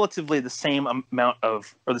have relatively the same amount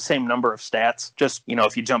of, or the same number of stats. Just,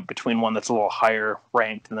 if you jump between one that's a little higher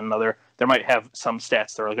ranked than another, there might have some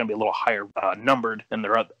stats that are going to be a little higher numbered than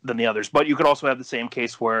the others. But you could also have the same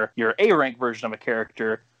case where your A rank version of a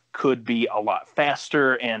character could be a lot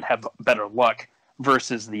faster and have better luck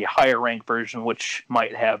versus the higher rank version, which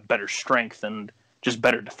might have better strength and just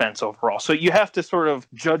better defense overall. So you have to sort of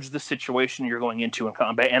judge the situation you're going into in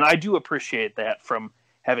combat. And I do appreciate that from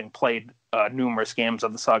having played numerous games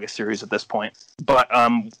of the SaGa series at this point. But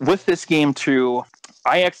with this game too,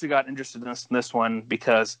 I actually got interested in this one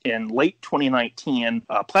because in late 2019,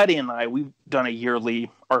 Platty and I, we've done a yearly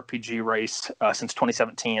RPG race since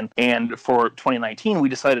 2017. And for 2019, we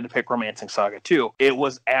decided to pick Romancing Saga 2. It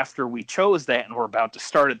was after we chose that and we're about to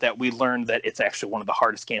start it that we learned that it's actually one of the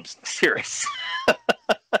hardest games in the series.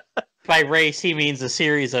 By race, he means a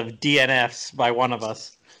series of DNFs by one of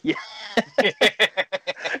us. Yeah.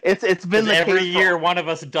 It's been the every year one of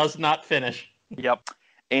us does not finish. Yep.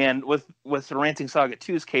 And with Romancing Saga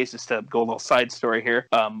 2's case, just to go a little side story here,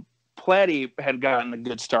 Platty had gotten a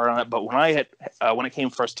good start on it, but when it came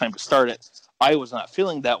first time to start it, I was not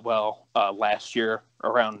feeling that well last year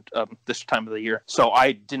around this time of the year, so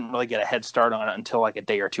I didn't really get a head start on it until like a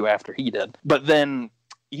day or two after he did. But then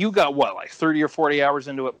you got like 30 or 40 hours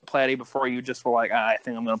into it, Platty, before you just were like, I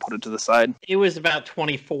think I'm going to put it to the side? It was about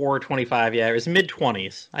 24, 25, yeah. It was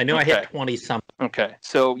mid-20s. I knew Okay. I hit 20-something. Okay.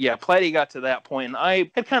 So, yeah, Platty got to that point, and I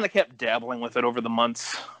had kind of kept dabbling with it over the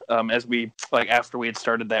months after we had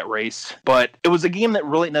started that race. But it was a game that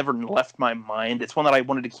really never left my mind. It's one that I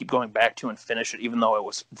wanted to keep going back to and finish it, even though it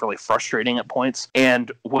was really frustrating at points.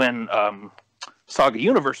 And when SaGa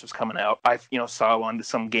Universe was coming out, I saw on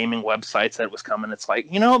some gaming websites that it was coming. It's like,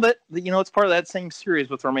 it's part of that same series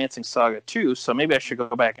with Romancing Saga 2, so maybe I should go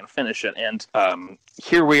back and finish it. And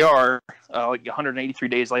here we are, 183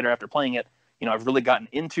 days later after playing it. I've really gotten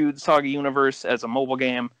into the SaGa Universe as a mobile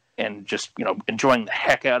game and just, enjoying the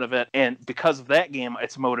heck out of it. And because of that game,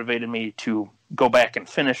 it's motivated me to go back and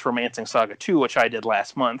finish Romancing Saga 2, which I did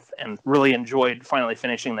last month, and really enjoyed finally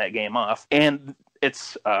finishing that game off. And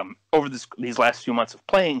it's over these last few months of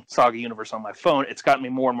playing SaGa Universe on my phone, it's gotten me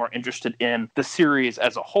more and more interested in the series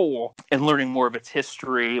as a whole and learning more of its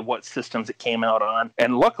history, what systems it came out on.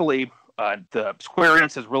 And luckily, the Square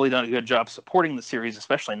Enix has really done a good job supporting the series,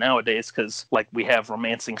 especially nowadays, because we have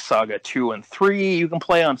Romancing Saga 2 and 3 you can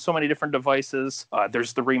play on so many different devices.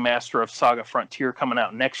 There's the remaster of Saga Frontier coming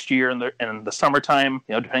out next year in the summertime,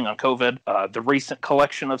 depending on COVID. The recent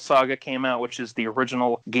collection of Saga came out, which is the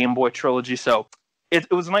original Game Boy trilogy. So it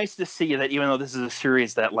was nice to see that even though this is a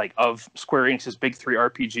series that, like, of Square Enix's big three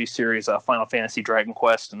RPG series, Final Fantasy, Dragon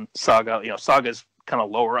Quest, and SaGa, SaGa's kind of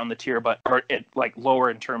lower on the tier, but lower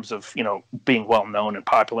in terms of, being well known and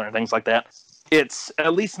popular and things like that. It's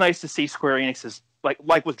at least nice to see Square Enix is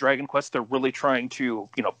like with Dragon Quest, they're really trying to,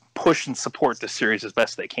 push and support this series as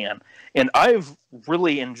best they can. And I've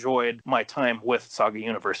really enjoyed my time with SaGa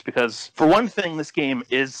Universe because, for one thing, this game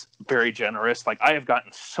is very generous. Like, I have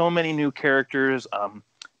gotten so many new characters,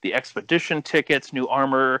 the expedition tickets, new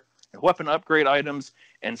armor, weapon upgrade items,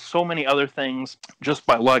 and so many other things just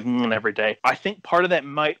by logging in every day. I think part of that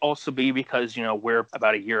might also be because, we're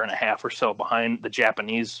about a year and a half or so behind the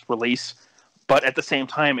Japanese release. But at the same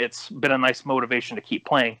time, it's been a nice motivation to keep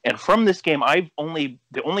playing. And from this game,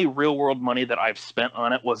 the only real world money that I've spent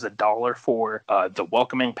on it was $1 for the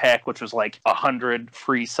welcoming pack, which was like 100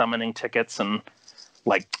 free summoning tickets and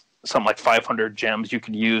like 500 gems you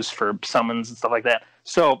could use for summons and stuff like that.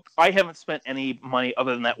 So I haven't spent any money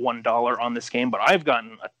other than that $1 on this game, but I've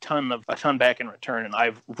gotten a ton back in return, and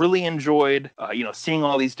I've really enjoyed, seeing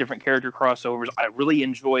all these different character crossovers. I really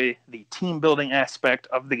enjoy the team building aspect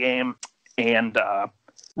of the game. And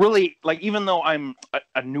really, even though I'm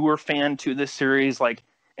a newer fan to this series,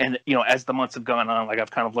 and as the months have gone on, I've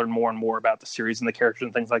kind of learned more and more about the series and the characters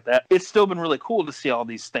and things like that. It's still been really cool to see all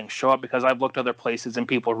these things show up because I've looked other places and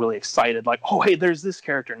people are really excited. Like, oh, hey, there's this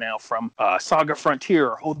character now from SaGa Frontier.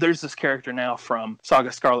 Or, oh, there's this character now from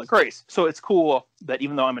SaGa Scarlet Grace. So it's cool that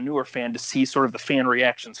even though I'm a newer fan, to see sort of the fan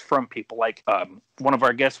reactions from people. Like one of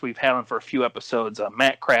our guests we've had on for a few episodes,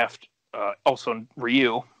 Matt Kraft, also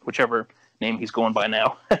Ryu, whichever name he's going by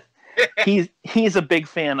now. he's a big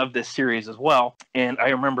fan of this series as well. And I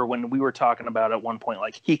remember when we were talking about it at one point,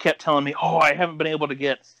 he kept telling me, oh, I haven't been able to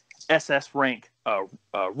get SS rank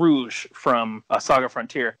Rouge from SaGa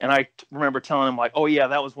Frontier. And I remember telling him, oh yeah,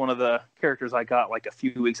 that was one of the characters I got a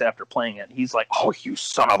few weeks after playing it. And he's like, oh, you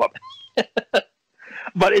son of a...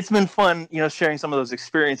 But it's been fun, sharing some of those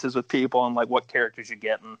experiences with people and what characters you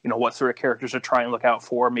get and, what sort of characters to try and look out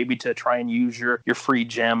for, maybe to try and use your free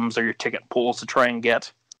gems or your ticket pools to try and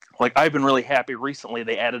get. I've been really happy recently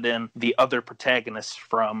they added in the other protagonists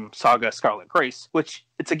from SaGa Scarlet Grace, which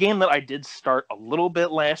it's a game that I did start a little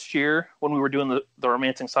bit last year when we were doing the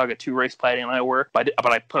Romancing Saga 2 race Platty and I were, but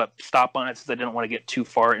I put a stop on it since I didn't want to get too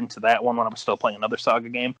far into that one when I was still playing another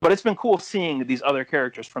SaGa game. But it's been cool seeing these other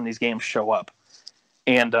characters from these games show up.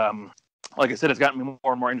 And like I said, it's gotten me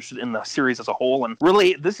more and more interested in the series as a whole. And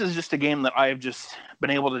really, this is just a game that I've just been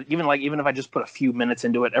able to, even if I just put a few minutes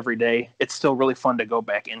into it every day, it's still really fun to go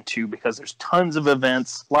back into because there's tons of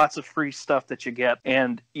events, lots of free stuff that you get.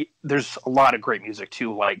 And there's a lot of great music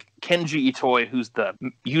too. Like Kenji Itoi, who's the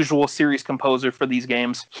usual series composer for these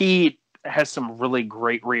games, he has some really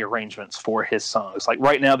great rearrangements for his songs.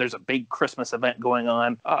 Right now, there's a big Christmas event going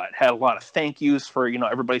on. It had a lot of thank yous for,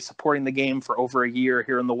 everybody supporting the game for over a year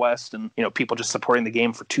here in the West and, people just supporting the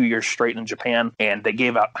game for 2 years straight in Japan. And they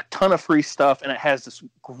gave out a ton of free stuff. And it has this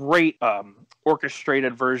great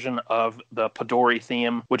orchestrated version of the Podori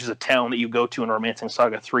theme, which is a town that you go to in Romancing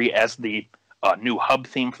Saga 3 as the new hub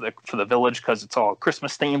theme for the village because it's all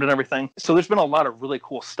Christmas themed and everything. So there's been a lot of really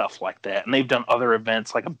cool stuff like that. And they've done other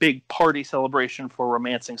events like a big party celebration for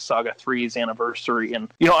Romancing Saga 3's anniversary.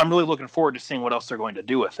 And, I'm really looking forward to seeing what else they're going to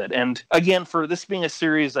do with it. And again, for this being a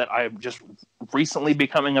series that I'm just recently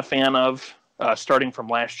becoming a fan of, starting from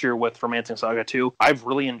last year with Romancing Saga 2. I've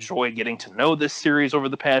really enjoyed getting to know this series over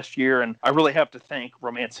the past year, and I really have to thank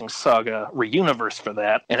Romancing Saga Reuniverse for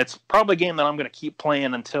that. And it's probably a game that I'm going to keep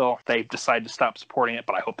playing until they decide to stop supporting it,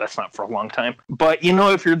 but I hope that's not for a long time. But,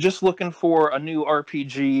 if you're just looking for a new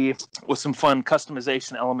RPG with some fun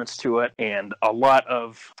customization elements to it and a lot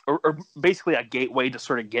of, or basically a gateway to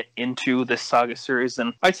sort of get into this Saga series,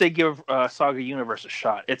 then I'd say give Saga Universe a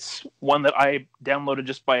shot. It's one that I downloaded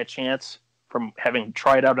just by a chance from having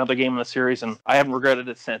tried out another game in the series, and I haven't regretted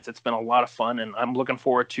it since. It's been a lot of fun, and I'm looking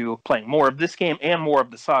forward to playing more of this game and more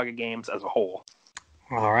of the Saga games as a whole.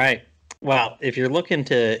 All right. Well, if you're looking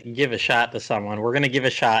to give a shot to someone, we're going to give a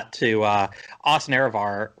shot to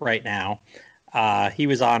AustNerevar right now. He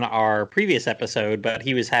was on our previous episode, but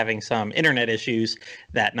he was having some internet issues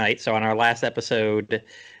that night. So on our last episode,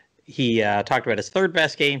 he talked about his third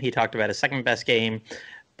best game. He talked about his second best game,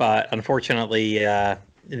 but unfortunately,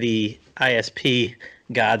 the ISP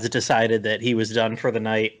gods decided that he was done for the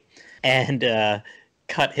night and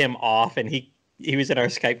cut him off. And he was in our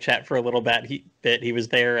Skype chat for a little bit. He was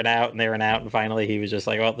there and out and there and out. And finally, he was just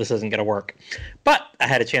like, well, this isn't going to work. But I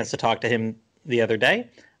had a chance to talk to him the other day.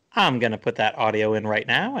 I'm going to put that audio in right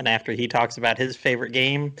now. And after he talks about his favorite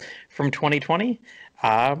game from 2020,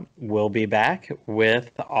 we'll be back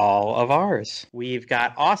with all of ours. We've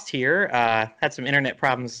got Aust here. Had some internet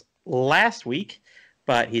problems last week,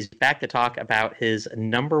 but he's back to talk about his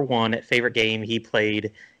number one favorite game he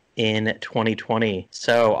played in 2020.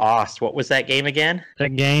 So, Aust, what was that game again?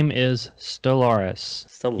 That game is Stellaris.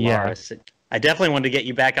 Stellaris. Yeah. I definitely wanted to get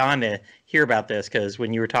you back on to hear about this, because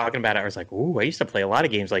when you were talking about it, I was like, ooh, I used to play a lot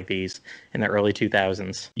of games like these in the early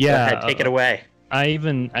 2000s. Yeah. Go ahead, take it away. I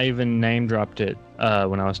even name dropped it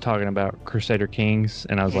when I was talking about Crusader Kings,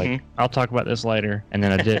 and I was like, I'll talk about this later, and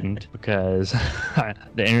then I didn't because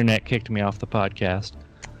the internet kicked me off the podcast.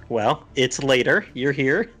 Well, it's later. You're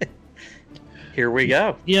here. Here we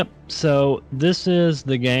go. Yep. So this is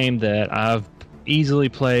the game that I've easily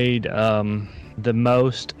played the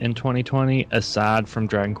most in 2020, aside from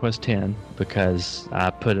Dragon Quest X, because I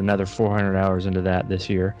put another 400 hours into that this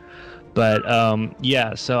year. But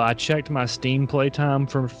yeah, so I checked my Steam playtime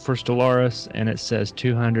for Stellaris, and it says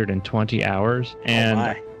 220 hours. And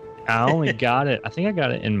I only got it, I think I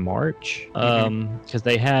got it in March, because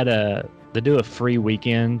they do a free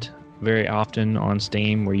weekend very often on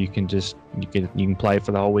Steam where you can play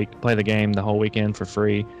for the whole week, play the game the whole weekend for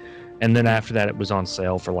free. And then after that, it was on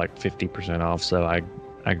sale for like 50% off. So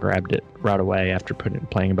I grabbed it right away after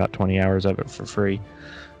playing about 20 hours of it for free.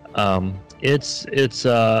 There's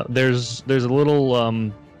a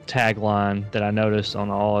little tagline that I noticed on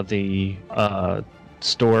all of the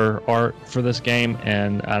store art for this game,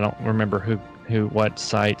 and I don't remember what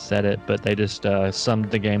site said it, but they just summed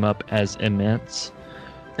the game up as immense.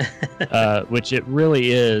 Which it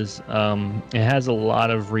really is. It has a lot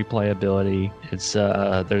of replayability. It's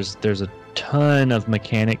there's a ton of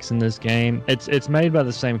mechanics in this game. It's made by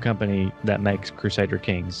the same company that makes Crusader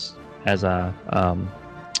Kings, as I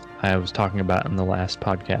was talking about in the last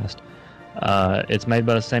podcast. It's made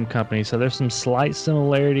by the same company, so there's some slight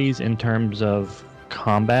similarities in terms of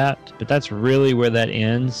combat, but that's really where that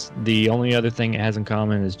ends. The only other thing it has in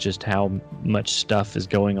common is just how much stuff is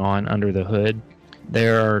going on under the hood.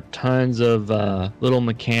 There are tons of little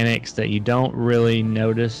mechanics that you don't really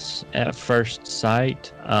notice at first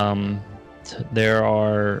sight. There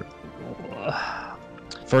are,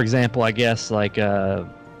 for example, I guess, like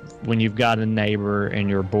when you've got a neighbor and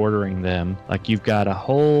you're bordering them, like you've got a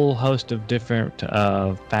whole host of different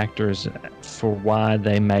factors for why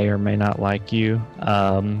they may or may not like you.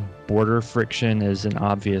 Border friction is an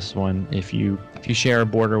obvious one. If you share a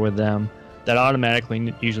border with them, that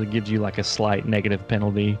automatically usually gives you like a slight negative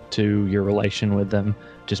penalty to your relation with them,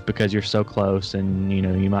 just because you're so close and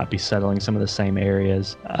you might be settling some of the same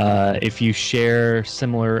areas. If you share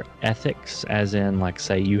similar ethics, as in like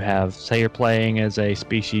say you're playing as a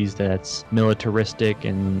species that's militaristic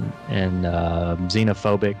and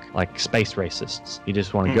xenophobic, like space racists. You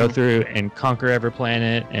just want to go through and conquer every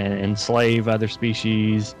planet and enslave other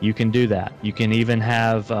species. You can do that. You can even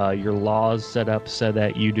have your laws set up so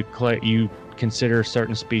that you consider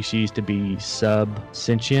certain species to be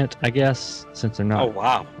sub-sentient, I guess, since they're not. Oh,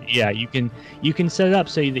 wow. Yeah, you can set it up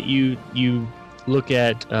so that you look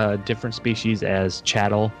at different species as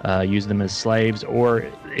chattel, use them as slaves, or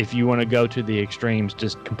if you want to go to the extremes,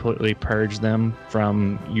 just completely purge them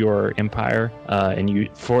from your empire. And you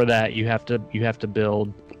have to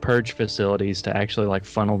build purge facilities to actually like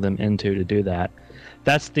funnel them into to do that.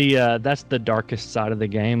 That's the darkest side of the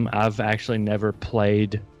game. I've actually never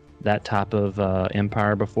played that type of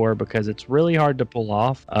empire before, because it's really hard to pull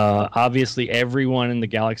off. Obviously, everyone in the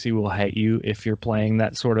galaxy will hate you if you're playing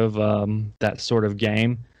that sort of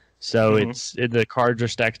game. So the cards are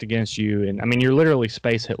stacked against you, and I mean you're literally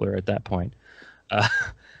Space Hitler at that point.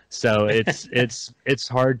 So it's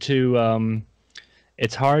hard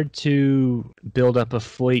to build up a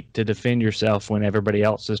fleet to defend yourself when everybody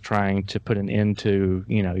else is trying to put an end to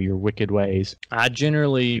your wicked ways.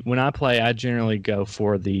 When I play, I generally go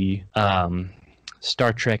for the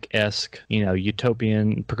Star Trek-esque,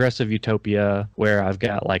 utopian, progressive utopia, where I've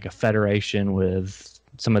got like a federation with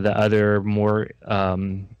some of the other more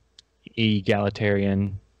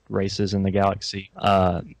egalitarian races in the galaxy,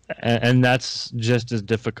 and that's just as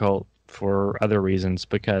difficult for other reasons,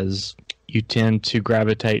 because you tend to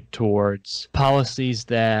gravitate towards policies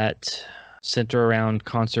that center around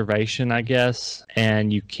conservation, I guess,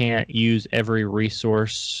 and you can't use every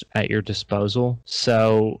resource at your disposal.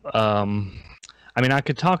 So, I mean, I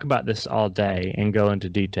could talk about this all day and go into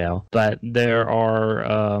detail, but there are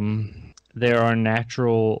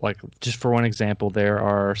natural, like, just for one example, there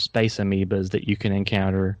are space amoebas that you can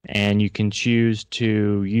encounter, and you can choose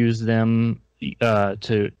to use them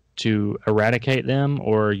to eradicate them,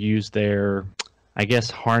 or use their, I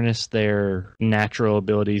guess, harness their natural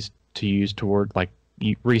abilities to use toward like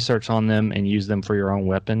research on them and use them for your own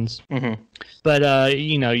weapons. Mm-hmm. But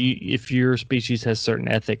if your species has certain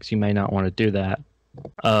ethics, you may not want to do that.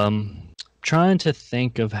 Trying to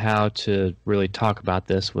think of how to really talk about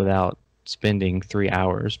this without spending 3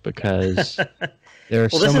 hours, because there are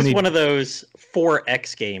so many. This is one of those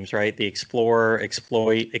 4X games, right? The Explore,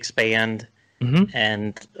 Exploit, Expand,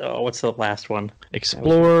 and what's the last one?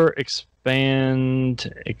 Explore,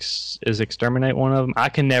 Expand, is Exterminate one of them? I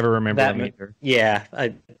can never remember them either. Yeah, I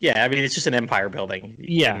mean, it's just an empire building.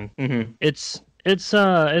 Yeah, It's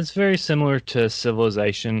very similar to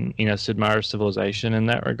Civilization, Sid Meier's Civilization in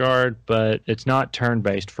that regard, but it's not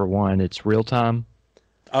turn-based for one. It's real-time.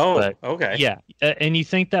 Oh, but, okay. Yeah, and you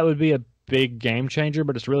think that would be a big game changer,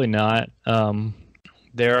 but it's really not.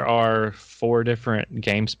 There are 4 different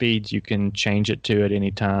game speeds you can change it to at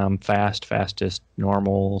any time: fast, fastest,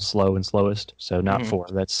 normal, slow, and slowest. So not 4,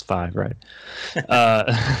 that's 5, right?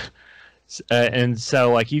 And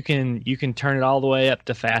so like you can turn it all the way up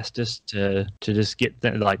to fastest to just get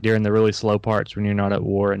like during the really slow parts when you're not at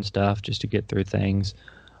war and stuff, just to get through things.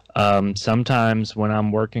 Sometimes when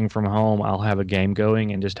I'm working from home, I'll have a game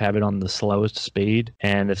going and just have it on the slowest speed,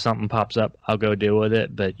 and if something pops up, I'll go deal with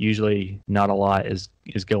it, but usually not a lot is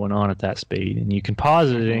going on at that speed, and you can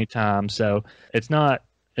pause it at any time. So it's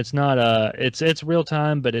real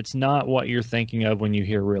time, but it's not what you're thinking of when you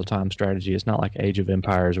hear real time strategy. It's not like Age of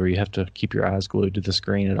Empires where you have to keep your eyes glued to the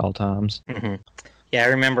screen at all times. Yeah, I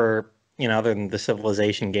remember, other than the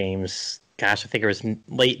Civilization games, gosh, I think it was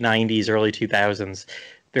late 90s, early 2000s.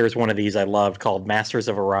 There was one of these I loved called Masters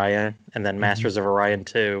of Orion, and then Masters of Orion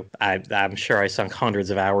 2. I'm sure I sunk hundreds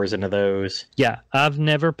of hours into those. Yeah, I've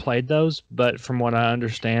never played those, but from what I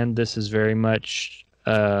understand, this is very much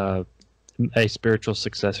a spiritual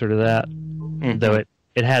successor to that, though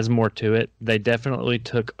it has more to it. They definitely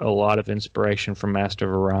took a lot of inspiration from Master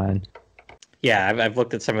of Orion. Yeah, I've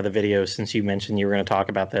looked at some of the videos since you mentioned you were going to talk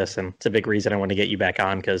about this, and it's a big reason I want to get you back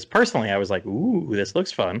on, because personally I was like, ooh, this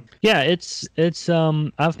looks fun. Yeah, it's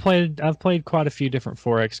I've played quite a few different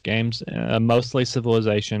 4X games, mostly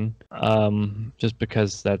Civilization, just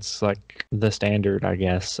because that's like the standard, I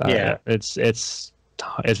guess. Yeah. It's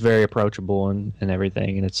very approachable and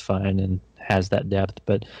everything, and it's fun and has that depth,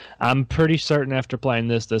 but I'm pretty certain after playing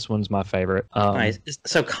this one's my favorite. Nice.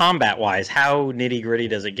 So combat-wise, how nitty-gritty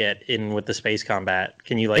does it get in with the space combat?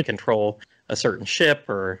 Can you control a certain ship,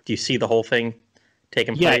 or do you see the whole thing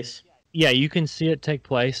taking place? Yeah, you can see it take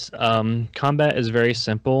place. Combat is very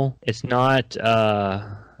simple. It's not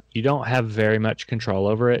you don't have very much control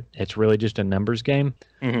over it. It's really just a numbers game.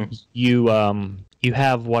 You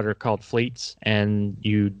have what are called fleets, and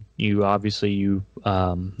you obviously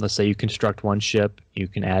let's say you construct one ship, you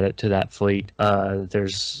can add it to that fleet.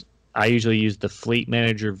 I usually use the fleet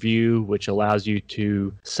manager view, which allows you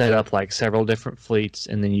to set up like several different fleets,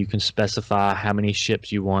 and then you can specify how many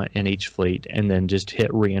ships you want in each fleet, and then just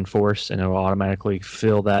hit reinforce, and it will automatically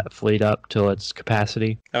fill that fleet up till its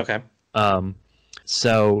capacity. Okay.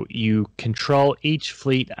 So you control each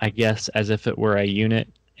fleet, I guess, as if it were a unit,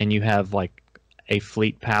 and you have like a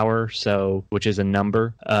fleet power, which is a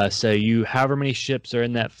number. So however many ships are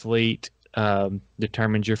in that fleet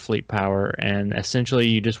determines your fleet power, and essentially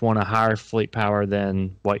you just want a higher fleet power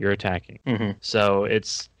than what you're attacking. So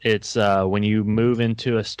it's when you move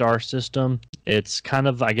into a star system, it's kind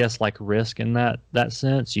of, I guess, like Risk in that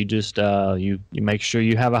sense. You just you make sure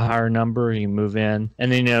you have a higher number, you move in,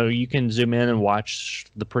 and then you can zoom in and watch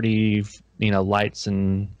the pretty lights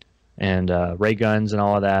and ray guns and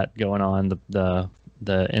all of that going on, the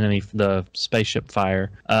enemy, the spaceship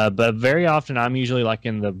fire. But very often I'm usually like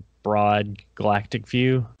in the broad galactic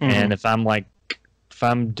view, and if I'm in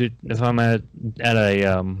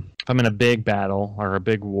a big battle or a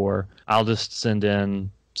big war, I'll just send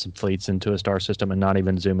in some fleets into a star system and not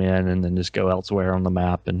even zoom in, and then just go elsewhere on the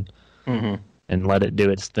map and let it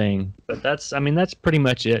do its thing. But that's pretty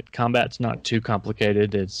much it. Combat's not too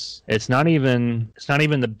complicated. It's not even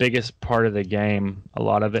the biggest part of the game. A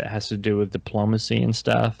lot of it has to do with diplomacy and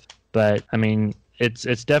stuff. But I mean,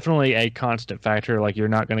 it's definitely a constant factor. Like, you're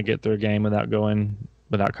not going to get through a game without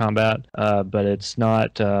combat. But it's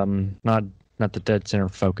not the dead center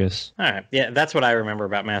focus. All right. Yeah, that's what I remember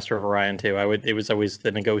about Master of Orion too. It was always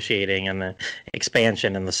the negotiating and the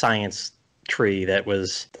expansion and the science tree that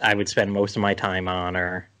I would spend most of my time on,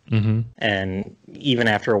 and even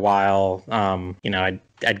after a while,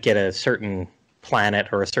 I'd get a certain planet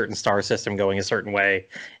or a certain star system going a certain way,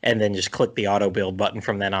 and then just click the auto build button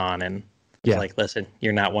from then on, and it's like, listen,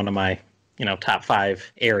 you're not one of my top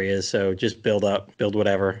 5 areas, so just build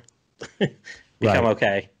whatever. Become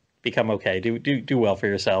okay. become okay. Do well for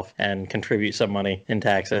yourself and contribute some money in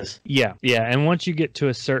taxes. Yeah. And once you get to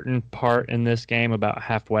a certain part in this game, about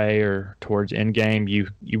halfway or towards end game, you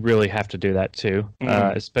really have to do that too.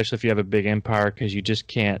 Especially if you have a big empire, because you just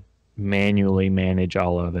can't manually manage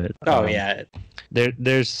all of it. Yeah.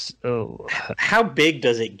 There's how big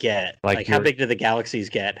does it get? Like how big do the galaxies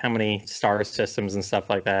get? How many star systems and stuff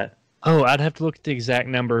like that? Oh, I'd have to look at the exact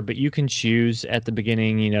number, but you can choose at the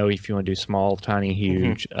beginning, if you want to do small, tiny,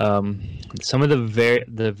 huge. Some of the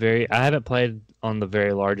very I haven't played on the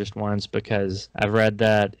very largest ones because I've read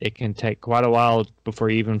that it can take quite a while before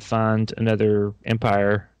you even find another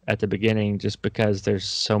empire at the beginning, just because there's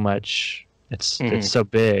so much. It's so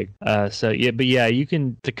big. You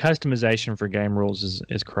can. The customization for game rules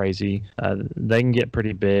is crazy. They can get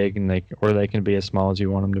pretty big, and they can be as small as you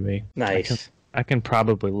want them to be. Nice. I can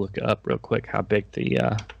probably look up real quick how big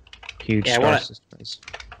the huge star system is.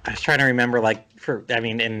 I was trying to remember,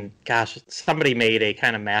 somebody made a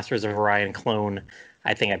kind of Masters of Orion clone.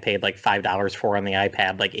 I think I paid like $5 for on the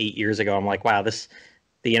iPad like 8 years ago. I'm like, wow, the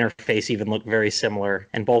interface even looked very similar.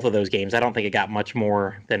 And both of those games, I don't think it got much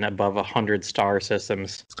more than above 100 star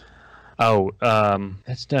systems. Oh,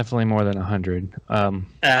 it's definitely more than 100.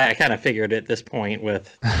 I kind of figured at this point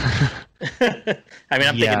with... I'm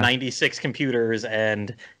thinking 96 computers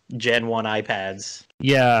and Gen 1 iPads.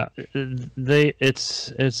 Yeah,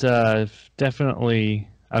 it's definitely...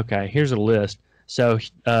 Okay, here's a list. So,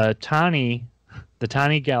 the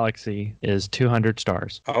tiny galaxy is 200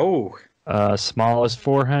 stars. Oh. Small is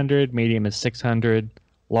 400, medium is 600,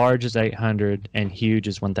 large is 800, and huge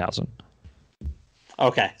is 1,000.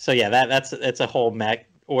 Okay, so yeah, that's a whole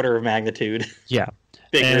order of magnitude. Yeah,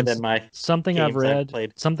 bigger than my something I've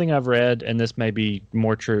read, and this may be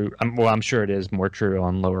more true. I'm sure it is more true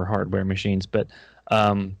on lower hardware machines. But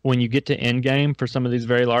when you get to end game for some of these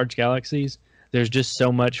very large galaxies, there's just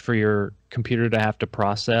so much for your computer to have to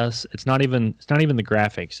process. It's not even the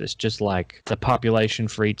graphics. It's just like the population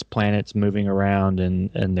for each planet's moving around, and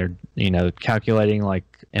they're calculating like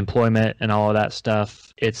employment and all of that stuff.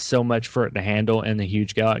 It's so much for it to handle in the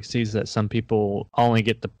huge galaxies that some people only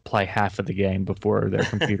get to play half of the game before their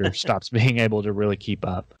computer stops being able to really keep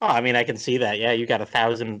up. Oh, I can see that. Yeah, you got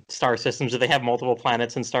 1,000 star systems. Do they have multiple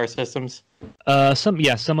planets and star systems?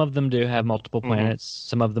 Some of them do have multiple planets.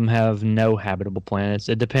 Some of them have no habitable planets.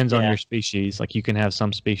 It depends on your species. Like you can have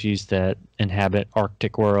some species that inhabit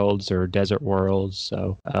Arctic worlds or desert worlds.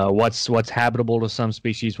 So what's habitable to some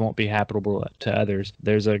species won't be habitable to others.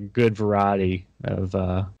 There's a good variety of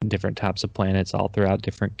different types of planets all throughout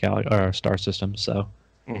different star systems. So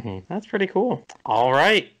that's pretty cool. All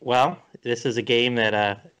right. Well, this is a game that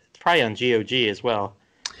it's probably on GOG as well.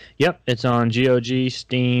 Yep, it's on GOG,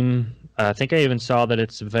 Steam. I think I even saw that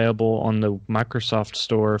it's available on the Microsoft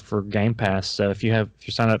Store for Game Pass. So if you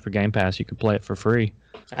sign up for Game Pass, you can play it for free.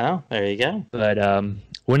 Oh, there you go. But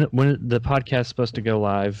when the podcast is supposed to go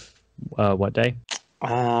live, what day?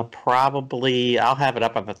 Probably I'll have it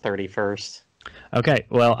up on the 31st. Okay,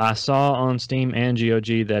 well, I saw on Steam and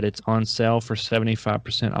GOG that it's on sale for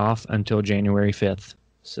 75% off until January 5th.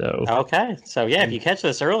 So okay, so yeah, if you catch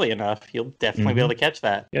this early enough, you'll definitely be able to catch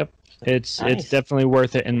that. Yep, it's definitely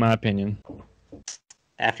worth it in my opinion.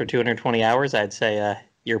 After 220 hours, I'd say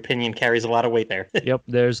your opinion carries a lot of weight there. Yep,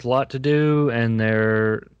 there's a lot to do, and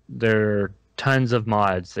there are tons of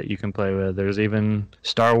mods that you can play with. There's even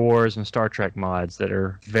Star Wars and Star Trek mods that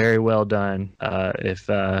are very well done if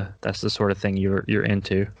that's the sort of thing you're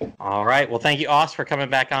into. All right. Well, thank you, Aust, for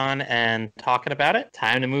coming back on and talking about it.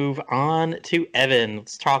 Time to move on to Evan.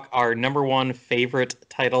 Let's talk our number one favorite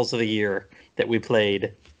titles of the year that we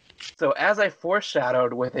played. So as I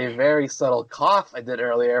foreshadowed with a very subtle cough I did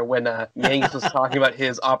earlier when Yangus was talking about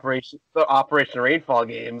his Operation Rainfall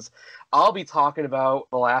games, I'll be talking about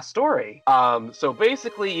The Last Story. So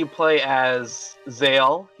basically you play as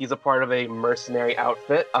Zale. He's a part of a mercenary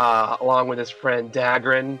outfit, along with his friend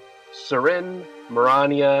Dagrin, Surin,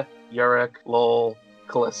 Marania, Yurik, Lol,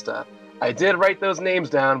 Callista. I did write those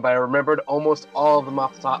names down, but I remembered almost all of them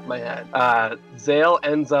off the top of my head. Zale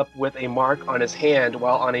ends up with a mark on his hand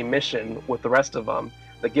while on a mission with the rest of them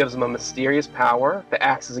that gives him a mysterious power that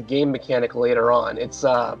acts as a game mechanic later on. It's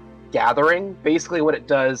gathering. Basically what it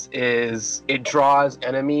does is it draws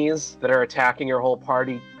enemies that are attacking your whole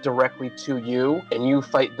party directly to you, and you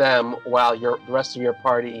fight them while the rest of your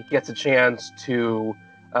party gets a chance to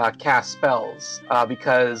cast spells,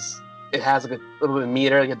 because it has like a little bit of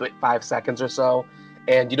meter, you have to wait 5 seconds or so,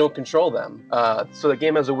 and you don't control them. So the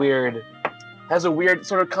game has a weird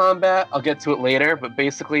sort of combat. I'll get to it later, but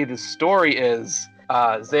basically the story is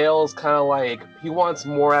Zale's kind of like, he wants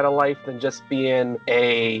more out of life than just being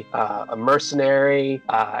a mercenary,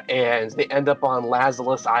 and they end up on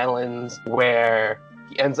Lazarus Island, where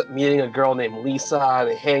he ends up meeting a girl named Lisa.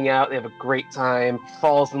 They hang out, they have a great time,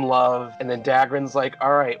 falls in love, and then Dagran's like,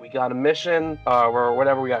 all right, we got a mission, or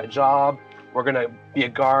whatever, we got a job. We're gonna be a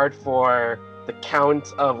guard for the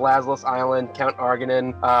Count of Lazarus Island, Count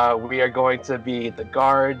Arganin. We are going to be the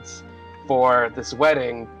guards for this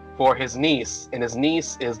wedding for his niece, and his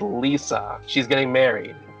niece is Lisa. She's getting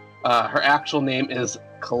married. Her actual name is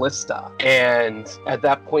Callista. And at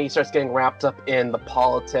that point, he starts getting wrapped up in the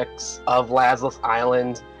politics of Lazarus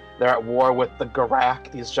Island. They're at war with the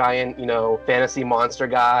Garak, these giant, fantasy monster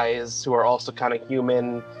guys who are also kind of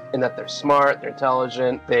human in that they're smart, they're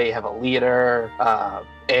intelligent, they have a leader. I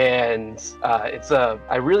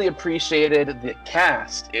really appreciated the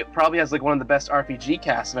cast. It probably has like one of the best RPG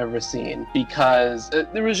casts I've ever seen, because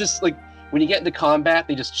there was just like, when you get into combat,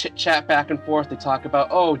 they just chit-chat back and forth. They talk about,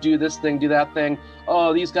 oh, do this thing, do that thing.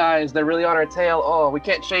 Oh, these guys, they're really on our tail. Oh, we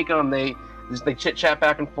can't shake them. They chit-chat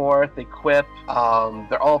back and forth. They quip.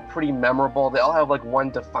 They're all pretty memorable. They all have like one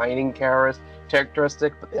defining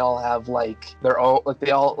characteristic, but they all have like their own, like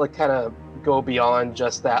they all like kind of go beyond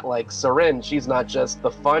just that. Like Sarin, she's not just the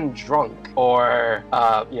fun drunk, or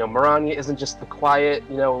Miranya isn't just the quiet,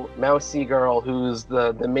 mousy girl who's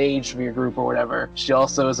the mage for your group or whatever. She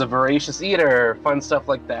also is a voracious eater, fun stuff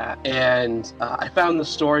like that. And I found the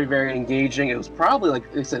story very engaging. It was probably,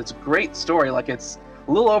 like I said, it's a great story. Like, it's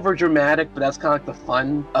a little over dramatic, but that's kind of like the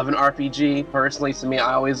fun of an RPG. Personally, to me,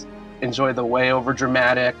 I always enjoy the way over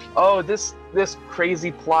dramatic. Oh, this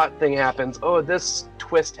crazy plot thing happens. Oh, this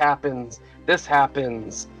twist happens. This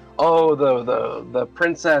happens. Oh, the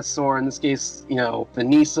princess, or in this case, the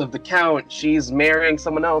niece of the count, she's marrying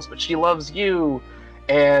someone else, but she loves you.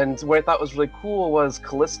 And what I thought was really cool was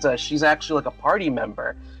Callista. She's actually like a party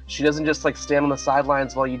member. She doesn't just like stand on the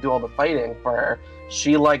sidelines while you do all the fighting for her.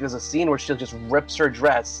 She there's a scene where she just rips her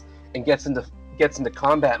dress and gets into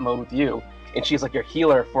combat mode with you. And she's like your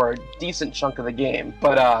healer for a decent chunk of the game.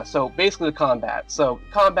 But so basically the combat. So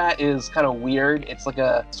combat is kind of weird. It's like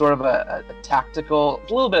a sort of a tactical,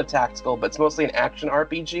 a little bit of tactical, but it's mostly an action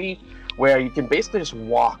RPG where you can basically just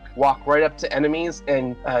walk right up to enemies,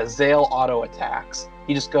 and Zale auto attacks.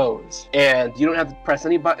 He just goes, and you don't have to press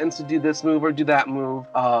any buttons to do this move or do that move.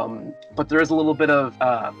 But there is a little bit of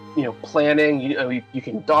planning. You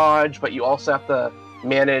can dodge, but you also have to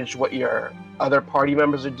manage what your other party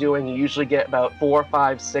members are doing. You usually get about 4,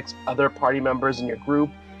 5, 6 other party members in your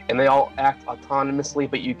group, and they all act autonomously,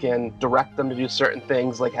 but you can direct them to do certain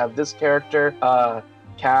things, like have this character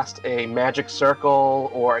cast a magic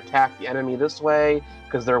circle or attack the enemy this way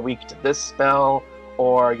because they're weak to this spell,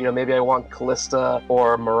 or maybe I want Callista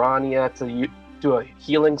or Miranya to do a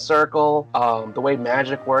healing circle. The way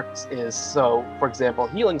magic works is, so for example,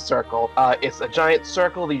 healing circle, it's a giant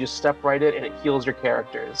circle that you just step right in and it heals your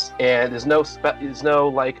characters, and there's no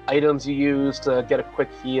like items you use to get a quick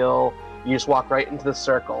heal. You just walk right into the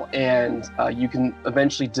circle, and you can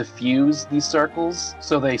eventually diffuse these circles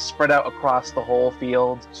so they spread out across the whole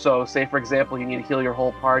field. So say, for example, you need to heal your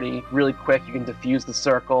whole party really quick, you can diffuse the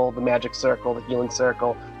circle, the magic circle, the healing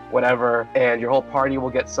circle, whatever, and your whole party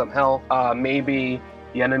will get some health. Maybe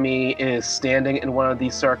the enemy is standing in one of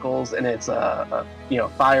these circles and it's a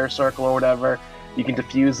fire circle or whatever. You can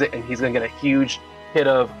diffuse it and he's going to get a huge hit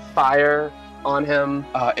of fire on him.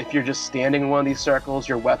 If you're just standing in one of these circles,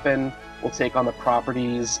 your weapon will take on the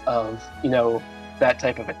properties of that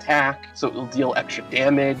type of attack, so it will deal extra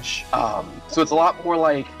damage. So it's a lot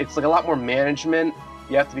more management.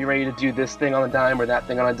 You have to be ready to do this thing on a dime or that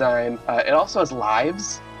thing on a dime. It also has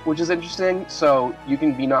lives, which is interesting. So you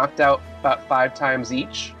can be knocked out about 5 times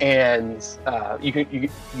each, and you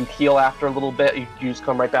heal after a little bit. You just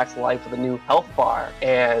come right back to life with a new health bar.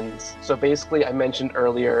 And so basically, I mentioned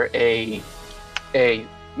earlier a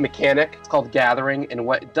mechanic. It's called Gathering, and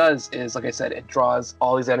what it does is, like I said, it draws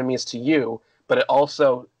all these enemies to you, but it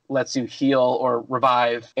also lets you heal or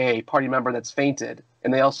revive a party member that's fainted,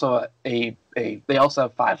 and they also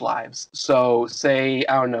have 5 lives. So say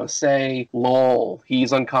Lowell,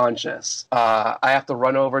 he's unconscious. I have to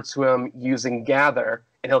run over to him using Gather,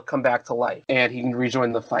 and he'll come back to life, and he can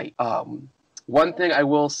rejoin the fight. One thing I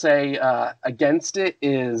will say against it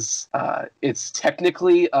is it's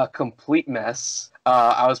technically a complete mess.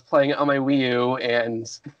 I was playing it on my Wii U, and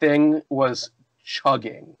the thing was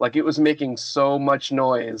chugging. Like, it was making so much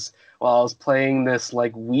noise while I was playing this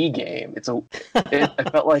like Wii game. I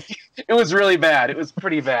felt like it was really bad. It was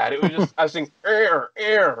pretty bad. It was just, I was saying,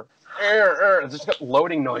 air, It's just got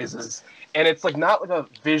loading noises. And it's like not like a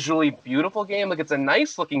visually beautiful game. Like it's a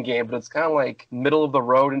nice looking game, but it's kind of like middle of the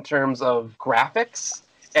road in terms of graphics.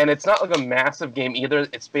 And it's not like a massive game either.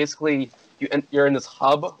 It's basically you're in this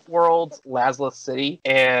hub world, Lazarus City,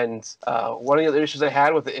 and one of the other issues I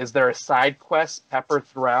had with it is there are side quests peppered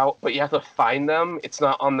throughout, but you have to find them. It's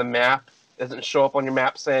not on the map. It doesn't show up on your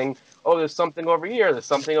map saying, oh, there's something over here, there's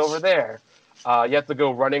something over there. You have to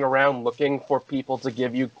go running around looking for people to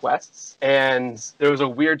give you quests. And there was a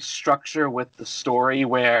weird structure with the story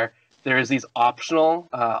where there's these optional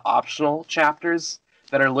chapters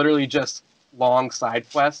that are literally just long side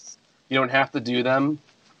quests. You don't have to do them,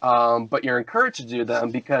 but you're encouraged to do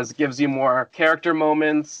them because it gives you more character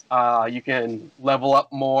moments. You can level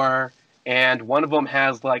up more. And one of them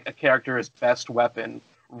has like a character's best weapon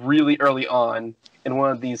really early on in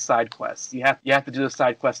one of these side quests. You have to do the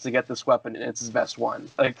side quest to get this weapon, and it's his best one,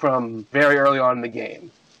 like from very early on in the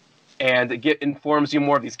game. And it informs you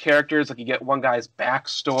more of these characters. Like you get one guy's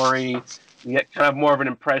backstory. You get kind of more of an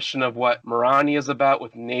impression of what Mirani is about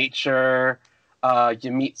with nature.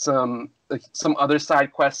 You meet some other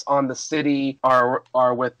side quests on the city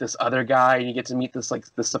are with this other guy, and you get to meet this like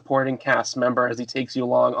the supporting cast member as he takes you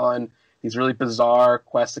along on these really bizarre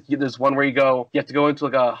quests. Like, there's one where you have to go into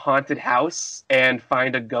like a haunted house and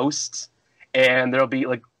find a ghost, and there'll be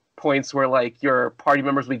like points where like your party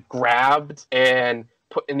members will be grabbed and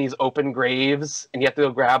put in these open graves, and you have to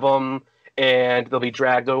go grab them, and they'll be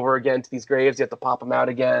dragged over again to these graves. You have to pop them out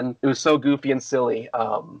again. It was so goofy and silly.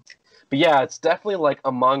 But yeah, it's definitely like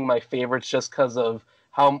among my favorites just because of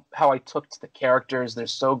how I took to the characters. They're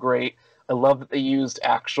so great. I love that they used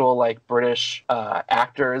actual like British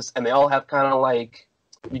actors, and they all have kind of like,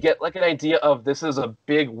 you get like an idea of this is a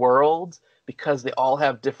big world because they all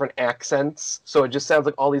have different accents. So it just sounds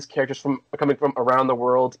like all these characters are coming from around the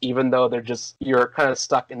world, even though you're kind of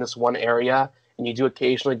stuck in this one area, and you do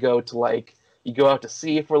occasionally go to like, you go out to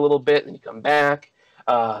sea for a little bit and you come back.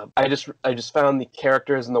 I just found the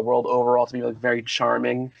characters in the world overall to be like very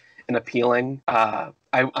charming and appealing.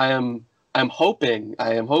 I'm hoping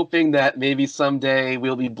that maybe someday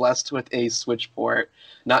we'll be blessed with a Switch port.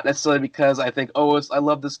 Not necessarily because I think, I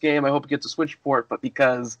love this game, I hope it gets a Switch port, but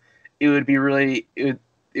because it would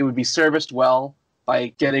be serviced well by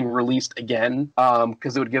getting released again,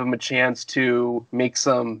 because it would give them a chance to make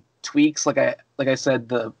some tweaks. Like I said,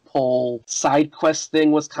 the whole side quest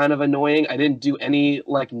thing was kind of annoying. I didn't do any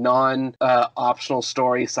like optional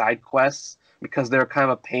story side quests, because they're kind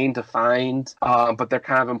of a pain to find, but they're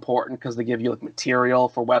kind of important because they give you like material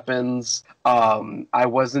for weapons. The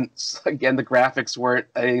graphics weren't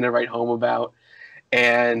anything to write home about,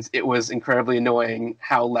 and it was incredibly annoying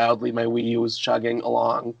how loudly my Wii U was chugging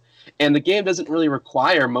along. And the game doesn't really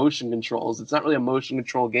require motion controls. It's not really a motion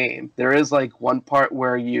control game. There is like one part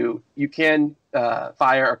where you can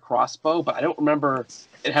fire a crossbow, but I don't remember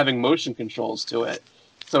it having motion controls to it.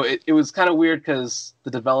 So it was kind of weird because the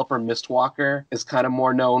developer Mistwalker is kind of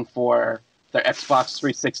more known for their Xbox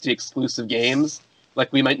 360 exclusive games.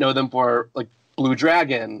 Like we might know them for like Blue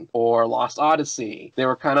Dragon or Lost Odyssey. They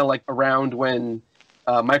were kind of like around when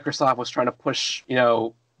Microsoft was trying to push,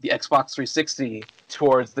 the Xbox 360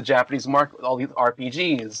 towards the Japanese market with all these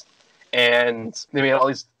RPGs. And they made all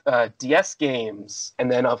these DS games. And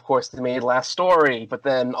then, of course, they made Last Story. But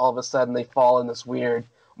then all of a sudden they fall in this weird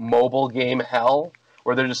mobile game hell,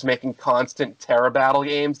 where they're just making constant Terra Battle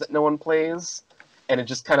games that no one plays. And it's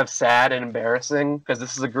just kind of sad and embarrassing, because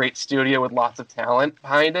this is a great studio with lots of talent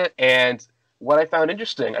behind it. And what I found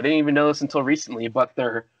interesting, I didn't even know this until recently, but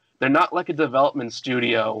they're not like a development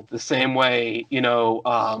studio the same way,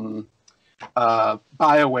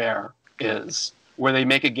 BioWare is, where they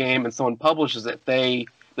make a game and someone publishes it. They're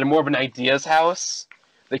more of an ideas house.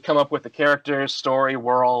 They come up with the characters, story,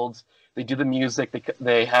 world. They do the music,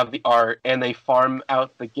 they have the art, and they farm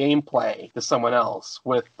out the gameplay to someone else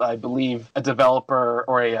with, I believe, a developer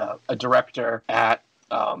or a director at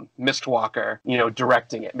Mistwalker,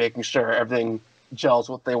 directing it, making sure everything gels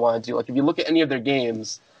what they want to do. Like, if you look at any of their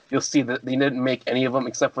games, you'll see that they didn't make any of them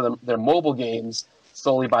except for their mobile games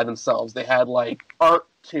solely by themselves. They had, like,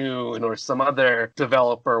 Arttune or some other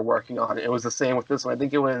developer working on it. It was the same with this one. I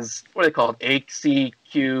think it was, what are they called?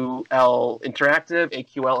 AQL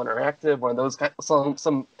Interactive, one of those kind of,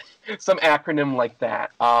 some acronym like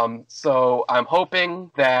that. So I'm hoping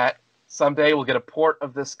that someday we'll get a port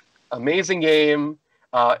of this amazing game.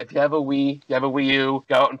 If you have a Wii, if you have a Wii U,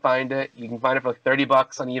 go out and find it. You can find it for like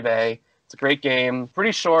 $30 on eBay. It's a great game.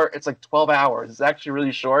 Pretty short. It's like 12 hours. It's actually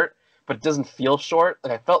really short, but it doesn't feel short.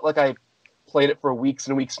 Like, I felt like I played it for weeks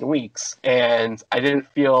and weeks and weeks, and I didn't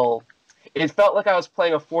feel... It felt like I was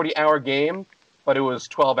playing a 40-hour game, but it was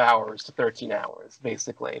 12 hours to 13 hours,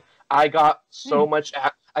 basically. I got so much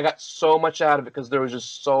out of it because there was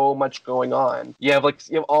just so much going on. You have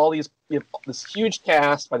this huge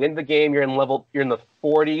cast. By the end of the game, you're in the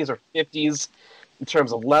 40s or 50s in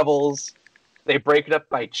terms of levels. They break it up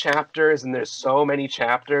by chapters, and there's so many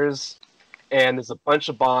chapters. And there's a bunch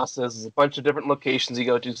of bosses, there's a bunch of different locations you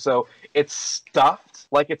go to, so it's stuffed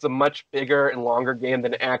like it's a much bigger and longer game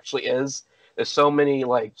than it actually is. There's so many,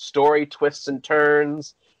 like, story twists and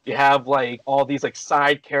turns. You have, like, all these, like,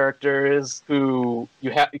 side characters who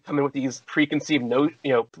you come in with these preconceived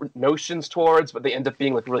notions towards, but they end up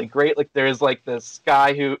being, like, really great. Like, there's, like, this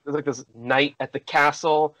guy there's, like, this knight at the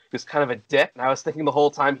castle who's kind of a dick, and I was thinking the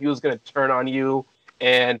whole time he was going to turn on you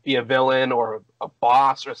and be a villain or a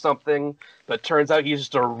boss or something, but it turns out he's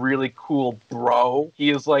just a really cool bro. He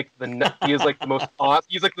is like the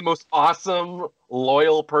most awesome,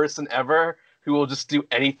 loyal person ever who will just do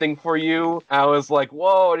anything for you. I was like,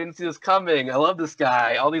 whoa, I didn't see this coming. I love this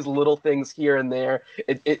guy. All these little things here and there.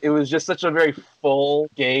 It was just such a very full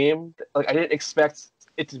game. Like, I didn't expect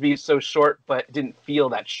it to be so short, but it didn't feel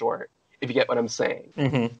that short, if you get what I'm saying.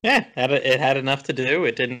 Mm-hmm. Yeah, it had enough to do.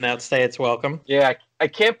 It didn't outstay its welcome. Yeah, I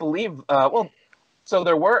can't believe... so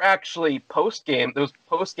there were actually post-game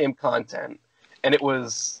content, and it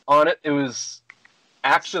was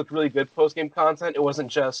actually really good post-game content. It wasn't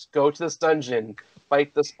just, go to this dungeon,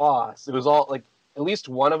 fight this boss. It was all, like, at least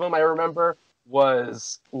one of them I remember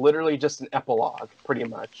was literally just an epilogue, pretty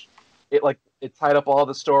much. It tied up all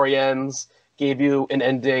the story ends, gave you an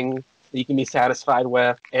ending that you can be satisfied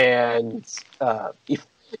with, and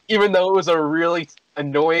even though it was a really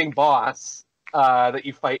annoying boss that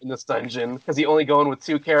you fight in this dungeon, because you only go in with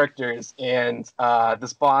 2 characters, and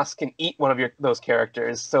this boss can eat one of those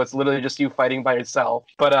characters, so it's literally just you fighting by yourself.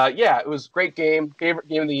 But yeah, it was a great game, favorite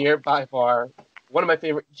game of the year by far, one of my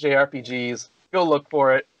favorite JRPGs. Go look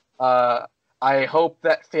for it. I hope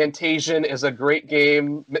that Fantasian is a great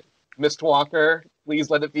game. Mistwalker, please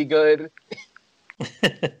let it be good.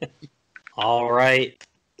 All right.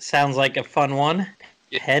 Sounds like a fun one.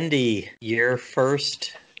 Pendy, your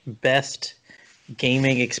first best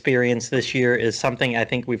gaming experience this year is something I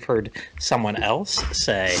think we've heard someone else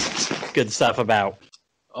say good stuff about.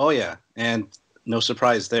 Oh, yeah. And no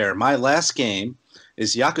surprise there. My last game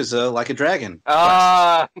is Yakuza Like a Dragon.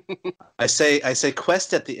 I say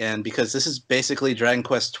quest at the end because this is basically Dragon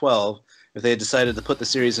Quest 12 if they had decided to put the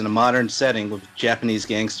series in a modern setting with Japanese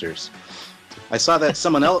gangsters. I saw that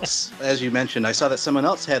someone else, as you mentioned, I saw that someone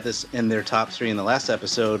else had this in their top 3 in the last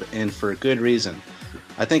episode, and for good reason.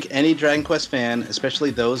 I think any Dragon Quest fan,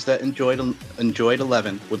 especially those that enjoyed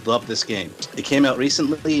 11, would love this game. It came out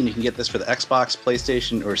recently, and you can get this for the Xbox,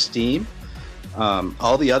 PlayStation, or Steam.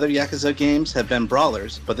 All the other Yakuza games have been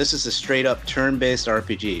brawlers, but this is a straight-up turn-based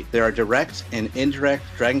RPG. There are direct and indirect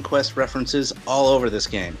Dragon Quest references all over this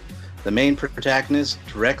game. The main protagonist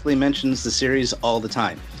directly mentions the series all the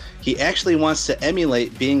time. He actually wants to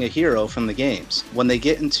emulate being a hero from the games. When they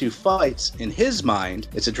get into fights, in his mind,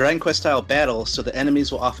 it's a Dragon Quest style battle, so the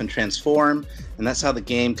enemies will often transform, and that's how the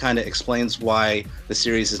game kind of explains why the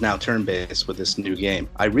series is now turn-based with this new game.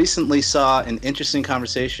 I recently saw an interesting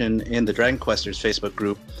conversation in the Dragon Questers Facebook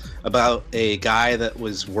group about a guy that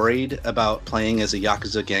was worried about playing as a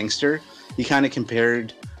Yakuza gangster. He kind of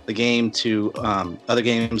compared the game to other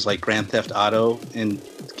games like Grand Theft Auto and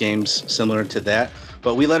games similar to that.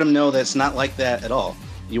 But we let him know that it's not like that at all.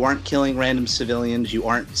 You aren't killing random civilians, you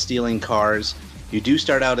aren't stealing cars. You do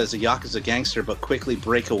start out as a Yakuza gangster, but quickly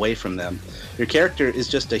break away from them. Your character is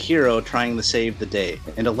just a hero trying to save the day.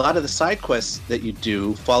 And a lot of the side quests that you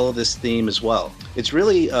do follow this theme as well. It's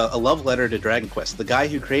really a love letter to Dragon Quest. The guy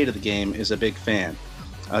who created the game is a big fan.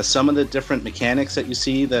 Some of the different mechanics that you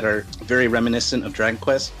see that are very reminiscent of Dragon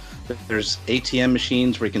Quest. There's ATM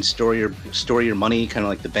machines where you can store your money, kind of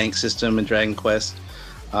like the bank system in Dragon Quest.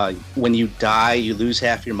 When you die, you lose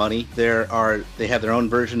half your money. They have their own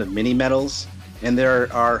version of mini medals, and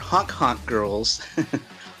there are honk honk girls,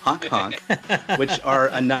 honk honk, which are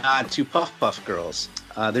a nod to Puff Puff girls.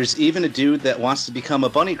 There's even a dude that wants to become a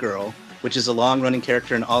bunny girl, which is a long-running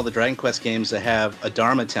character in all the Dragon Quest games that have a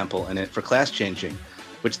Dharma temple in it for class changing,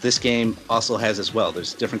 which this game also has as well.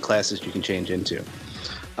 There's different classes you can change into.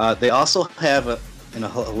 They also have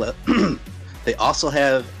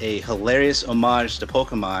a hilarious homage to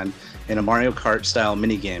Pokemon in a Mario Kart style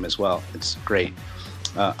minigame as well. It's great.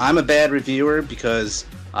 I'm a bad reviewer because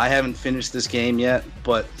I haven't finished this game yet,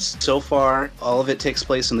 but so far all of it takes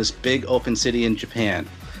place in this big open city in Japan.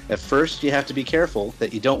 At first, you have to be careful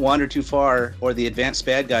that you don't wander too far, or the advanced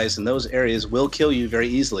bad guys in those areas will kill you very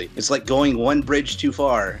easily. It's like going one bridge too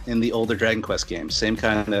far in the older Dragon Quest games. Same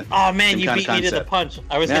kind of. Oh man, you beat me to the punch.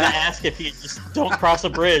 I was gonna ask if you just don't cross a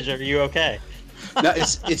bridge. Are you okay? No,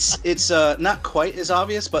 it's not quite as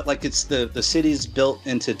obvious, but like it's the city's built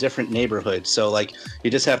into different neighborhoods, so like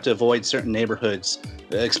you just have to avoid certain neighborhoods,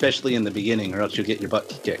 especially in the beginning, or else you'll get your butt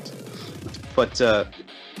kicked. But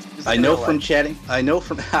I know from chatting from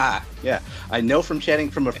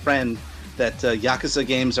a friend that Yakuza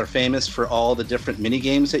games are famous for all the different mini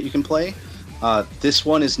games that you can play. This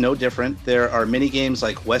one is no different. There are mini games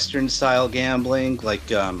like Western style gambling,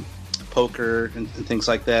 like poker and things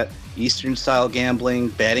like that. Eastern style gambling,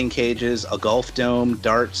 batting cages, a golf dome,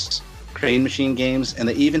 darts, crane machine games, and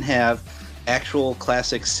they even have actual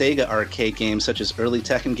classic SaGa arcade games such as early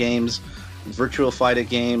Tekken games, Virtual Fighter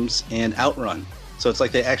games, and Outrun. So it's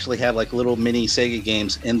like they actually have like little mini SaGa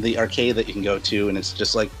games in the arcade that you can go to, and it's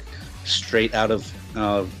just like straight out of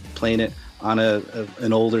playing it on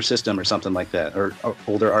an older system or something like that, or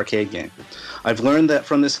older arcade game. I've learned that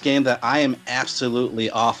from this game that I am absolutely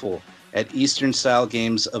awful at Eastern-style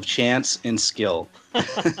games of chance and skill,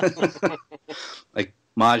 like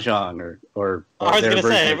Mahjong or I was going to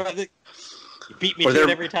say, you beat me to it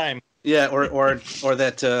every time. Yeah, or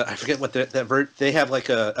that I forget what they have like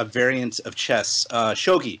a variant of chess,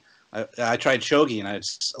 shogi. I tried shogi and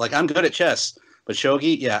I'm good at chess, but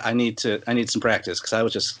shogi, yeah, I need some practice because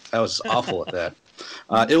I was awful at that.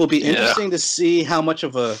 It will be interesting to see how much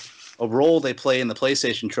of a role they play in the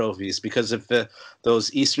PlayStation trophies, because if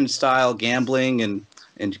those Eastern style gambling and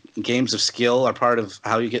games of skill are part of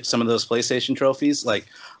how you get some of those PlayStation trophies, like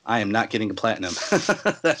I am not getting a platinum.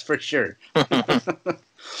 That's for sure.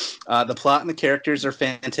 The plot and the characters are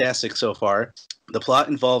fantastic so far. The plot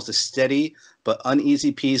involves a steady but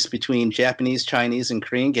uneasy peace between Japanese, Chinese, and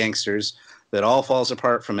Korean gangsters that all falls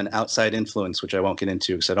apart from an outside influence, which I won't get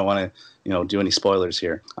into because I don't want to, do any spoilers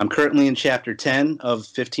here. I'm currently in chapter 10 of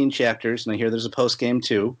 15 chapters, and I hear there's a post game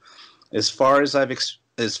too. As far as I've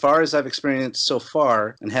experienced so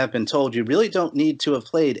far and have been told, you really don't need to have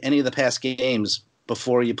played any of the past games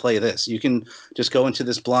before you play this. You can just go into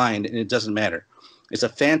this blind, and it doesn't matter. It's a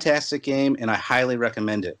fantastic game, and I highly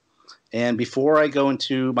recommend it. And before I go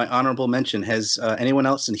into my honorable mention, has anyone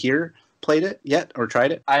else in here played it yet or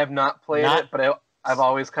tried it? I have not played it, but I've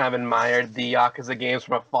always kind of admired the Yakuza games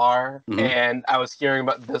from afar. Mm-hmm. And I was hearing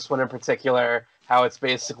about this one in particular, how it's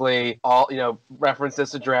basically all,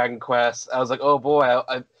 references to Dragon Quest. I was like, oh boy,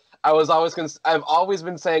 I've always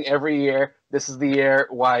been saying every year, this is the year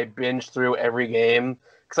why I binge through every game.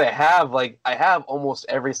 Because I have almost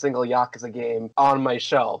every single Yakuza game on my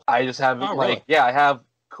shelf. I just haven't, really? I have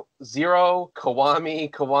 0,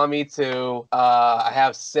 Kiwami 2, I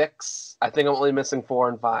have 6. I think I'm only missing 4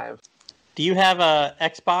 and 5. Do you have a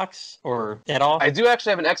Xbox or at all? I do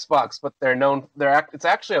actually have an Xbox, but it's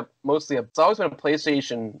actually it's always been a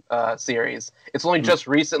PlayStation series. It's only just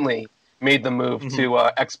recently made the move to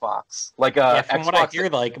Xbox. From Xbox, what I hear,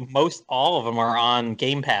 most all of them are on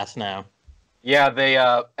Game Pass now. Yeah,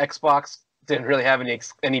 Xbox didn't really have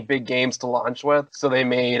any big games to launch with, so they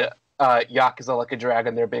made Yakuza Like a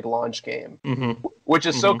Dragon their big launch game, which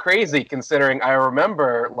is so crazy considering I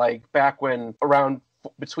remember back when around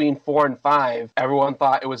between 4 and 5, everyone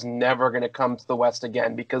thought it was never going to come to the West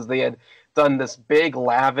again because they had done this big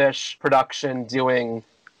lavish production doing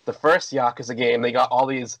the first Yakuza game. They got all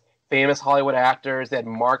these famous Hollywood actors. They had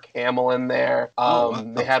Mark Hamill in there.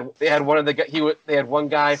 They had one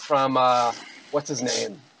guy from what's his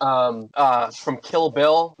name? From Kill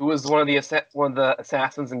Bill, who was one of the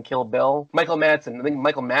assassins in Kill Bill. Michael Madsen. I think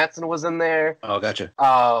Michael Madsen was in there. Oh, gotcha.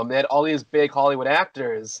 They had all these big Hollywood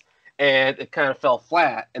actors, and it kind of fell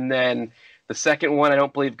flat. And then the second one, I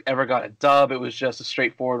don't believe ever got a dub. It was just a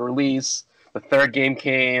straightforward release. The third game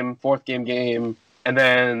came, fourth game came, and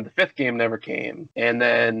then the fifth game never came. And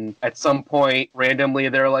then at some point, randomly,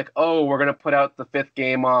 they're like, oh, we're going to put out the fifth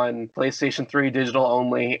game on PlayStation 3 digital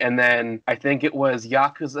only. And then I think it was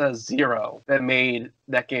Yakuza 0 that made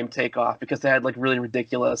that game take off because they had really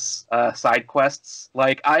ridiculous side quests.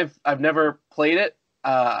 I've never played it.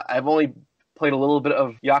 I've only played a little bit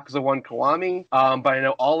of Yakuza 1 Kiwami, but I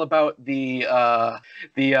know all about the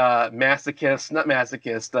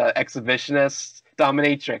exhibitionist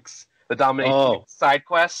dominatrix. The dominatrix side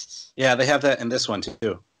quests. Yeah, they have that in this one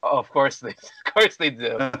too. Oh, of course they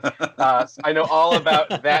do. I know all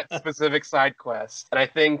about that specific side quest, and I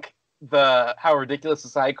think how ridiculous the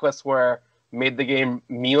side quests were made the game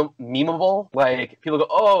memeable. People go,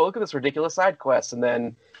 "Oh, look at this ridiculous side quest," and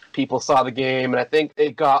then people saw the game, and I think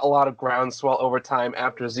it got a lot of groundswell over time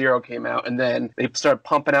after Zero came out, and then they started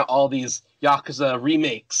pumping out all these Yakuza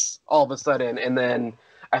remakes all of a sudden, and then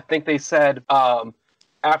I think they said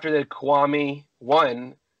after the Kiwami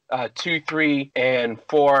 1, 2, 3, and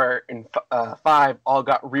 4, and 5 all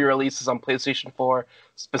got re-releases on PlayStation 4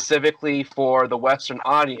 specifically for the Western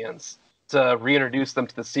audience to reintroduce them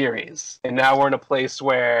to the series. And now we're in a place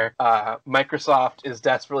where Microsoft is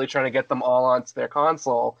desperately trying to get them all onto their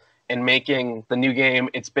console and making the new game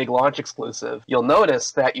its big launch exclusive. You'll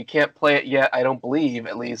notice that you can't play it yet, I don't believe,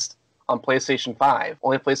 at least, on PlayStation 5.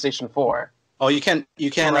 Only PlayStation 4. Oh, you can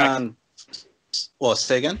on... Well,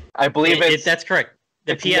 say again? I believe that's correct.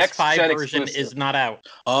 The PS5 version is not out.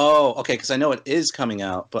 Oh, okay, because I know it is coming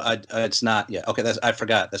out, but it's not yet. Okay, I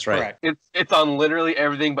forgot. That's right. Correct. It's on literally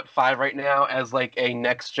everything but 5 right now as like a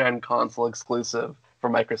next-gen console exclusive for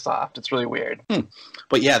Microsoft. It's really weird.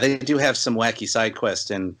 But yeah, they do have some wacky side quests,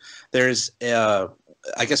 and there's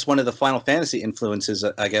I guess one of the Final Fantasy influences,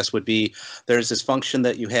 I guess, would be there's this function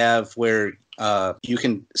that you have where you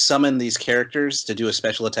can summon these characters to do a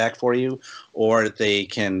special attack for you, or they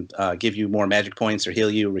can give you more magic points or heal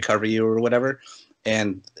you, recover you, or whatever.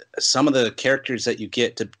 And some of the characters that you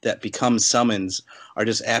get that become summons are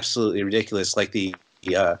just absolutely ridiculous, like the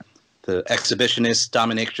exhibitionist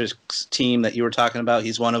dominatrix team that you were talking about.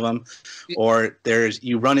 He's one of them. Or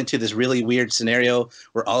you run into this really weird scenario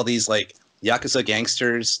where all these like Yakuza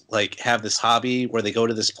gangsters like have this hobby where they go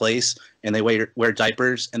to this place and they wear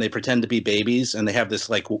diapers and they pretend to be babies, and they have this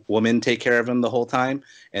like woman take care of them the whole time.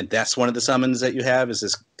 And that's one of the summons that you have,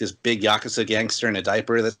 is this big Yakuza gangster in a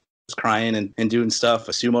diaper that's crying and doing stuff,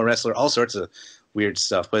 a sumo wrestler, all sorts of weird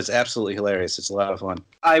stuff. But it's absolutely hilarious. It's a lot of fun.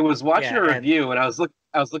 I was watching a review and I was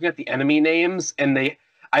looking at the enemy names, and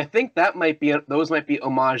I think those might be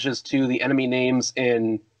homages to the enemy names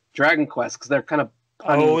in Dragon Quest, because they're kind of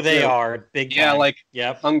they are big time. Yeah, like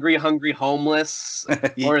yep. hungry, homeless,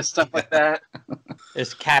 or stuff like that.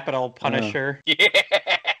 It's Capital Punisher. Yeah.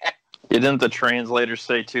 Didn't the translators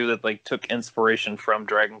say too that like took inspiration from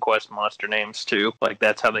Dragon Quest monster names too? Like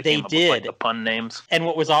that's how they came up with like the pun names. And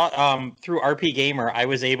what was through RP Gamer, I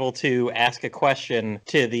was able to ask a question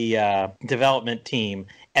to the development team,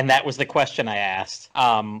 and that was the question I asked.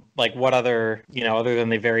 Like what other, other than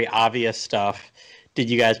the very obvious stuff, did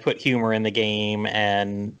you guys put humor in the game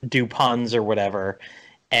and do puns or whatever?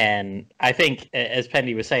 And I think, as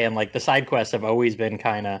Pendy was saying, like the side quests have always been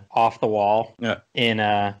kind of off the wall in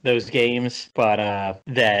those games, but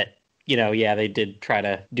that they did try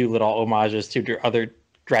to do little homages to other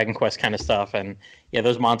Dragon Quest kind of stuff, and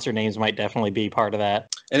those monster names might definitely be part of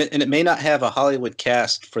that. And it may not have a Hollywood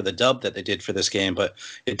cast for the dub that they did for this game, but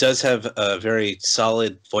it does have a very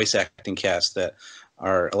solid voice acting cast that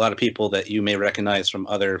are a lot of people that you may recognize from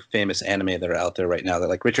other famous anime that are out there right now. That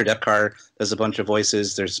like Richard Epcar does a bunch of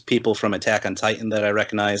voices. There's people from Attack on Titan that I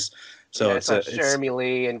recognize. So it's Jeremy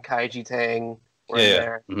Lee and Kaiji Tang.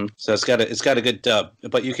 There. Mm-hmm. So it's got a good dub,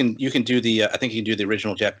 but you can do the I think you can do the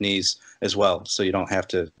original Japanese as well. So you don't have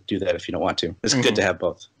to do that if you don't want to. It's good to have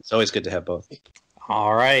both. It's always good to have both.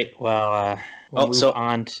 All right. Well, we'll move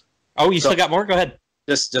on. Still got more? Go ahead.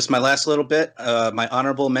 Just my last little bit. My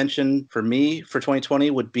honorable mention for me for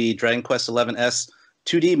 2020 would be Dragon Quest XI's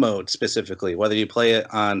 2D mode specifically, whether you play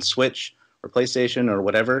it on Switch or PlayStation or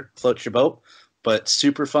whatever floats your boat. But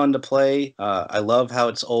super fun to play. I love how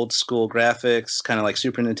it's old school graphics, kind of like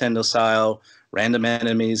Super Nintendo style, random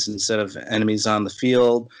enemies instead of enemies on the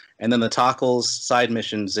field. And then the toggles side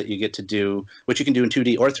missions that you get to do, which you can do in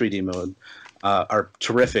 2D or 3D mode, are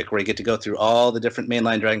terrific, where you get to go through all the different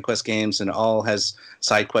mainline Dragon Quest games, and it all has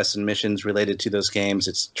side quests and missions related to those games.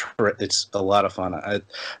 It's a lot of fun.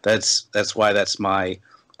 That's why that's my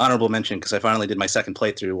honorable mention, because I finally did my second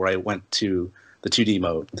playthrough where I went to the 2D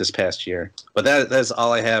mode this past year. But that's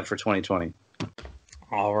all I have for 2020.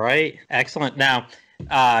 All right, excellent. Now,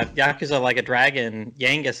 Yakuza Like a Dragon,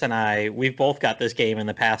 Yangus and I, we've both got this game in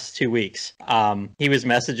the past 2 weeks. He was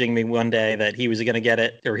messaging me one day that he was going to get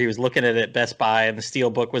it, or he was looking at it at Best Buy, and the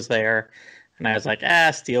Steelbook was there. And I was like,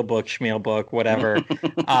 Steelbook, Schmeelbook, whatever.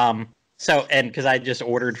 And because I just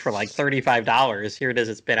ordered for like $35. Here it is,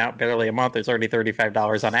 it's been out barely a month. It's already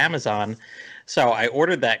 $35 on Amazon. So I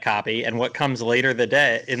ordered that copy, and what comes later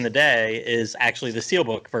in the day is actually the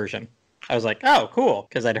Steelbook version. I was like, oh, cool,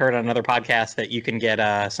 because I'd heard on another podcast that you can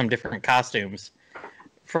get some different costumes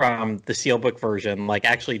from the Steelbook version, like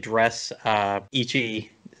actually dress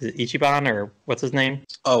Ichiban, or what's his name?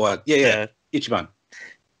 Ichiban.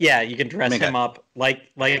 Yeah, you can dress him up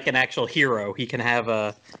like an actual hero. He can have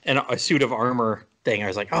a suit of armor thing. I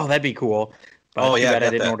was like, oh, that'd be cool. But I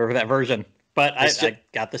didn't order for that version. But I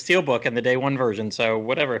got the Steelbook and the day one version, so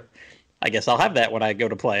whatever. I guess I'll have that when I go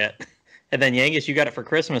to play it. And then Yangus, you got it for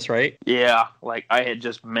Christmas, right? Yeah, like I had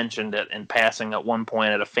just mentioned it in passing at one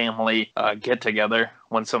point at a family get-together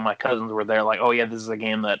when some of my cousins were there, like, oh yeah, this is a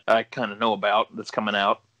game that I kind of know about that's coming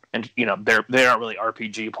out. And, you know, they aren't really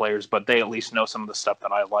RPG players, but they at least know some of the stuff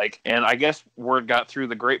that I like. And I guess word got through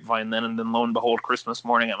the grapevine then, and then lo and behold, Christmas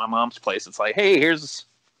morning at my mom's place, it's like, hey, here's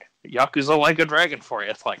Yakuza Like a Dragon for you.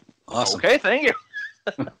 It's like, awesome. Okay, thank you.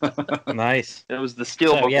 Nice. It was the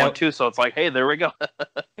Steelbook one too, so it's like, hey, there we go.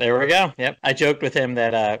 There we go. Yep. I joked with him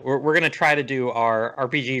that we're going to try to do our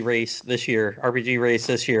RPG race this year. RPG race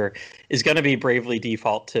this year is going to be Bravely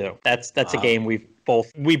Default 2. That's a game we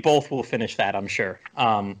both will finish that, I'm sure.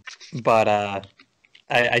 But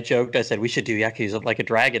I joked. I said we should do Yakuza Like a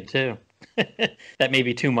Dragon too. That may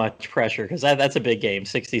be too much pressure because that's a big game,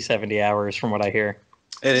 60, 70 hours from what I hear.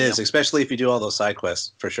 It is, especially if you do all those side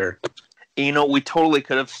quests, for sure. You know, we totally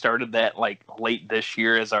could have started that like late this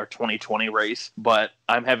year as our 2020 race, but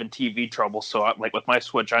I'm having TV trouble, so like with my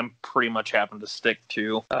Switch, I'm pretty much having to stick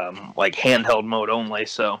to like handheld mode only.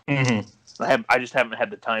 So I just haven't had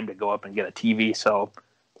the time to go up and get a TV,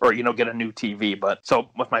 or get a new TV. But so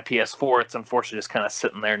with my PS4, it's unfortunately just kind of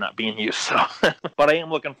sitting there not being used. So, but I am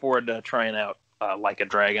looking forward to trying out Like a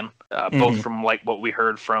Dragon, both from like what we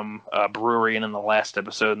heard from Brewery and in the last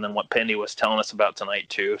episode, and then what Pendy was telling us about tonight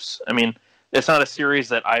too. So, I mean, it's not a series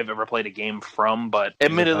that I've ever played a game from, but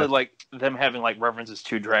admittedly, like them having like references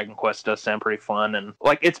to Dragon Quest does sound pretty fun, and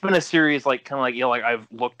like it's been a series like kind of like like I've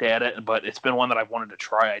looked at it, but it's been one that I've wanted to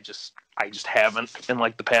try. I just haven't in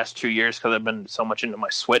like the past 2 years because I've been so much into my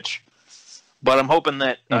Switch. But I'm hoping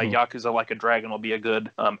that Yakuza Like a Dragon will be a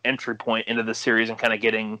good entry point into the series and kind of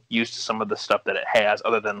getting used to some of the stuff that it has,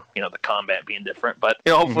 other than, the combat being different. But,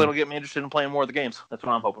 hopefully it'll get me interested in playing more of the games. That's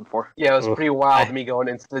what I'm hoping for. Yeah, it was pretty wild me going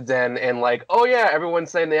into the den and like, oh yeah,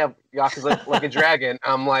 everyone's saying they have Yakuza Like a Dragon.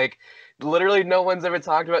 I'm like, literally no one's ever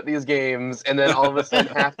talked about these games, and then all of a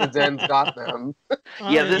sudden half the den's got them.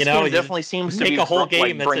 Yeah, this game definitely seems to be a whole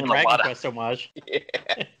game like, that's a Dragon Quest homage.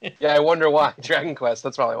 Yeah, I wonder why. Dragon Quest,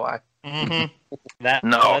 that's probably why.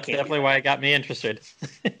 That's definitely why it got me interested.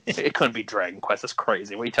 It couldn't be Dragon Quest. That's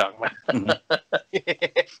crazy. What are you talking about?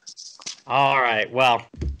 All right. Well,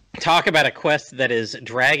 talk about a quest that is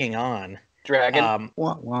dragging on. Dragon.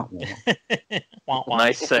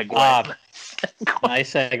 Nice segue.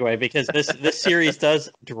 Nice segue, because this series does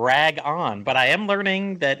drag on, but I am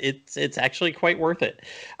learning that it's actually quite worth it.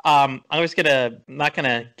 I was not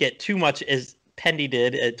gonna get too much as Pendy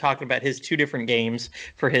did, talking about his two different games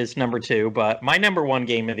for his number two, but my number one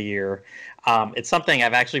game of the year, it's something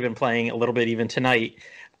I've actually been playing a little bit even tonight.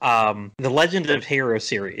 The Legend of Hero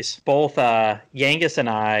series. Both Yangus and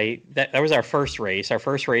I, that was our first race. Our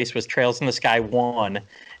first race was Trails in the Sky 1,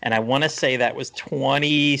 and I want to say that was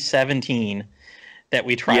 2017 that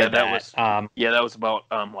we tried that. That was about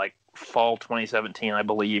like fall 2017, I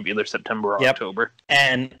believe, either September or October.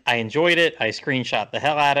 And I enjoyed it. I screenshot the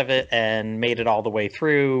hell out of it and made it all the way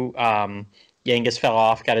through. Yangus fell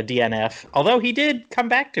off, got a DNF, although he did come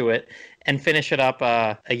back to it and finish it up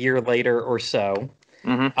a year later or so.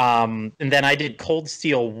 And then I did Cold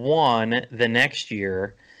Steel 1 the next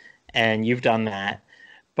year, and you've done that.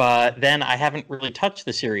 But then I haven't really touched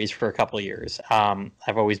the series for a couple of years.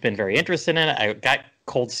 I've always been very interested in it. I got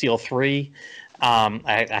Cold Steel 3.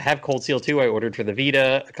 I have Cold Steel 2 I ordered for the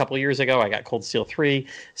Vita a couple of years ago. I got Cold Steel 3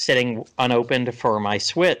 sitting unopened for my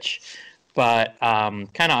Switch. But kind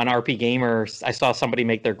of on RP Gamer, I saw somebody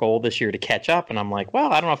make their goal this year to catch up, and I'm like,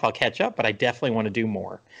 well, I don't know if I'll catch up, but I definitely want to do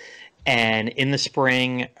more. And in the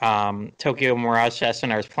spring, Tokyo Mirage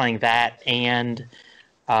Session, I was playing that and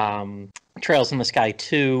Trails in the Sky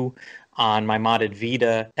 2 on my modded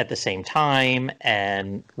Vita at the same time,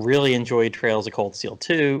 and really enjoyed Trails of Cold Steel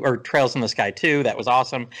 2, or Trails in the Sky 2. That was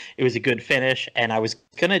awesome. It was a good finish, and I was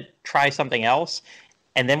going to try something else.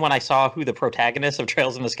 And then when I saw who the protagonist of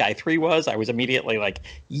Trails in the Sky 3 was, I was immediately like,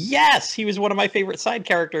 yes, he was one of my favorite side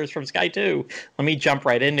characters from Sky 2. Let me jump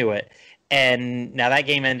right into it. And now that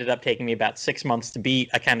game ended up taking me about 6 months to beat.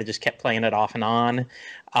 I kind of just kept playing it off and on.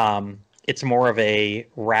 It's more of a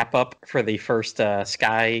wrap-up for the first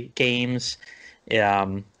Sky games.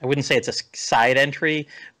 I wouldn't say it's a side entry,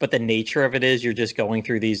 but the nature of it is you're just going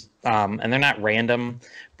through these, and they're not random,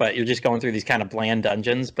 but you're just going through these kind of bland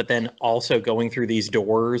dungeons, but then also going through these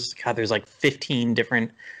doors. God, there's like 15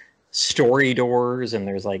 different story doors, and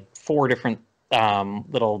there's like 4 different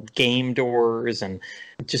little game doors and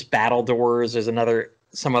just battle doors. There's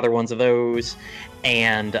some other ones of those,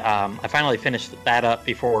 and I finally finished that up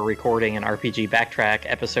before recording an RPG Backtrack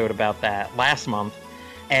episode about that last month.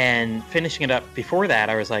 And finishing it up before that,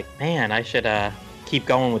 I was like, man, I should keep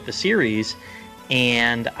going with the series.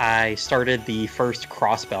 And I started the first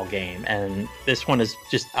Crossbell game, and this one is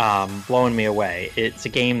just blowing me away. It's a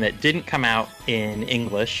game that didn't come out in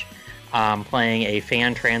English. Playing a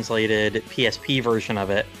fan-translated PSP version of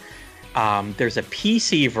it. There's a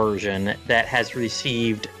PC version that has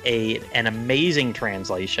received an amazing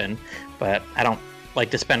translation, but I don't like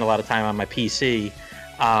to spend a lot of time on my PC.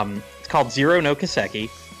 It's called Zero no Kiseki.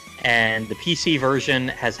 And the PC version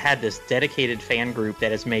has had this dedicated fan group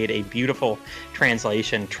that has made a beautiful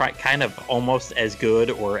translation, kind of almost as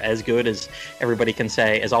good or as good as everybody can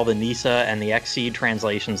say as all the NISA and the Xseed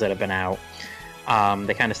translations that have been out.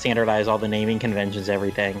 They kind of standardize all the naming conventions,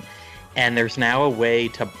 everything. And there's now a way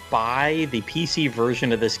to buy the PC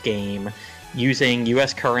version of this game using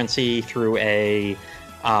US currency through a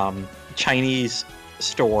Chinese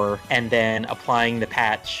store, and then applying the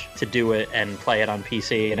patch to do it and play it on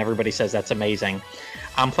PC, and everybody says that's amazing.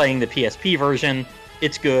 I'm playing the PSP version.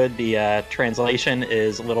 It's good. The translation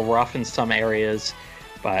is a little rough in some areas,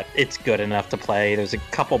 but it's good enough to play. There's a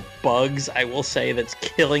couple bugs, I will say, that's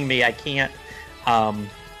killing me. I can't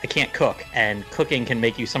cook, and cooking can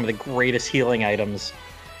make you some of the greatest healing items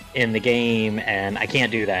in the game, and I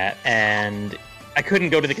can't do that. And I couldn't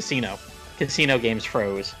go to the casino. Casino games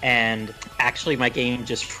froze, and actually my game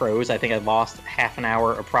just froze. I think I lost half an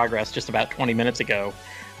hour of progress just about 20 minutes ago,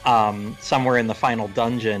 somewhere in the final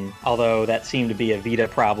dungeon, although that seemed to be a Vita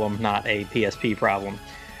problem, not a PSP problem.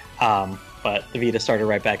 But the Vita started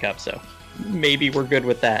right back up, so maybe we're good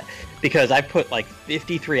with that, because I put like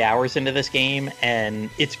 53 hours into this game, and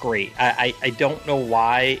it's great. I don't know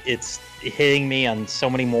why it's hitting me on so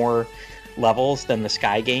many more levels than the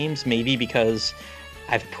Sky games, maybe because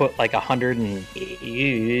I've put like 100 and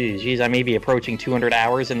geez, I may be approaching 200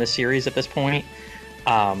 hours in this series at this point.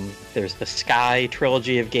 There's the Sky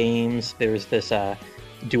trilogy of games. There's this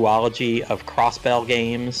duology of Crossbell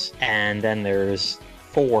games, and then there's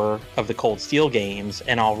 4 of the Cold Steel games.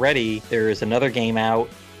 And already there's another game out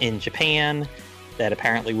in Japan that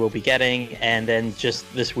apparently we'll be getting. And then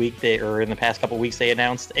just this week, in the past couple weeks, they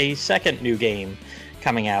announced a second new game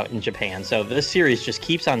coming out in Japan. So this series just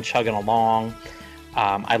keeps on chugging along.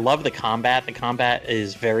 I love the combat. The combat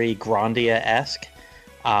is very Grandia-esque.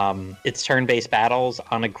 It's turn-based battles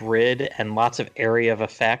on a grid and lots of area of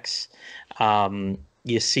effects.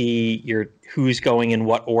 You see who's going in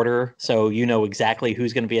what order, so you know exactly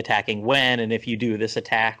who's going to be attacking when, and if you do this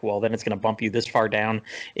attack, well, then it's going to bump you this far down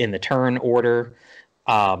in the turn order.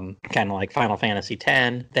 Kind of like Final Fantasy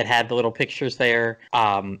X that had the little pictures there.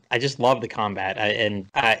 I just love the combat.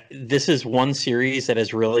 This is one series that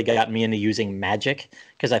has really gotten me into using magic,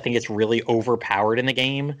 because I think it's really overpowered in the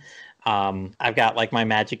game. I've got like my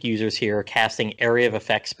magic users here casting area of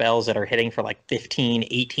effect spells that are hitting for like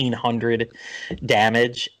 1,800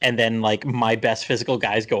 damage, and then like my best physical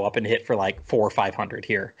guys go up and hit for like 400 or 500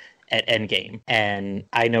 here at endgame. And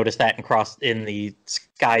I noticed that in the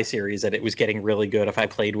Sky series that it was getting really good. If I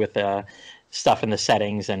played with stuff in the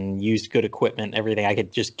settings and used good equipment and everything, I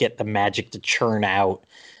could just get the magic to churn out.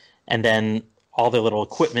 And then all the little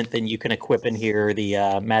equipment that you can equip in here,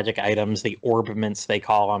 the magic items, the orbaments they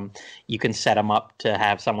call them, you can set them up to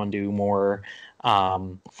have someone do more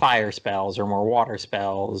fire spells or more water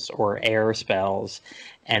spells or air spells.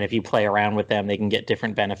 And if you play around with them, they can get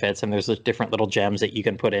different benefits. And there's different little gems that you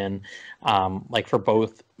can put in. Like for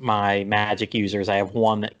both my magic users, I have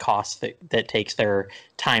one that takes their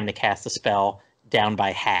time to cast a spell down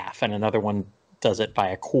by half, and another one does it by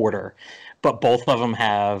a quarter. But both of them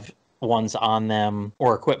have ones on them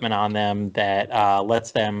or equipment on them that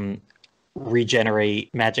lets them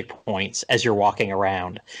regenerate magic points as you're walking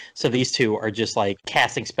around. So these two are just like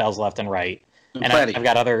casting spells left and right. And I've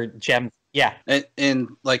got other gems. Yeah. And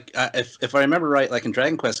like, if I remember right, like in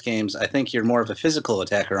Dragon Quest games, I think you're more of a physical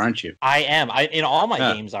attacker, aren't you? I am. In all my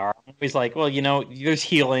games are. I'm always like, well, there's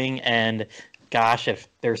healing, and gosh, if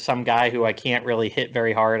there's some guy who I can't really hit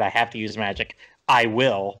very hard, I have to use magic, I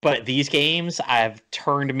will. But these games, I've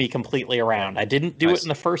turned me completely around. I didn't do it in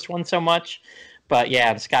the first one so much, but yeah,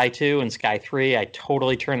 in Sky 2 and Sky 3, I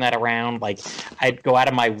totally turned that around. Like, I'd go out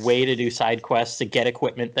of my way to do side quests to get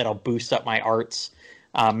equipment that'll boost up my arts.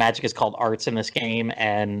 Magic is called arts in this game,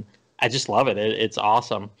 and I just love it. It's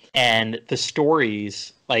awesome. And the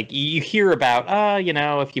stories, like, you hear about,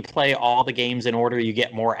 if you play all the games in order, you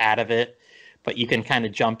get more out of it, but you can kind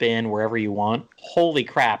of jump in wherever you want. Holy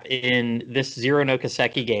crap. In this Zero no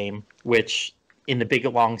Kiseki game, which in the big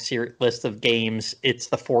long list of games, it's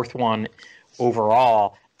the 4th one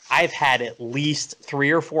overall, I've had at least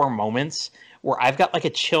 3 or 4 moments where I've got like a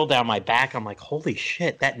chill down my back. I'm like, holy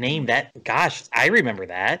shit, that name, gosh, I remember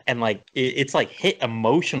that. And like, it's like hit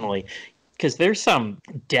emotionally, because there's some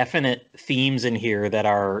definite themes in here that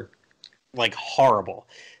are like horrible.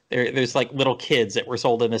 There's like little kids that were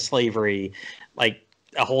sold into slavery, like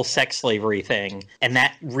a whole sex slavery thing, and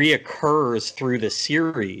that reoccurs through the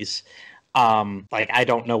series. Like, I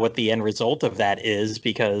don't know what the end result of that is,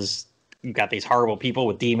 because you've got these horrible people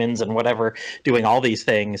with demons and whatever doing all these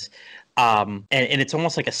things. And it's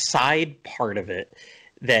almost like a side part of it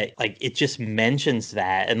that, like, it just mentions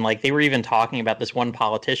that. And like, they were even talking about this one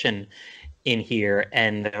politician in here,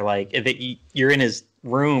 and they're like, you're in his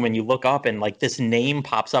room and you look up and like this name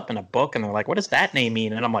pops up in a book, and they're like, what does that name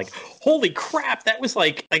mean? And I'm like, holy crap, that was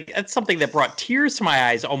like that's something that brought tears to my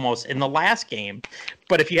eyes almost in the last game.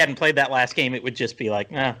 But if you hadn't played that last game, it would just be like,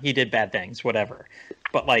 he did bad things, whatever.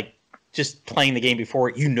 But like, just playing the game before,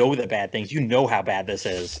 you know the bad things, you know how bad this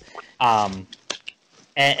is. And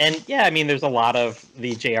yeah, I mean, there's a lot of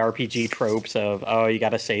the JRPG tropes of, oh, you got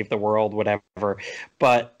to save the world, whatever.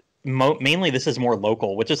 But mainly this is more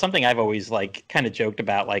local, which is something I've always like kind of joked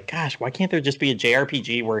about. Like, gosh, why can't there just be a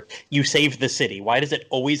JRPG where you save the city? Why does it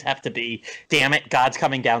always have to be, damn it, God's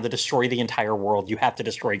coming down to destroy the entire world, you have to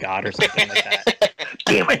destroy God or something like that?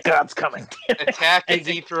 Damn it, God's coming. Attack and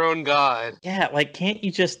dethrone God. Yeah, like, can't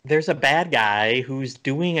you just, there's a bad guy who's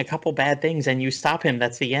doing a couple bad things and you stop him,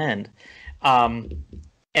 that's the end.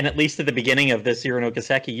 And at least at the beginning of this Zero no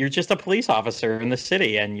Kiseki, you're just a police officer in the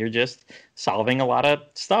city, and you're just solving a lot of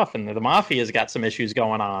stuff. And the mafia's got some issues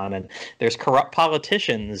going on, and there's corrupt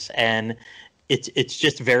politicians, and it's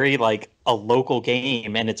just very like a local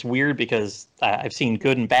game. And it's weird because I've seen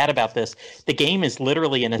good and bad about this. The game is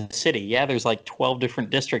literally in a city. Yeah, there's like 12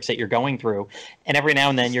 different districts that you're going through, and every now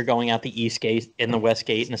and then you're going out the East Gate and the West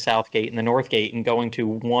Gate and the South Gate and the North Gate and going to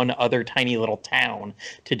one other tiny little town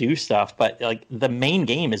to do stuff. But like, the main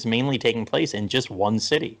game is mainly taking place in just one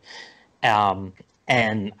city. And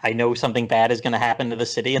I know something bad is going to happen to the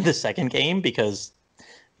city in the second game because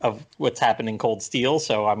of what's happened in Cold Steel,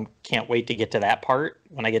 so I can't wait to get to that part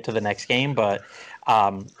when I get to the next game. But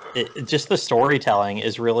just the storytelling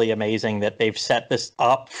is really amazing that they've set this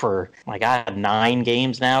up for, my God, 9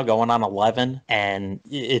 games now, going on 11, and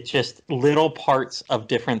it's just little parts of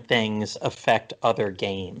different things affect other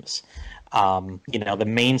games. The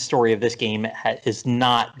main story of this game is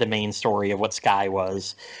not the main story of what Sky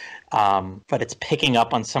was. But it's picking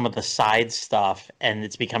up on some of the side stuff, and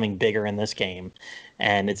it's becoming bigger in this game.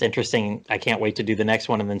 And it's interesting. I can't wait to do the next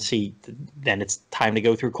one and then it's time to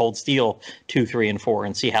go through Cold Steel 2, 3, and 4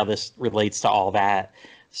 and see how this relates to all that.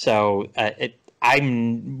 So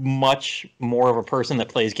I'm much more of a person that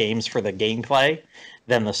plays games for the gameplay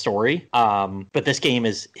than the story. But this game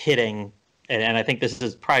is hitting, and I think this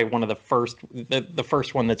is probably one of the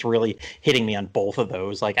first one that's really hitting me on both of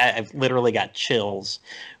those. Like, I've literally got chills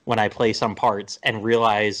when I play some parts and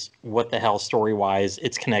realize what the hell story-wise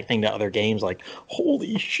it's connecting to other games. Like,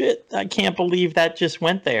 holy shit, I can't believe that just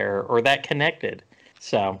went there, or that connected.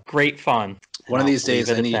 So, great fun. One of these days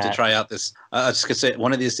I need to try out this. I was just going to say,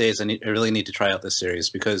 one of these days I really need to try out this series,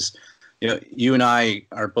 because you and I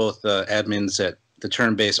are both admins at the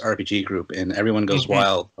turn-based RPG group, and everyone goes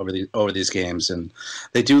wild over these games, and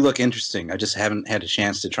they do look interesting. I just haven't had a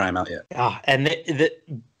chance to try them out yet. And the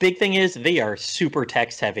big thing is they are super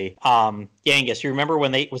text heavy. Yangus, you remember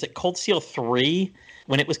when was it Cold Steel 3?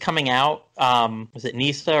 When it was coming out, was it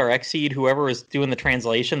Nisa or Xseed, whoever was doing the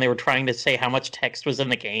translation, they were trying to say how much text was in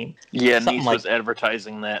the game. Yeah, Nisa was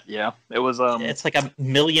advertising that, yeah. It was it's like 1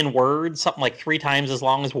 million words, something like 3 times as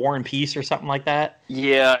long as War and Peace or something like that.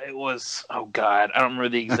 Yeah, it was, oh god, I don't remember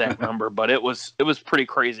the exact number, but it was pretty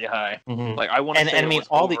crazy high. Mm-hmm. Like, I want to say it was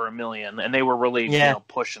over 1 million, and they were really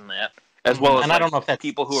pushing that. As well as, and I don't know if that's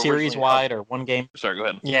people who series wide or one game. Sorry, go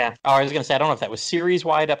ahead. Yeah, I was going to say, I don't know if that was series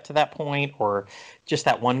wide up to that point or just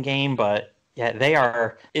that one game, but yeah, they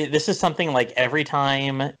are. This is something like every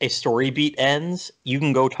time a story beat ends, you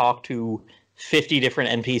can go talk to 50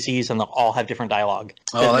 different NPCs and they'll all have different dialogue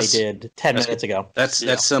than they did 10 minutes ago.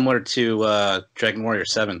 That's similar to Dragon Warrior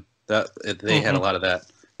 7. They had a lot of that,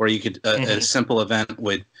 where you could a simple event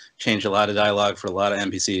would change a lot of dialogue for a lot of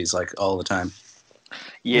NPCs, like all the time.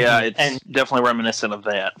 Yeah, it's definitely reminiscent of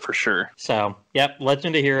that, for sure. So, yep,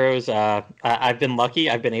 Legend of Heroes. I've been lucky.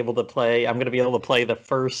 I've been able to play. I'm going to be able to play the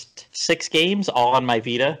first 6 games all on my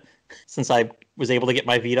Vita. Since I was able to get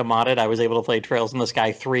my Vita modded, I was able to play Trails in the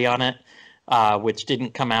Sky 3 on it, which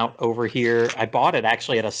didn't come out over here. I bought it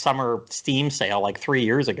actually at a summer Steam sale like 3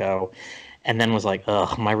 years ago, and then was like,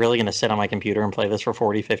 ugh, am I really going to sit on my computer and play this for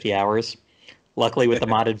 40, 50 hours? Luckily, with the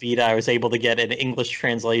modded Vita, I was able to get an English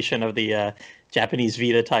translation of the Japanese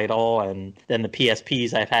Vita title, and then the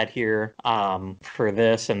PSPs I've had here for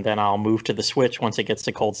this, and then I'll move to the Switch once it gets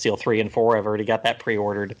to Cold Steel 3 and 4. I've already got that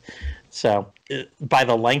pre-ordered. So by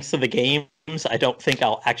the lengths of the games, I don't think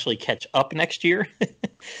I'll actually catch up next year.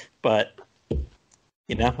 But,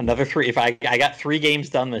 another 3. If I got 3 games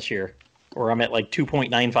done this year, or I'm at like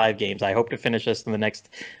 2.95 games. I hope to finish this in the next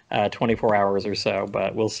 24 hours or so,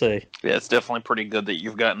 but we'll see. Yeah, it's definitely pretty good that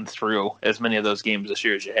you've gotten through as many of those games this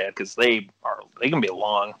year as you had, because they can be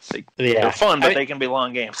long. They're fun, but they can be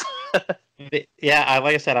long games. Yeah,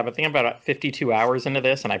 like I said, I've been thinking about 52 hours into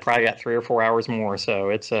this, and I probably got 3 or 4 hours more, so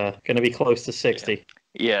it's going to be close to 60.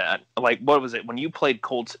 Yeah, like what was it when you played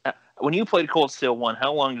Cold Steel 1?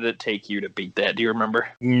 How long did it take you to beat that? Do you remember?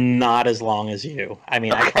 Not as long as you. I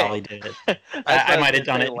mean, okay. I probably did it. I might have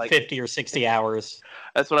done it in 50 or 60 hours.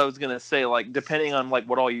 That's what I was gonna say. Like, depending on like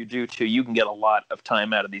what all you do too, you can get a lot of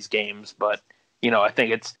time out of these games, but. I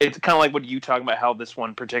think it's kind of like what you talking about, how this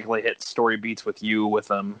one particularly hits story beats with you with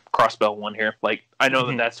Crossbell 1 here. Like, I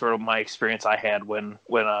know that's sort of my experience I had when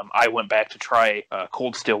I went back to try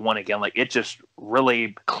Cold Steel 1 again. Like, it just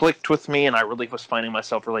really clicked with me, and I really was finding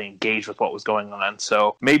myself really engaged with what was going on.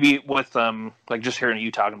 So maybe with like just hearing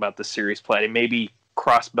you talking about this series, Platty, maybe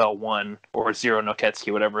Crossbell 1 or Zero no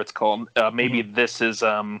Ketsuki, whatever it's called, maybe this is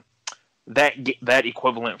that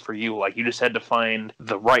equivalent for you. Like, you just had to find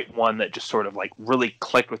the right one that just sort of like really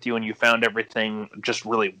clicked with you, and you found everything just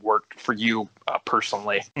really worked for you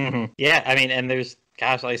personally. Yeah, I mean, and there's,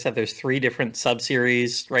 gosh, like I said, there's 3 different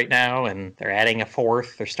sub-series right now, and they're adding a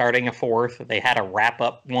 4th. They're starting a 4th. They had a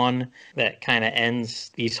wrap-up one that kind of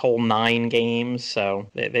ends these whole 9 games, so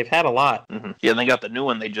they've had a lot. Yeah, they got the new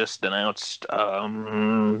one they just announced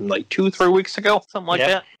like 2-3 weeks ago, something like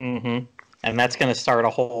that. And that's going to start a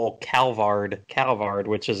whole Calvard,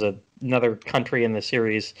 which is another country in the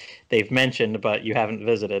series they've mentioned, but you haven't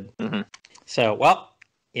visited. So, well,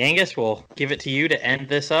 Yangus, we'll give it to you to end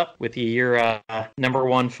this up with your number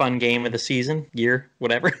 1 fun game of the season, year,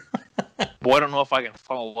 whatever. Boy, I don't know if I can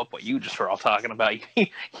follow up what you just were all talking about.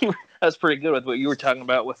 That's pretty good with what you were talking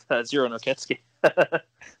about with Zero no Ketsuki.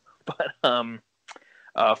 But,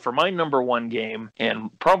 for my number 1 game, and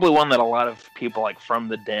probably one that a lot of people like from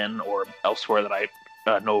the Den or elsewhere that I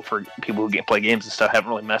know for people who play games and stuff haven't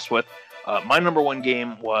really messed with, my number 1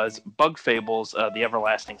 game was Bug Fables, The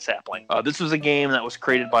Everlasting Sapling. This was a game that was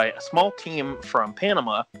created by a small team from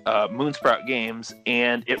Panama, Moonsprout Games,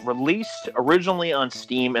 and it released originally on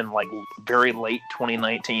Steam in like very late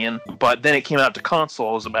 2019, but then it came out to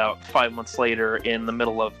consoles about 5 months later in the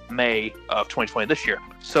middle of May of 2020 this year.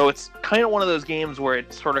 So it's kind of one of those games where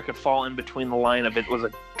it sort of could fall in between the line of it was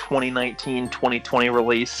a 2019-2020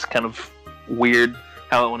 release, kind of weird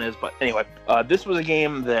how that one is. But anyway, this was a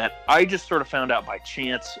game that I just sort of found out by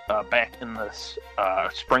chance back in the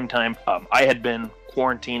springtime. I had been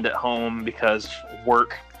quarantined at home because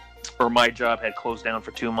work or my job had closed down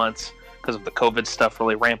for 2 months because of the COVID stuff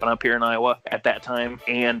really ramping up here in Iowa at that time.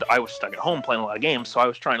 And I was stuck at home playing a lot of games, so I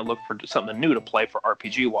was trying to look for something new to play for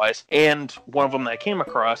RPG-wise. And one of them that I came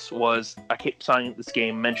across was, I kept seeing this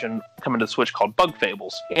game mentioned coming to the Switch called Bug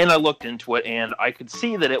Fables. And I looked into it, and I could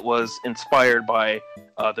see that it was inspired by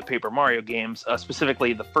the Paper Mario games,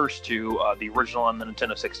 specifically the first 2, the original on the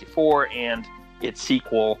Nintendo 64 and its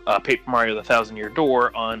sequel, Paper Mario The Thousand Year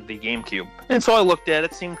Door, on the GameCube. And so I looked at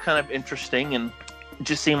it, seemed kind of interesting, and it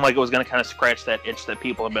just seemed like it was going to kind of scratch that itch that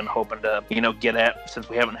people have been hoping to, get at, since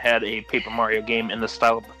we haven't had a Paper Mario game in the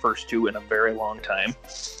style of the first 2 in a very long time.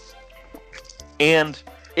 And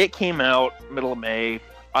it came out middle of May.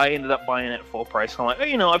 I ended up buying it at full price. I'm like,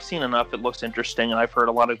 I've seen enough. It looks interesting, and I've heard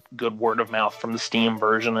a lot of good word of mouth from the Steam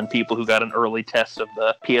version and people who got an early test of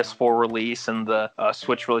the PS4 release and the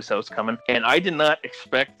Switch release that was coming. And I did not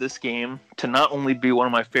expect this game to not only be one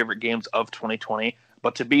of my favorite games of 2020,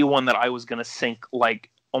 but to be one that I was going to sink like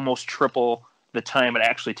almost triple the time it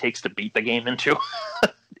actually takes to beat the game into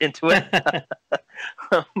it.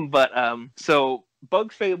 But so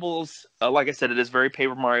Bug Fables, like I said, it is very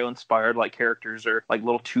Paper Mario inspired. Like, characters are like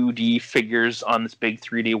little 2D figures on this big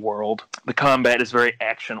 3D world. The combat is very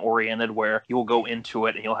action oriented, where you'll go into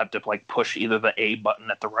it and you'll have to like push either the A button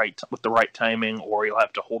with the right timing, or you'll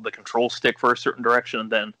have to hold the control stick for a certain direction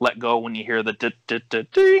and then let go when you hear the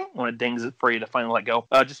ding when it dings it for you to finally let go.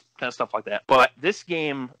 Just kind of stuff like that. But this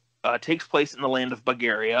game takes place in the land of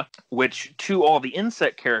Bulgaria, which to all the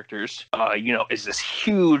insect characters, is this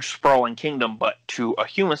huge sprawling kingdom. But to a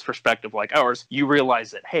human's perspective like ours, you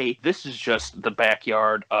realize that, hey, this is just the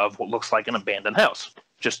backyard of what looks like an abandoned house.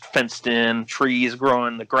 Just fenced in, trees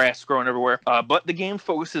growing, the grass growing everywhere. But the game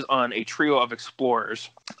focuses on a trio of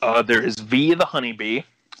explorers. There is V, the honeybee,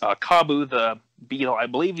 Kabu, the beetle. I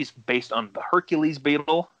believe he's based on the Hercules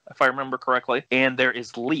beetle, if I remember correctly. And there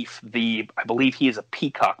is Leaf, I believe he is a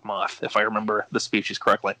peacock moth, if I remember the species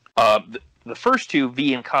correctly. The first two,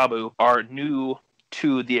 V and Kabu, are new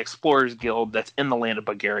to the Explorers Guild that's in the land of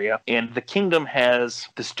Bulgaria. And the kingdom has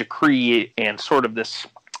this decree and sort of this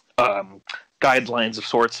guidelines of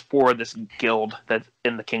sorts for this guild that's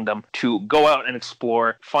in the kingdom to go out and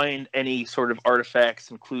explore, find any sort of artifacts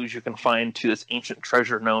and clues you can find to this ancient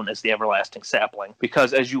treasure known as the Everlasting Sapling.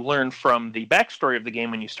 Because as you learn from the backstory of the game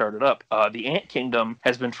when you started up, the Ant Kingdom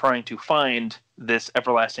has been trying to find this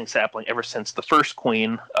Everlasting Sapling ever since the first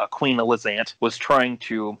queen, Queen Elizant, was trying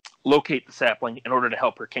to locate the sapling in order to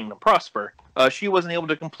help her kingdom prosper. She wasn't able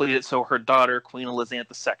to complete it, so her daughter, Queen Elizant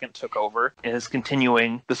II, took over and is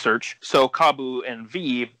continuing the search. So Kabu and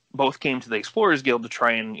V both came to the Explorers Guild to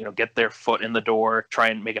try and get their foot in the door, try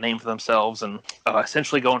and make a name for themselves, and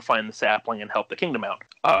essentially go and find the sapling and help the kingdom out.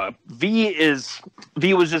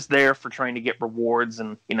 V was just there for trying to get rewards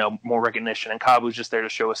and more recognition, and Kabu's just there to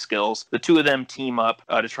show his skills. The two of them team up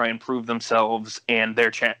to try and prove themselves, and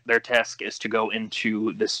their task is to go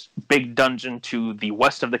into this big dungeon to the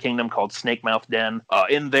west of the kingdom called Snakemouth Den.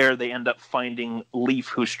 In there, they end up finding Leaf,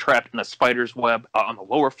 who's trapped in a spider's web on the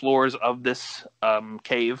lower floors of this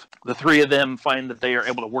cave. The three of them find that they are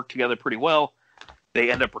able to work together pretty well. They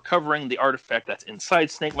end up recovering the artifact that's inside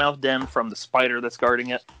Snakemouth Den from the spider that's guarding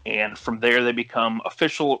it, and from there they become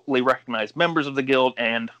officially recognized members of the guild,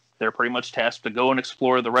 and they're pretty much tasked to go and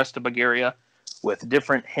explore the rest of Bulgaria with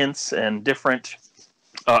different hints and different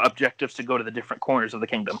objectives to go to the different corners of the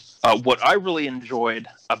kingdom. What I really enjoyed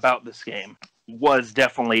about this game was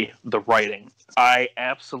definitely the writing. I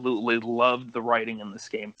absolutely loved the writing in this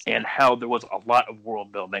game and how there was a lot of world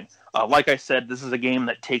building. Like I said, this is a game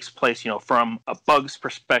that takes place, from a bug's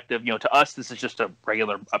perspective. To us, this is just a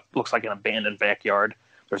regular, looks like an abandoned backyard.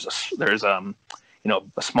 There's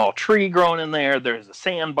a small tree growing in there. There's a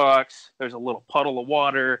sandbox. There's a little puddle of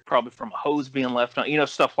water, probably from a hose being left on,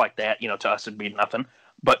 stuff like that. To us, it'd be nothing.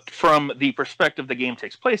 But from the perspective the game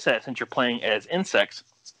takes place at, since you're playing as insects,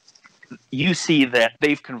 you see that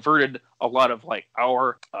they've converted a lot of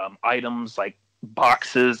our items, like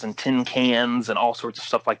boxes and tin cans and all sorts of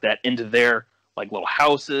stuff like that, into their little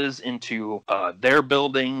houses, into their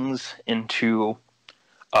buildings, into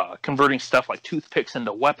converting stuff like toothpicks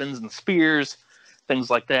into weapons and spears, things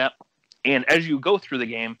like that. And as you go through the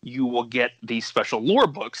game, you will get these special lore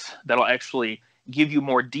books that'll actually give you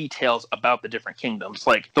more details about the different kingdoms.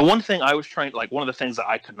 The one thing I was one of the things that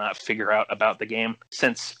I could not figure out about the game,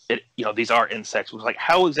 since these are insects, was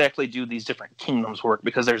how exactly do these different kingdoms work?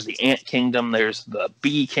 Because there's the ant kingdom, there's the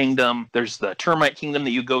bee kingdom, there's the termite kingdom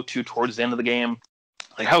that you go to towards the end of the game.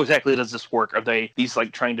 How exactly does this work? Are these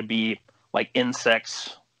trying to be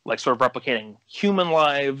insects, sort of replicating human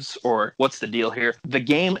lives, or what's the deal here? The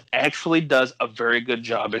game actually does a very good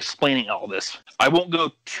job explaining all this. I won't go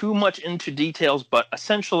too much into details, but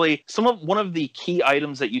essentially one of the key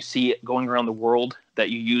items that you see going around the world that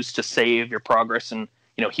you use to save your progress and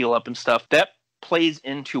heal up and stuff, that plays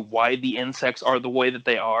into why the insects are the way that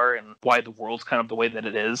they are and why the world's kind of the way that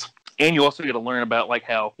it is. And you also get to learn about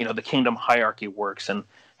how the kingdom hierarchy works, and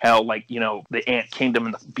how the ant kingdom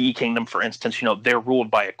and the bee kingdom, for instance, they're ruled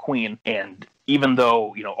by a queen, and even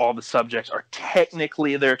though all the subjects are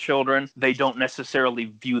technically their children, they don't necessarily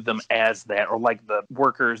view them as that, or the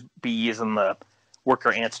workers bees and the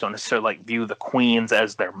worker ants don't necessarily view the queens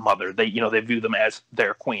as their mother. They they view them as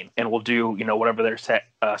their queen and will do whatever they're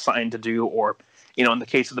assigned to do, or in the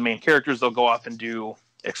case of the main characters, they'll go off and do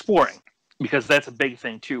exploring, because that's a big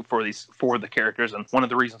thing too for the characters. And one of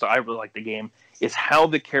the reasons I really like the game is how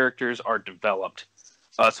the characters are developed.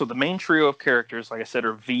 So the main trio of characters, like I said,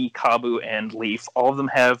 are V, Kabu, and Leaf. All of them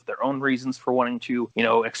have their own reasons for wanting to,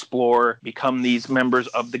 explore, become these members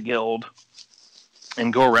of the guild,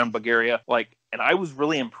 and go around Bulgaria. And I was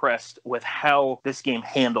really impressed with how this game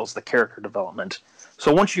handles the character development.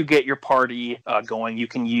 So once you get your party going, you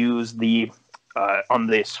can use on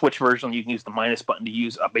the Switch version, you can use the minus button to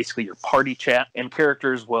use basically your party chat, and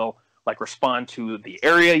characters will respond to the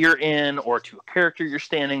area you're in, or to a character you're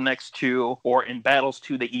standing next to, or in battles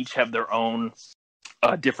too. They each have their own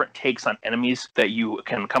different takes on enemies that you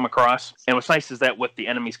can come across. And what's nice is that with the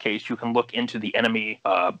enemies case, you can look into the enemy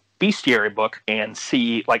bestiary book and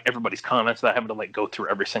see everybody's comments without having to go through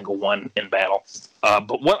every single one in battle.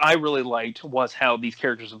 But what I really liked was how these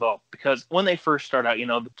characters developed, because when they first start out,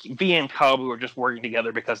 V and Kabu are just working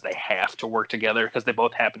together because they have to work together, because they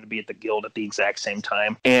both happen to be at the guild at the exact same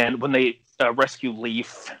time. And when they rescue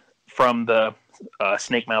Leaf from the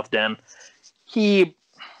Snakemouth Den, he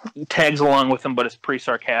tags along with them, but is pretty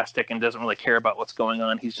sarcastic and doesn't really care about what's going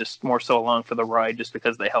on. He's just more so along for the ride just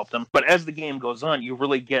because they helped him. But as the game goes on, you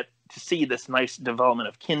really get to see this nice development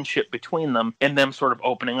of kinship between them and them sort of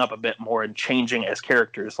opening up a bit more and changing as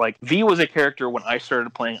characters. Like, V was a character when I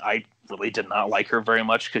started playing, I really did not like her very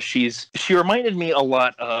much because she reminded me a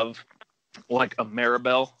lot of like a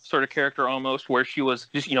Maribel sort of character almost, where she was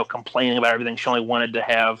just, you know, complaining about everything. She only wanted to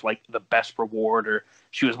have like the best reward, or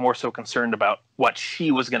she was more so concerned about what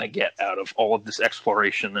she was going to get out of all of this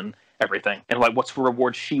exploration and everything, and like what's the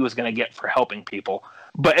reward she was going to get for helping people.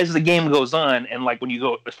 But as the game goes on, and like when you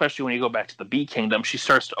go, especially when you go back to the Bee Kingdom, she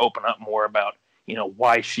starts to open up more about, you know,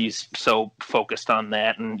 why she's so focused on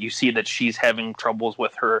that, and you see that she's having troubles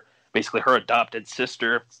with her, basically her adopted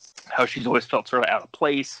sister, how she's always felt sort of out of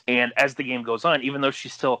place. And as the game goes on, even though she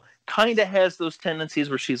still kind of has those tendencies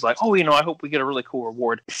where she's like, oh, you know, I hope we get a really cool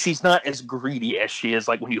reward, she's not as greedy as she is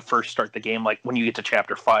like when you first start the game, like when you get to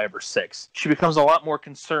chapter 5 or 6. She becomes a lot more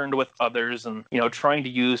concerned with others and, you know, trying to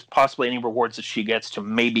use possibly any rewards that she gets to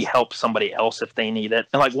maybe help somebody else if they need it.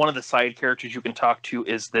 And like one of the side characters you can talk to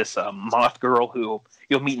is this moth girl who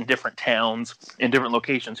you'll meet in different towns, in different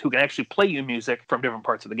locations, who can actually play you music from different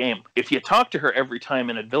parts of the game. If you talk to her every time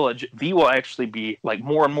in a village, V will actually be like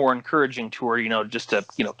more and more encouraging to her, you know, just to,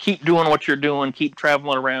 you know, keep doing what you're doing, keep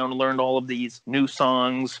traveling around, learn all of these new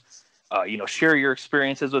songs, you know, share your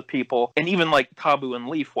experiences with people. And even like Kabu and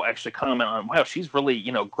Leaf will actually comment on, wow, she's really,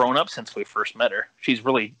 you know, grown up since we first met her. She's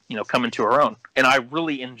really, you know, coming to her own. And I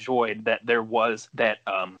really enjoyed that there was that,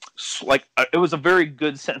 it was a very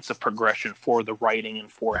good sense of progression for the writing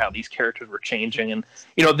and for how these characters were changing. And,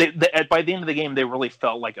 you know, by the end of the game, they really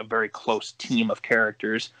felt like a very close team of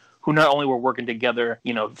characters who not only were working together,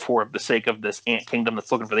 you know, for the sake of this ant kingdom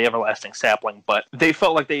that's looking for the everlasting sapling, but they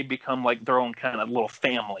felt like they'd become like their own kind of little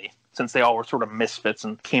family, since they all were sort of misfits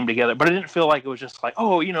and came together. But it didn't feel like it was just like,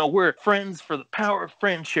 oh, you know, we're friends for the power of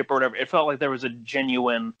friendship or whatever. It felt like there was a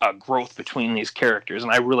genuine growth between these characters,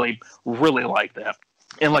 and I really, really liked that.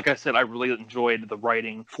 And like I said, I really enjoyed the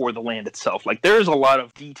writing for the land itself. Like, there's a lot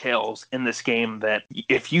of details in this game that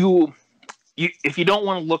if you don't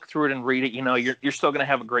want to look through it and read it, you know, you're still going to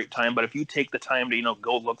have a great time. But if you take the time to, you know,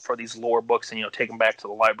 go look for these lore books and, you know, take them back to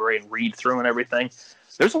the library and read through and everything,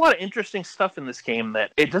 there's a lot of interesting stuff in this game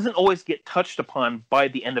that it doesn't always get touched upon by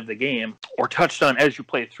the end of the game or touched on as you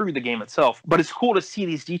play through the game itself. But it's cool to see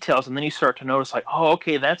these details, and then you start to notice like, oh,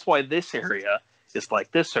 okay, that's why this area is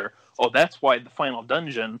like this, or oh, that's why the final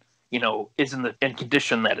dungeon, you know, is in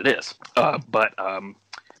condition that it is. But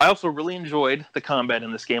I also really enjoyed the combat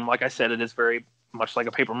in this game. Like I said, it is very much like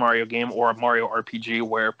a Paper Mario game or a Mario RPG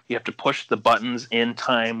where you have to push the buttons in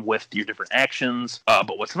time with your different actions.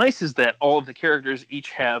 But what's nice is that all of the characters each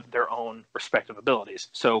have their own respective abilities.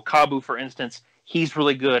 So Kabu, for instance, he's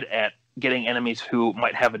really good at getting enemies who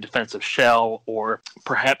might have a defensive shell or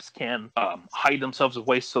perhaps can hide themselves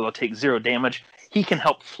away so they'll take 0 damage. He can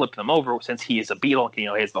help flip them over since he is a beetle. You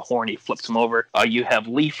know, he has the horn, he flips them over. You have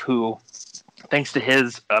Leaf, who, thanks to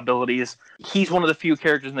his abilities, he's one of the few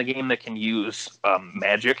characters in the game that can use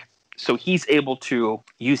magic. So he's able to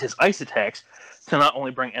use his ice attacks to not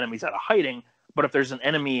only bring enemies out of hiding, but if there's an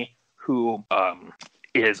enemy who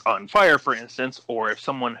is on fire, for instance, or if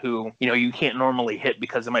someone who, you know, you can't normally hit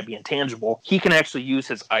because it might be intangible, he can actually use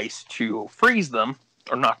his ice to freeze them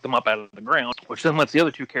or knock them up out of the ground, which then lets the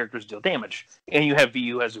other 2 characters deal damage. And you have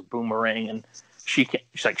VU as a boomerang, and she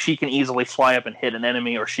can easily fly up and hit an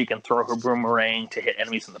enemy, or she can throw her boomerang to hit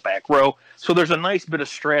enemies in the back row. So there's a nice bit of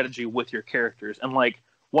strategy with your characters. And like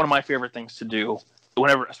one of my favorite things to do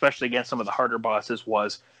whenever, especially against some of the harder bosses,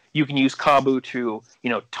 was you can use Kabu to, you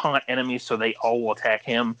know, taunt enemies so they all will attack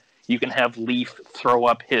him. You can have Leaf throw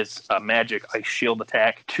up his magic ice shield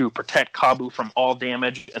attack to protect Kabu from all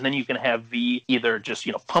damage. And then you can have V either just,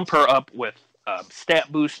 you know, pump her up with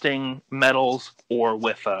stat boosting medals or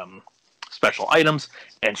with special items,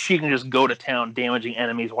 and she can just go to town damaging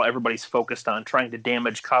enemies while everybody's focused on trying to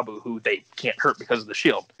damage Kabu, who they can't hurt because of the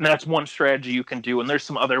shield. And that's one strategy you can do, and there's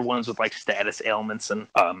some other ones with like status ailments and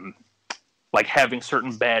like having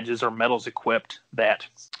certain badges or medals equipped that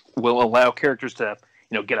will allow characters to,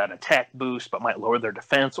 you know, get an attack boost but might lower their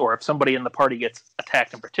defense, or if somebody in the party gets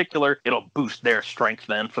attacked in particular, it'll boost their strength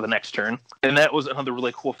then for the next turn. And that was another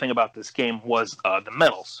really cool thing about this game was the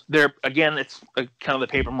medals. There, again, it's kind of the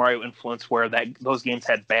Paper Mario influence where those games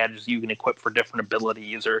had badges you can equip for different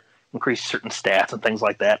abilities or increase certain stats and things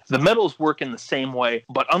like that. The medals work in the same way,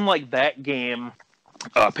 but unlike that game,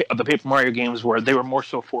 the Paper Mario games where they were more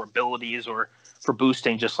so for abilities or for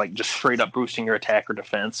boosting, just straight up boosting your attack or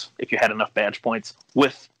defense if you had enough badge points.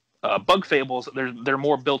 With Bug Fables, they're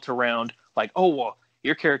more built around like, oh, well,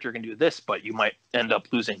 your character can do this, but you might end up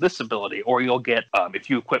losing this ability, or you'll get, if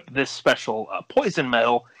you equip this special poison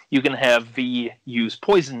medal, you can have V use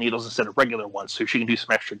poison needles instead of regular ones, so she can do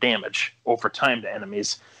some extra damage over time to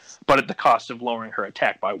enemies, but at the cost of lowering her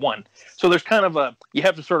attack by 1. So there's kind of you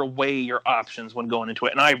have to sort of weigh your options when going into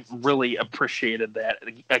it, and I really appreciated that.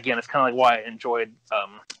 Again, it's kind of like why I enjoyed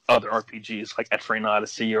other RPGs like Etrian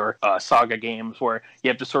Odyssey or SaGa games, where you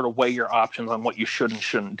have to sort of weigh your options on what you should and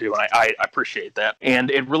shouldn't do, and I appreciate that.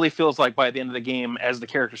 And it really feels like by the end of the game, as the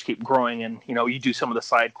characters keep growing and, you know, you do some of the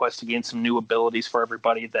side quests to gain some new abilities for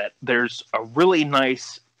everybody, that there's a really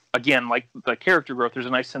nice, again, like the character growth, there's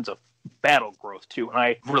a nice sense of battle growth too, and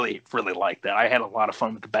I really like that. I had a lot of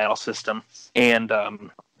fun with the battle system. And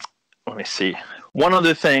let me see, one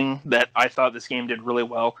other thing that I thought this game did really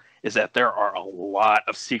well is that there are a lot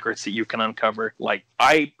of secrets that you can uncover. Like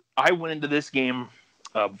I went into this game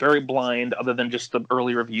very blind, other than just the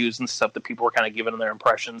early reviews and stuff that people were kind of giving their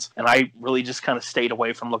impressions, and I really just kind of stayed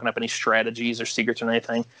away from looking up any strategies or secrets or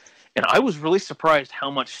anything. And I was really surprised how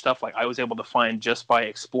much stuff like I was able to find just by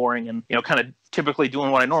exploring and, you know, kind of typically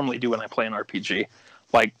doing what I normally do when I play an RPG.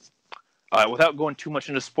 Like, without going too much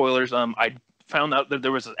into spoilers, I found out that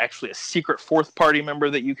there was actually a secret fourth party member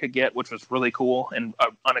that you could get, which was really cool and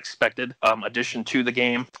unexpected addition to the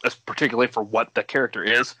game, particularly for what the character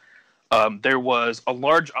is. There was a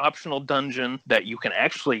large optional dungeon that you can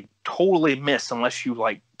actually totally miss unless you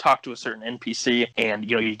like talk to a certain NPC, and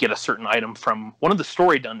you know, you get a certain item from one of the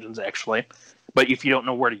story dungeons actually. But if you don't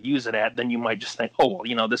know where to use it at, then you might just think, oh, well,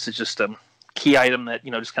 you know, this is just a key item that,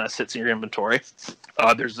 you know, just kind of sits in your inventory.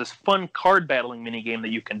 There's this fun card battling mini game that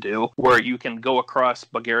you can do where you can go across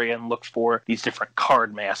Bulgaria and look for these different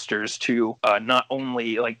card masters to not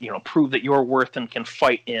only, like, you know, prove that you're worth and can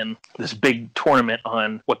fight in this big tournament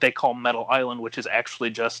on what they call Metal Island, which is actually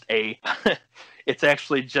just a it's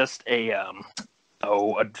actually just a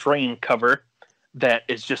drain cover that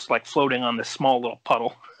is just like floating on this small little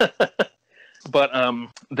puddle. But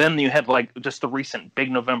then you had like just the recent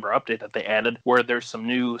big November update that they added, where there's some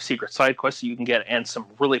new secret side quests that you can get and some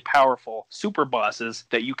really powerful super bosses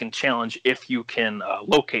that you can challenge if you can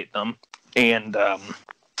locate them. And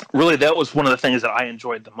really, that was one of the things that I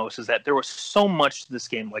enjoyed the most, is that there was so much to this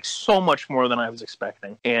game, like so much more than I was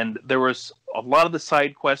expecting. And there was a lot of the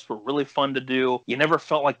side quests were really fun to do. You never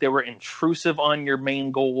felt like they were intrusive on your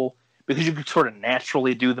main goal, because you could sort of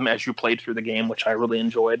naturally do them as you played through the game, which I really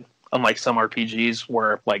enjoyed. Unlike some RPGs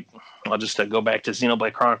where, like, I'll just go back to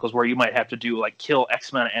Xenoblade Chronicles, where you might have to do, like, kill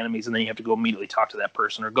X amount of enemies, and then you have to go immediately talk to that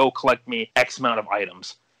person, or go collect me X amount of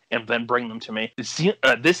items, and then bring them to me.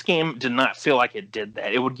 This game did not feel like it did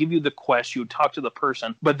that. It would give you the quest, you would talk to the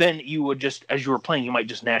person, but then you would just, as you were playing, you might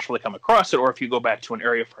just naturally come across it, or if you go back to an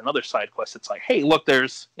area for another side quest, it's like, hey, look,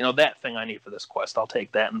 there's, you know, that thing I need for this quest. I'll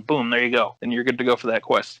take that, and boom, there you go. And you're good to go for that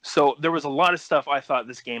quest. So there was a lot of stuff I thought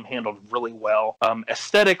this game handled really well.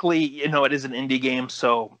 Aesthetically, you know, it is an indie game,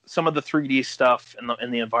 so some of the 3D stuff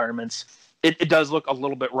and the environments, it does look a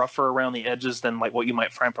little bit rougher around the edges than like what you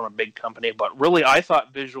might find from a big company. But really, I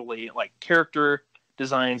thought visually, like, character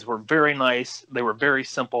designs were very nice. They were very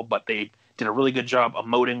simple, but they did a really good job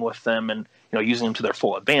emoting with them and, you know, using them to their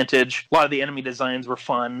full advantage. A lot of the enemy designs were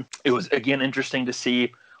fun. It was, again, interesting to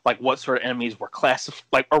see like what sort of enemies were classified,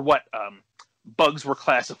 like, or what bugs were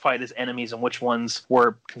classified as enemies and which ones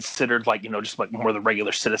were considered, like, you know, just like more the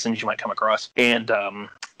regular citizens you might come across. And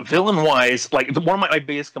villain wise, like, one of my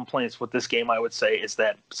biggest complaints with this game, I would say, is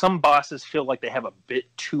that some bosses feel like they have a bit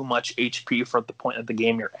too much HP for the point of the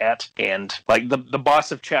game you're at. And like the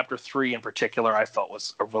boss of chapter 3 in particular, I felt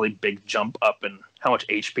was a really big jump up in how much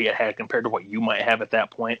HP it had compared to what you might have at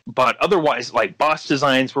that point. But otherwise, like, boss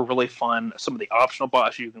designs were really fun. Some of the optional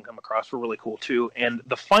bosses you can come across were really cool too. And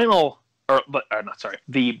the final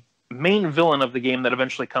the main villain of the game that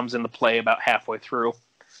eventually comes into play about halfway through,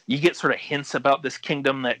 you get sort of hints about this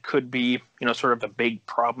kingdom that could be, you know, sort of a big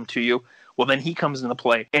problem to you. Well, then he comes into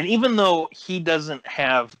play. And even though he doesn't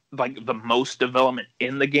have like the most development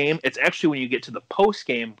in the game, it's actually when you get to the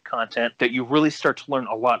post-game content that you really start to learn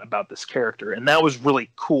a lot about this character. And that was really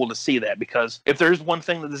cool to see that, because if there's one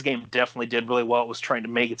thing that this game definitely did really well, it was trying to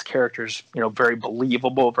make its characters, you know, very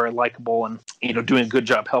believable, very likable, and, you know, doing a good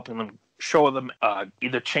job helping them show them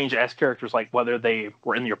either change as characters, like whether they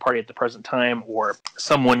were in your party at the present time or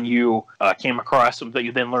someone you came across that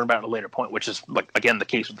you then learn about at a later point, which is, like, again, the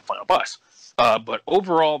case with the final boss. But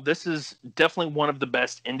overall, this is definitely one of the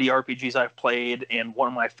best indie RPGs I've played, and one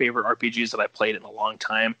of my favorite RPGs that I've played in a long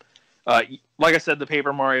time. Like I said, the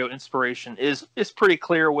Paper Mario inspiration is pretty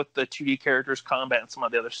clear with the 2D characters, combat, and some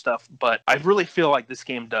of the other stuff, but I really feel like this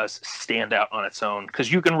game does stand out on its own,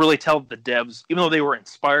 because you can really tell the devs, even though they were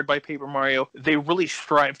inspired by Paper Mario, they really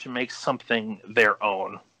strive to make something their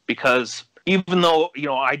own, because even though,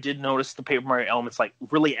 I did notice the Paper Mario elements, like,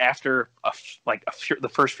 really after the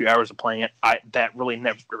first few hours of playing it, that really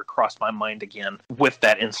never crossed my mind again with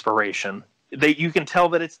that inspiration. You can tell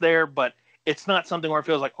that it's there, but it's not something where it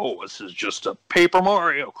feels like, oh, this is just a Paper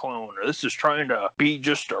Mario clone, or this is trying to be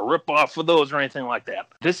just a rip-off of those, or anything like that.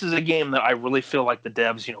 This is a game that I really feel like the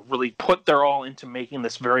devs, really put their all into making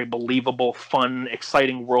this very believable, fun,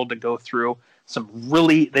 exciting world to go through.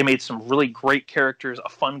 They made some really great characters, a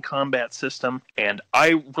fun combat system, and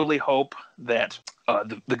I really hope that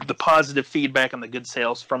the positive feedback and the good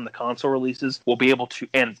sales from the console releases will be able to,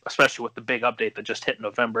 and especially with the big update that just hit in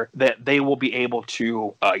November, that they will be able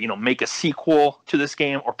to, make a sequel to this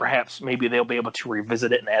game, or perhaps maybe they'll be able to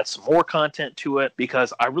revisit it and add some more content to it,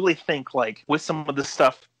 because I really think, like, with some of the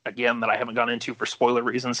stuff, again, that I haven't gone into for spoiler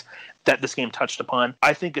reasons, that this game touched upon,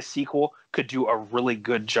 I think a sequel could do a really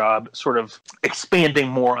good job sort of expanding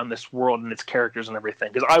more on this world and its characters and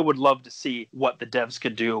everything, because I would love to see what the devs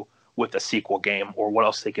could do with a sequel game, or what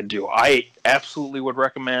else they could do. I absolutely would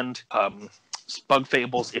recommend Bug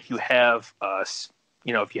Fables if you have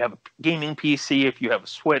if you have a gaming PC, if you have a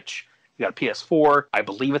Switch, you got a PS4, I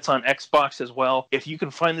believe it's on Xbox as well. If you can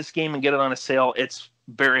find this game and get it on a sale, it's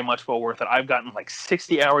very much well worth it. I've gotten like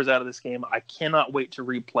 60 hours out of this game. I cannot wait to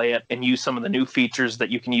replay it and use some of the new features that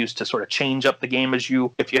you can use to sort of change up the game as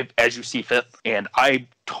you see fit. And I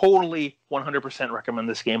totally 100% recommend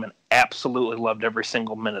this game, and absolutely loved every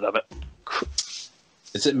single minute of it.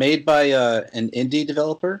 Is it made by an indie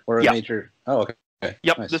developer or a major? Oh, okay.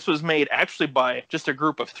 Yep. Nice. This was made actually by just a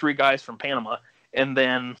group of 3 guys from Panama, and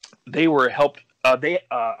then they were helped.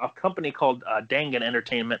 A company called Dangan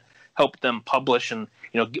Entertainment helped them publish and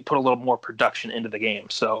put a little more production into the game.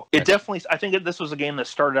 So it definitely, I think this was a game that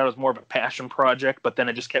started out as more of a passion project, but then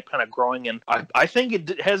it just kept kind of growing, and I think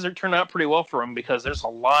it has turned out pretty well for them, because there's a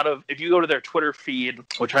lot of, if you go to their Twitter feed,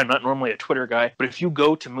 which I'm not normally a Twitter guy, but if you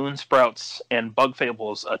go to Moonsprouts and Bug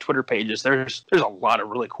Fables Twitter pages, there's a lot of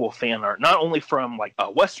really cool fan art, not only from like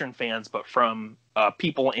Western fans, but from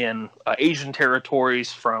people in Asian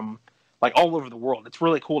territories, from like all over the world. It's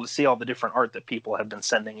really cool to see all the different art that people have been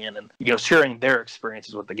sending in and sharing their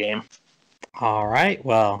experiences with the game. All right,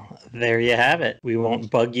 well, there you have it. We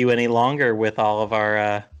won't bug you any longer with all of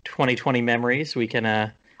our 2020 memories. We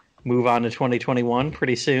can move on to 2021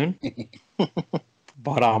 pretty soon.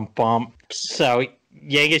 Bump. So,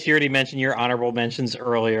 Yangus, you already mentioned your honorable mentions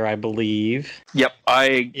earlier, I believe. Yep,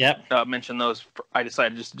 I mentioned those. I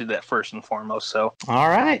decided just to do that first and foremost. So, all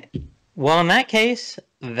right. Well, in that case,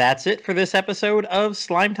 that's it for this episode of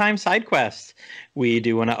Slime Time Sidequest. We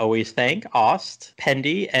do want to always thank Aust,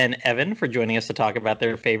 Pendy, and Evan for joining us to talk about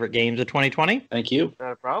their favorite games of 2020. Thank you.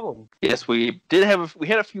 Not a problem. Yes, we had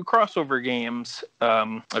a few crossover games.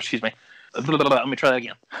 Excuse me. Let me try that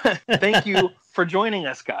again. Thank you for joining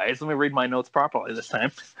us, guys. Let me read my notes properly this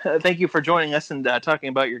time. Thank you for joining us and talking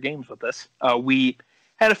about your games with us. We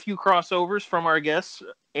had a few crossovers from our guests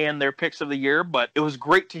and their picks of the year, but it was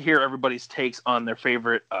great to hear everybody's takes on their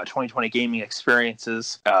favorite 2020 gaming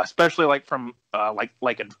experiences, especially from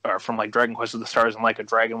Dragon Quest of the Stars and Like a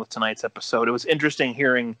Dragon with tonight's episode. It was interesting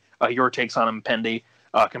hearing your takes on them, Pendy,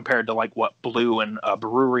 compared to like what Blue and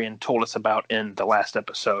Berurian told us about in the last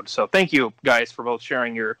episode. So thank you guys for both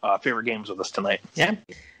sharing your favorite games with us tonight. Yeah.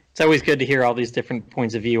 It's always good to hear all these different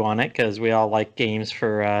points of view on it, because we all like games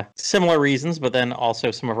for similar reasons, but then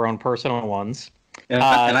also some of our own personal ones. And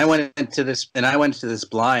I went into this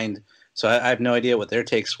blind, so I have no idea what their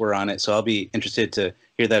takes were on it. So I'll be interested to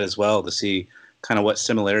hear that as well, to see kind of what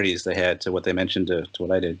similarities they had to what they mentioned to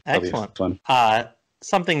what I did. Excellent. That'll be fun.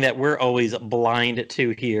 Something that we're always blind to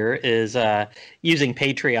here is using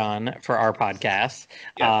Patreon for our podcast.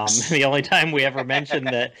 Yes. The only time we ever mention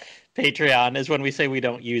that Patreon is when we say we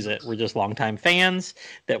don't use it. We're just longtime fans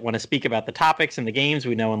that want to speak about the topics and the games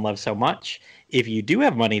we know and love so much. If you do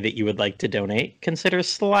have money that you would like to donate, consider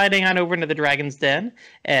sliding on over into the Dragon's Den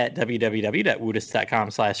at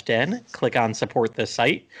www.woodus.com/den. Click on support this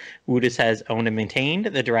site. Woodus has owned and maintained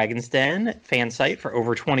the Dragon's Den fan site for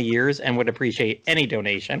over 20 years and would appreciate any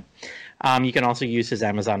donation. You can also use his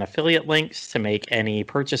Amazon affiliate links to make any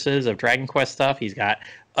purchases of Dragon Quest stuff. He's got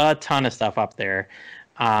a ton of stuff up there.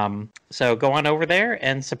 So go on over there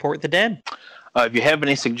and support the den. If you have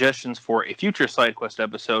any suggestions for a future SideQuest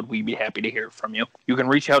episode, we'd be happy to hear from you. You can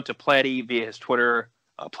reach out to Platty via his Twitter,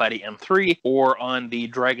 Plattym3, or on the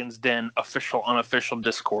Dragon's Den official, unofficial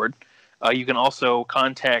Discord. You can also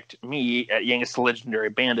contact me at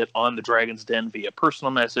YangustheLegendaryBandit on the Dragon's Den via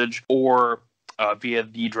personal message or via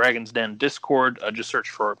the Dragon's Den Discord. Just search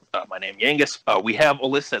for my name, Yangus. We have a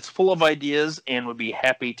list that's full of ideas and would be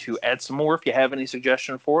happy to add some more if you have any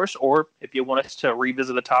suggestion for us, or if you want us to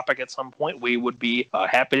revisit a topic at some point, we would be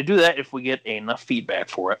happy to do that if we get enough feedback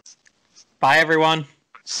for it. Bye, everyone.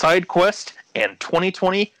 Sidequest and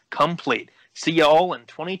 2020 complete. See you all in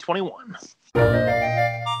 2021.